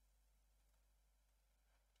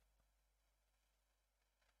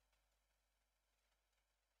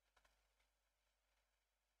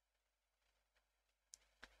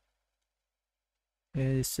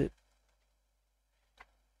 Where is it?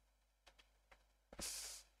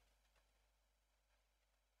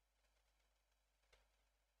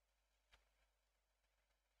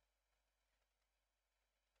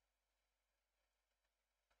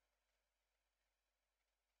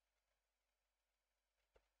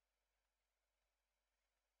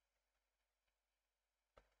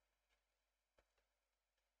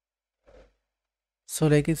 So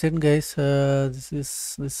like I said guys,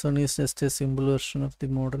 this one is just a simple version of the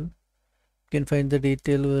model. You can find the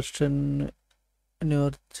detailed version in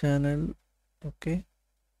your channel. Okay,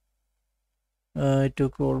 it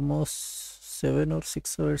took almost 7 or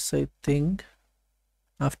 6 hours I think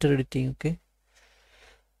after editing. Okay,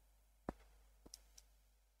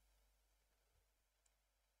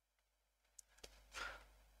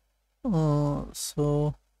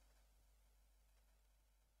 so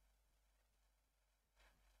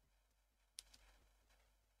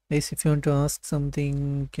guys, if you want to ask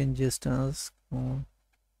something you can just ask, and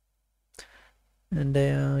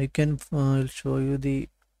you can I'll show you the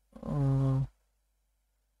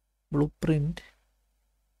blueprint.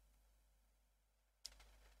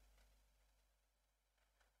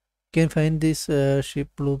 You can find this ship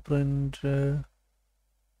blueprint in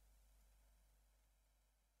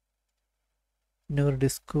our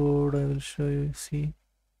Discord. I will show you. See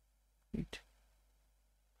it.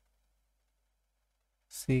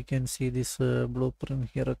 So you can see this blueprint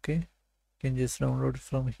here. Okay, you can just download it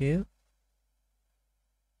from here.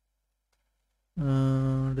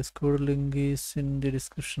 Discord link is in the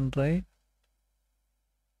description, right?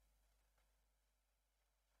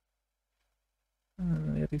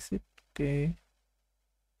 Where is it? Okay.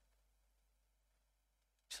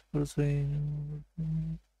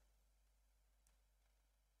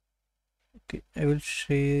 Okay, I will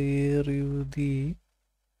share you the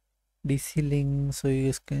DC link so you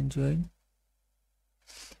guys can join.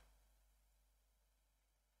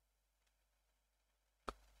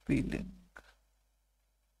 Link.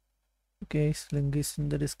 Okay, link is in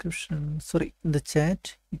the description. Sorry, in the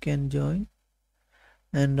chat. You can join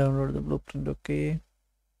and download the blueprint. Okay.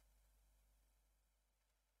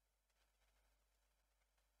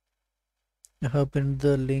 I have pinned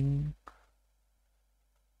the link.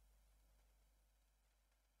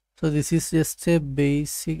 So this is just a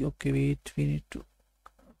basic. Okay, wait. We need to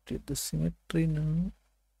update the symmetry now.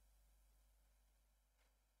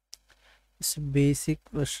 It's a basic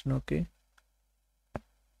version. Okay.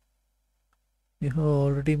 We have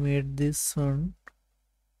already made this one.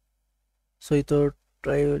 So I thought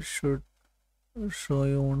I should show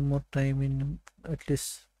you one more time in at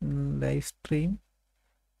least in live stream.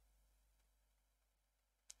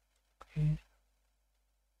 Okay.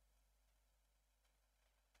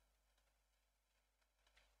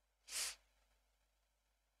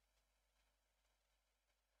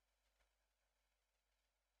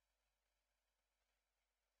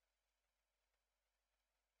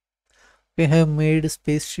 We have made a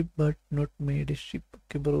spaceship but not made a ship.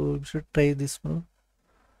 Okay bro, you should try this bro.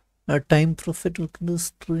 A time prophet looking to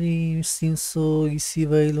stream seems so easy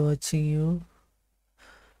while watching you.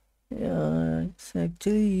 Yeah, it's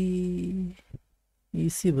actually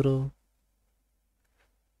easy bro.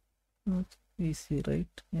 Not easy,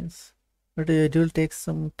 right? Yes. But it will take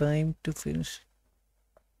some time to finish.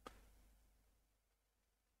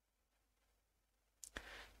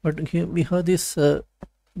 But here we have this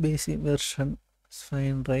basic version. It's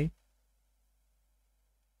fine, right?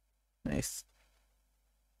 Nice.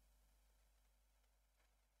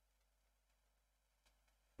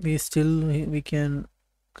 We can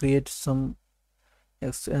create some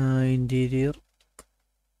interior,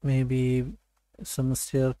 maybe some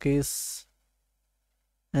staircase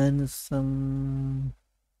and some,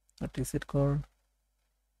 what is it called?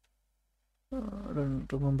 I don't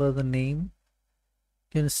remember the name.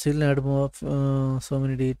 Can still add more so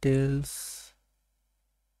many details,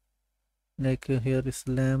 like here is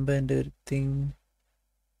lamp and everything.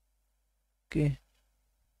 Okay,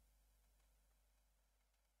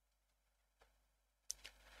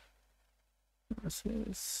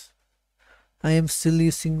 I am still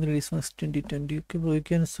using the Max 2020. Okay bro, you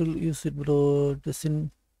can still use it bro,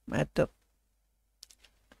 doesn't matter.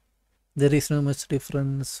 There is no much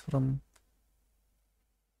difference from,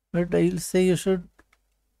 but I'll say you should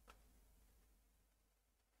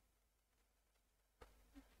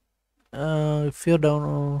if you're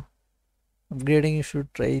down upgrading, you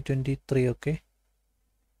should try 23. Okay,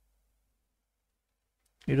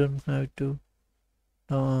 you don't have to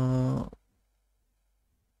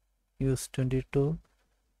use 22.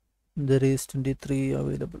 There is 23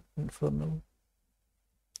 available for now.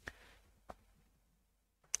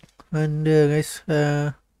 And guys,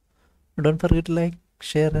 don't forget to like,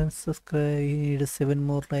 share and subscribe. We need 7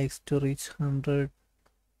 more likes to reach 100.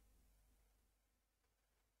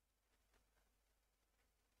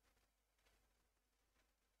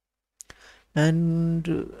 And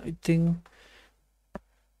I think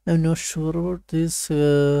I'm not sure about this.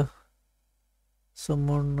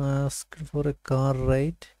 Someone asked for a car,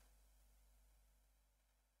 right?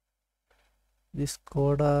 this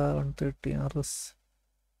Skoda 130 RS.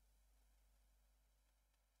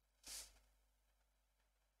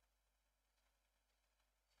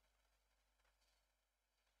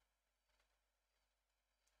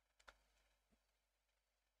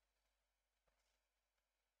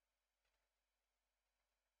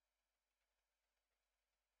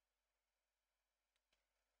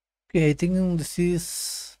 Okay, I think this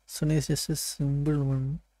is Sony is just a simple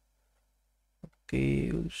one. Okay,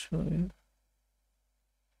 we'll show you.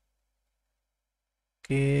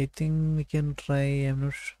 Okay, I think we can try. I'm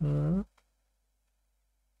not sure.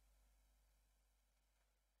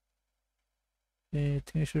 Okay, I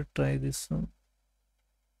think I should try this one.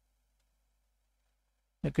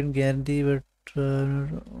 I can guarantee, but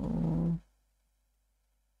can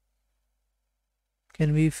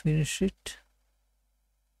we finish it?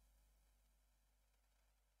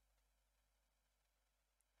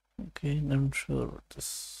 Okay, I'm sure about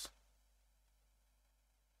this.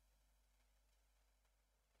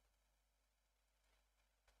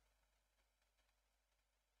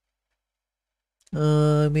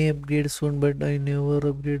 I may upgrade soon, but I never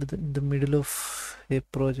upgrade in the middle of a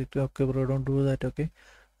project. Okay, bro, don't do that. Okay,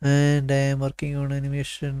 and I am working on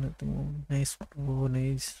animation at the moment. Nice, bro,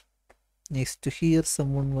 nice. Nice to hear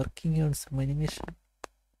someone working on some animation.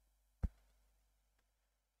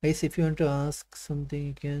 Guys, if you want to ask something,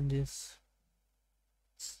 you can just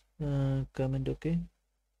comment. Okay.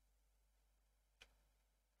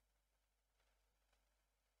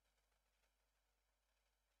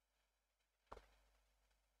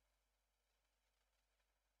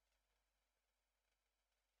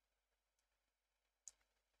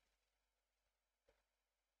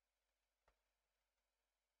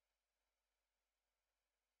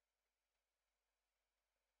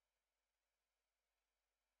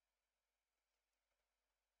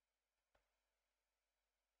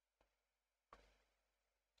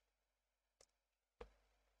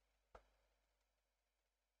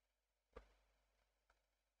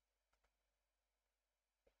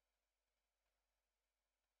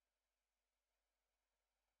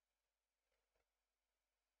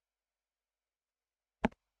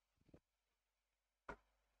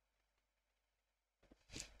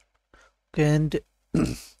 And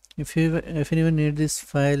if anyone need this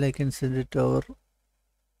file, I can send it over.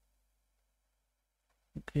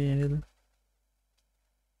 Okay, I will.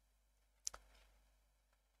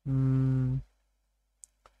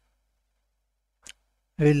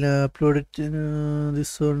 I will upload it in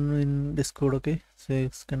this one in Discord. Okay, so you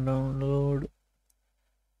can download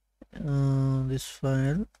this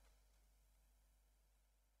file.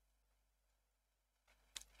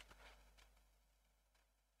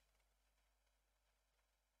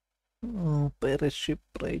 Pirate ship,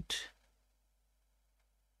 right?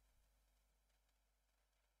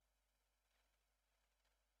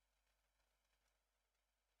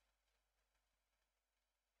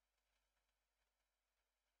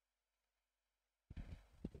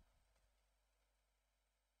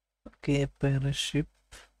 Okay, pirate ship.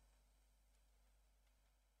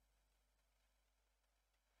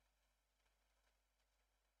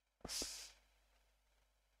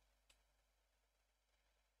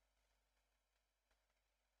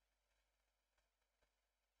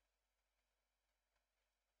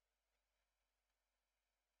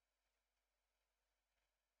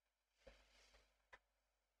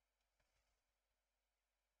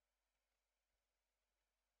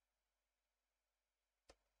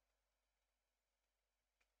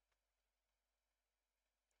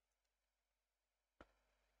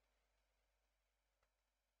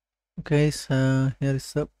 Guys, here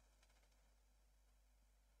is a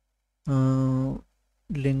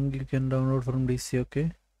link you can download from DC.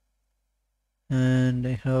 Okay, and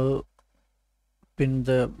I have pinned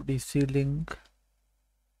the DC link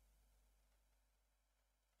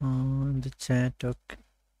in the chat. Okay,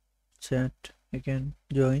 chat. You can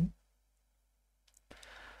join.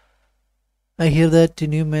 I hear that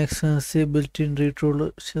new Max has a built-in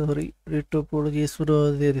retopology. Yes,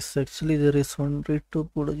 bro, there is one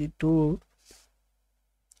retopology tool.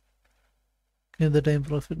 In the time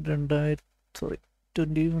profit and died. Sorry,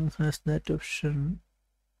 21 has that option.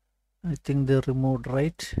 I think they removed,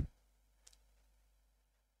 right?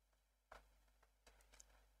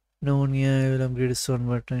 No, yeah, I will upgrade this one,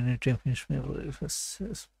 but I need to finish my project first.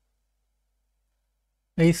 Yes.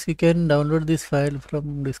 Guys, you can download this file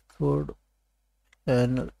from Discord,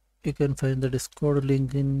 and you can find the Discord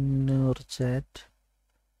link in our chat.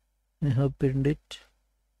 I have pinned it.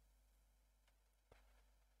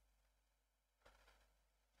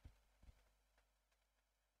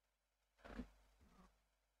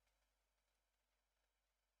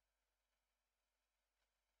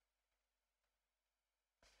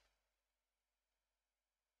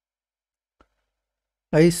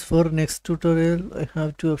 Guys, for next tutorial, I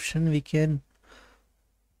have two options. We can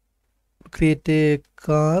create a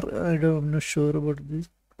car. I'm not sure about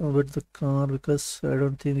the car because I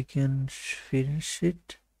don't think we can finish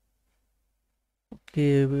it.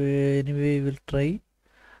 Okay, anyway, we'll try.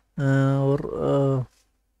 Or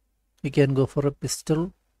we can go for a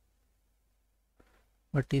pistol.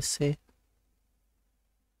 What do you say?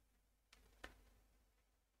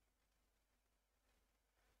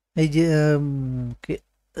 Okay.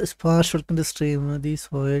 Sparse welcome to stream.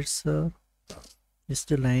 These words are just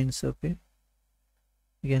the lines. Okay,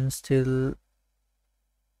 you can still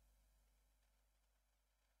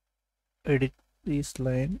edit these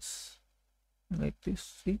lines like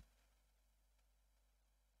this. See.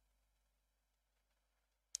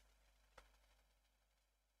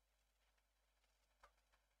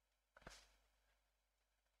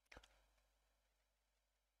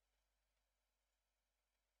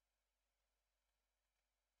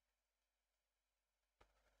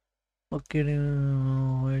 Okay,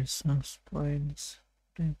 where's some spines?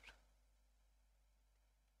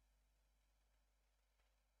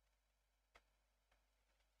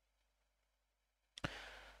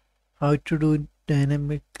 How to do it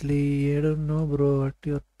dynamically? I don't know, bro. What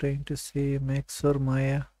you're trying to say, Max or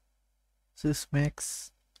Maya? Is this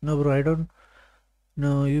Max? No, bro. I don't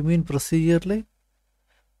know. You mean procedurally?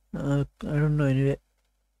 I don't know. Anyway,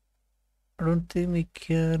 I don't think we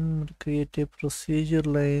can create a procedure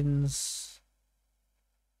lines.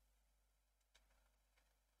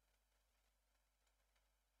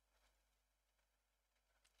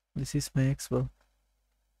 This is Max, bro.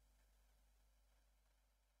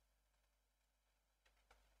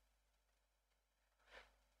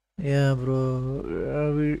 Yeah,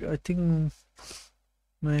 bro. I think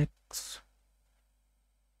Max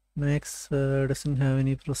doesn't have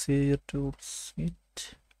any procedure tools yet.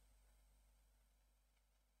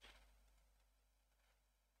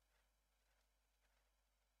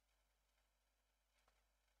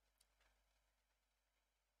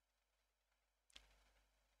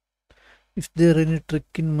 If there any trick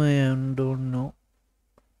in my hand, don't know.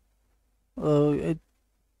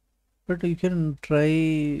 But you can try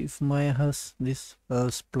if Maya has this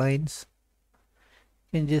splines.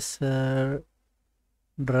 You can just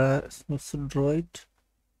draw it.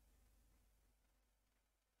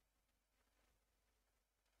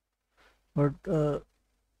 But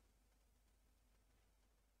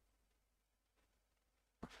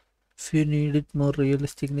if you need it more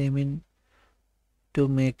realistic, I mean, to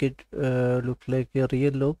make it look like a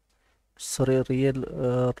real rope, sorry, a real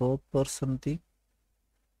rope or something,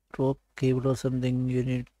 rope cable or something, you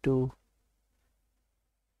need to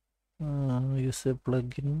use a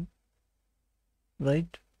plugin,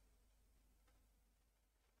 right?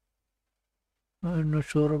 I'm not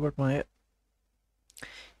sure about my.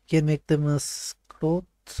 Can make them as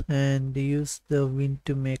clothes and use the wind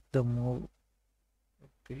to make them move.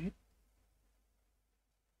 Okay.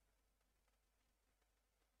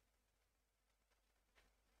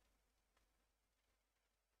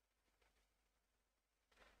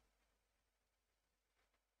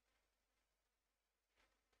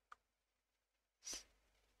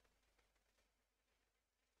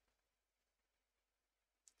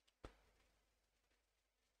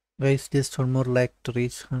 Guys, just one more like to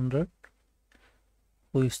reach 100.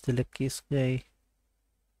 Who is the luckiest guy?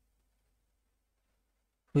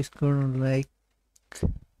 Who is gonna like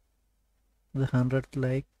the 100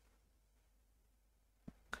 like?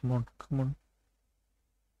 Come on, come on.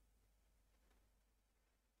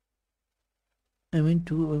 I mean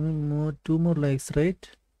more, two more likes, right?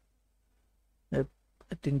 I,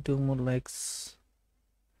 I think two more likes.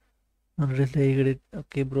 100 liked it.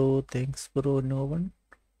 Okay, bro. Thanks, bro. No one.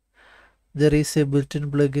 There is a built-in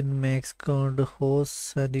plugin Max called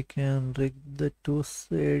Hose, and you can rig the two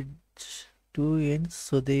ends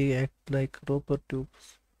so they act like rubber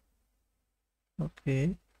tubes.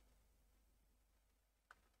 Okay.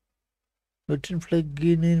 Built-in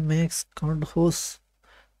plugin in Max called Hose.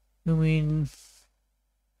 You mean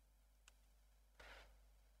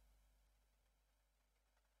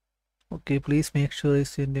okay, please make sure I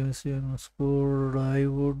send him in school. I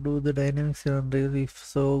would do the dynamics and really if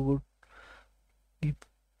so good. Keep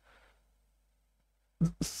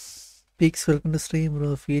Peaks, welcome to stream,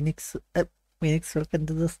 bro. Phoenix, welcome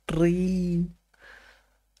to the stream.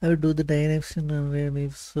 I would do the dynamics and really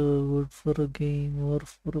if so good for a game or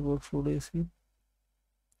for about 4 days. You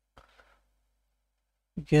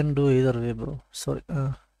can do either way, bro. Sorry.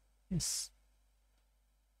 Yes.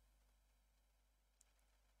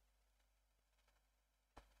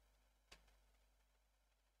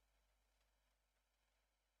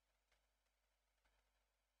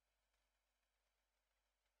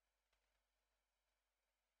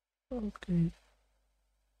 Okay.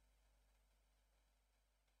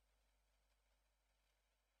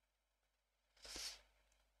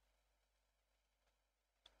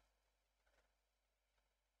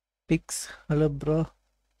 Pix, hello bro.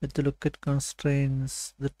 With the look at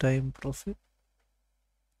constraints, the time profit.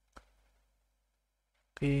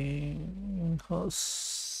 Okay,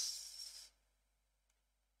 house.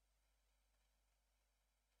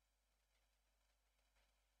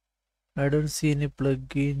 I don't see any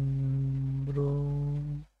plugin,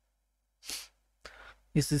 bro.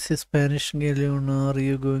 Is this a Spanish galleon or are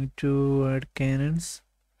you going to add cannons?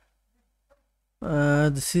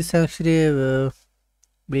 This is actually a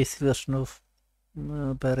basic version of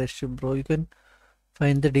Parachute, bro. You can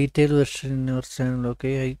find the detailed version in your channel,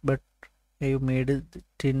 okay? But I made it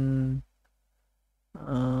in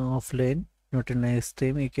offline, not in live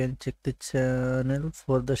stream. You can check the channel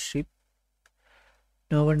for the ship.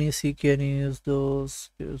 No one is you can use those.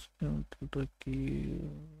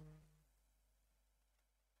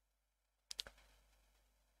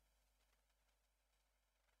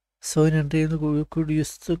 So in Unreal, you could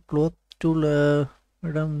use the cloth tool.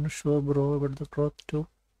 But I'm not sure, bro, about the cloth tool.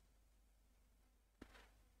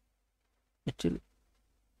 Actually,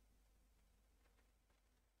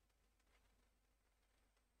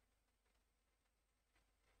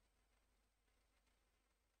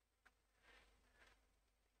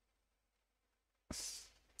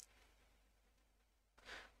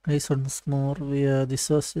 guys, once more, this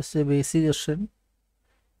was just a basic version.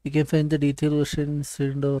 You can find the detailed versions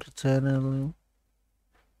in our channel.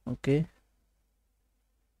 Okay.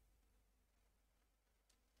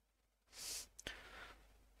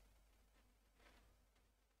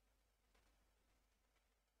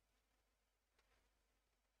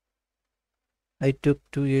 I took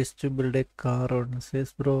 2 years to build a car on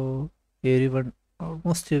says bro. Everyone,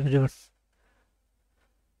 almost everyone,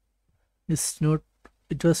 it's not.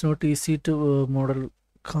 It was not easy to model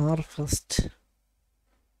car first.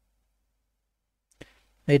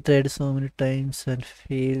 I tried so many times and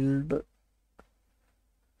failed.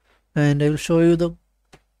 And I will show you the.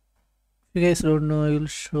 If you guys don't know, I will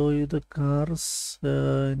show you the cars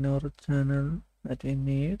in our channel that we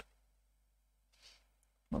made.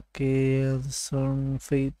 Okay, this one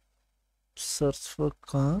faith search for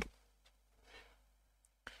car.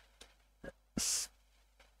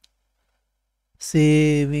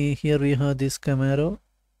 See, here we have this Camaro.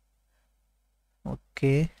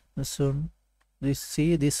 Okay, so this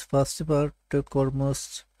see this first part took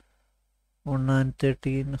almost 1 and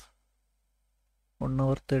 13, 1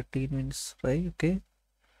 hour 13 minutes, right? Okay,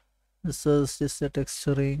 this was just a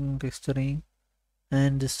texturing,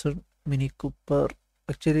 and this one Mini Cooper.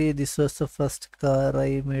 Actually, this was the first car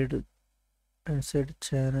I made inside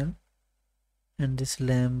channel, and this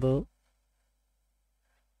Lambo.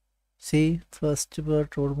 See, first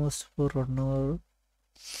part almost for 1 hour,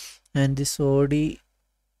 and this Audi,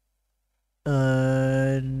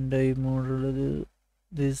 and I modeled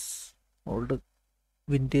this old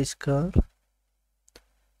vintage car.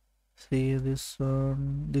 See this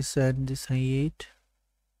one, this and this i8,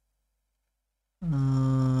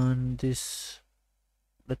 and this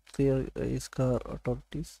let's clear is car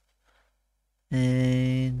authorities,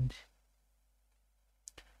 and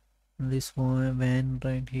this one van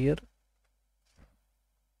right here,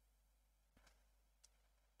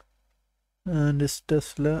 and this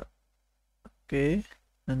Tesla. Okay,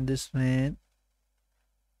 and this van,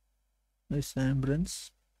 this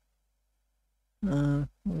ambulance,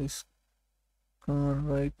 this car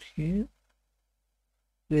right here.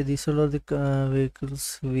 Okay, these are all the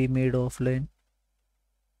vehicles we made offline.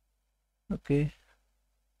 Okay,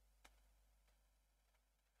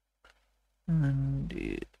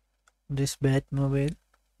 and this Batmobile,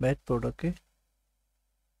 Batpod. Okay,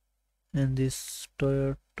 and this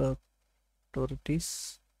Toyota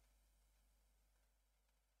authorities,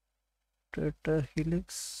 Toyota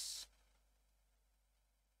Helix.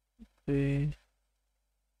 Okay,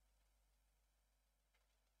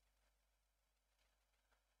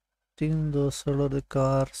 think those are all the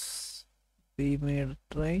cars we made,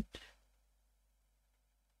 right?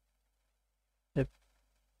 Yep.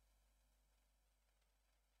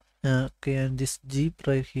 Okay, and this Jeep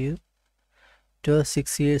right here, it was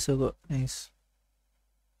 6 years ago. Nice.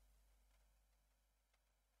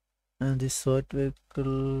 And this white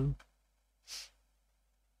vehicle,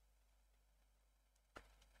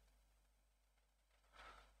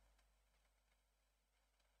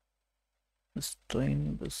 this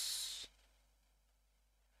train bus,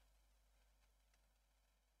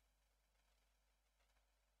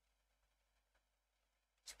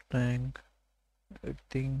 tank, I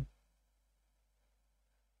think.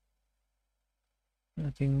 I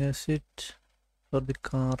think that's it for the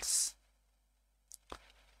cars.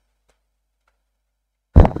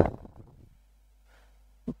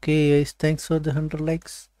 Okay guys, thanks for the 100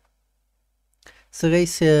 likes. So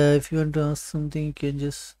guys, if you want to ask something, you can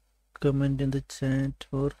just comment in the chat,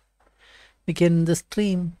 or we can in the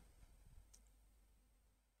stream.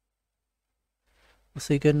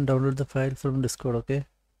 So you can download the file from Discord, okay?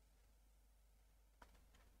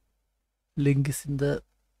 Link is in the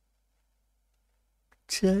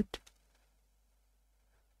chat.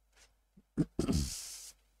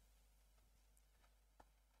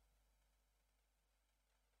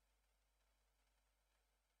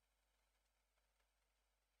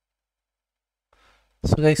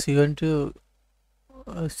 So guys, you want to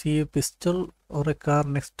see a pistol or a car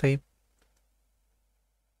next time?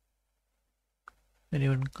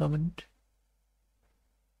 Anyone comment?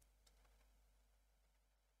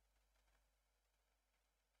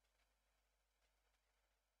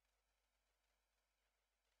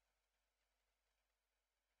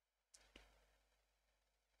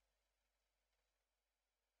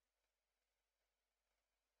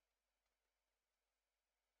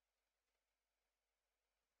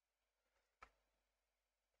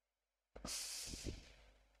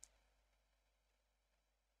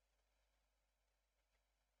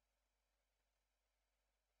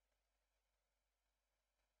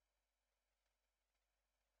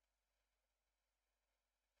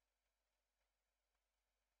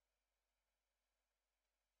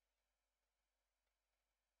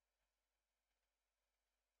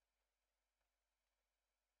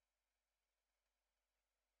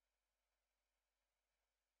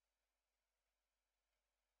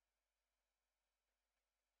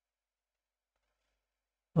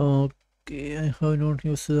 Okay, I have not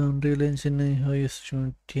used the Unreal Engine. I have used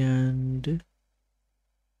Unity and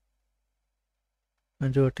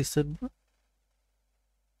what is it?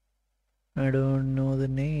 I don't know the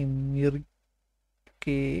name.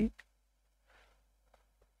 Okay.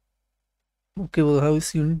 Okay, well, how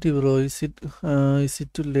is Unity, bro? Is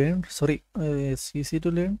it to learn? Sorry, it's easy to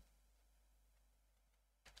learn.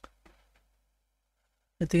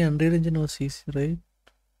 I think Unreal Engine was easy, right?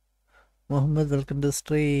 Mohammed, welcome to the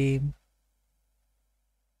stream.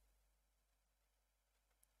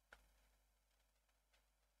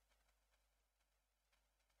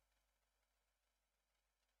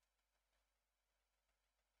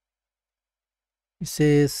 It's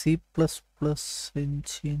a C++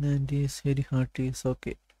 engine and is very hard to use.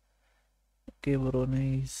 Okay. Okay, bro,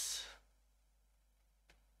 nice.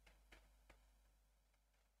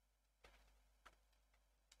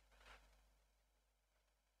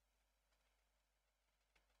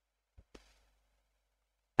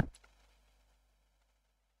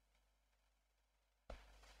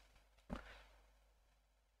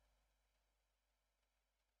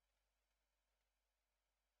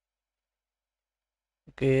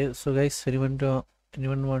 Okay, so guys,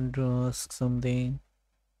 anyone want to ask something?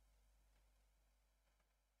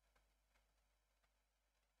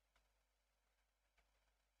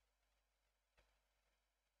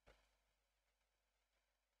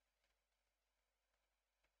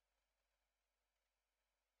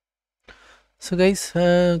 So guys,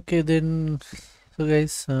 okay then. So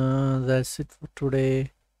guys, that's it for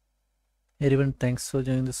today. Everyone, thanks for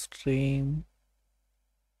joining the stream.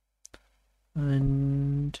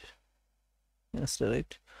 And yes,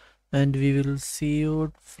 right. And we will see you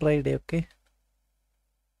on Friday, okay?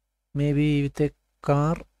 Maybe with a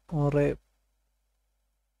car or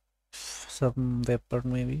some weapon,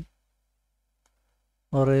 maybe.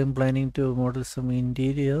 Or I am planning to model some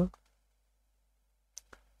interior.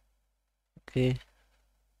 Okay.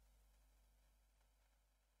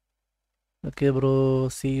 Okay, bro.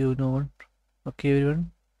 See you now. Okay,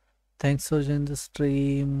 everyone. Thanks for joining the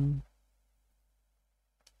stream.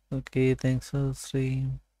 Okay, thanks for the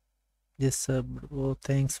stream. Yes, sir, bro.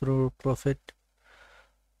 Thanks, bro. Prophet.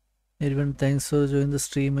 Everyone, thanks for joining the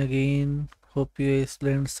stream again. Hope you guys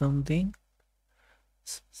learned something.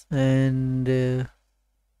 And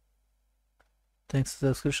thanks for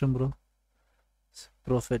the subscription, bro.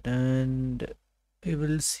 Prophet. And we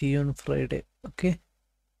will see you on Friday. Okay.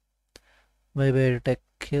 Bye bye. Take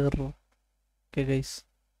care. Okay, guys.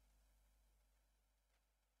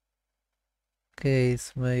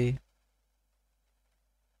 Guys, bye.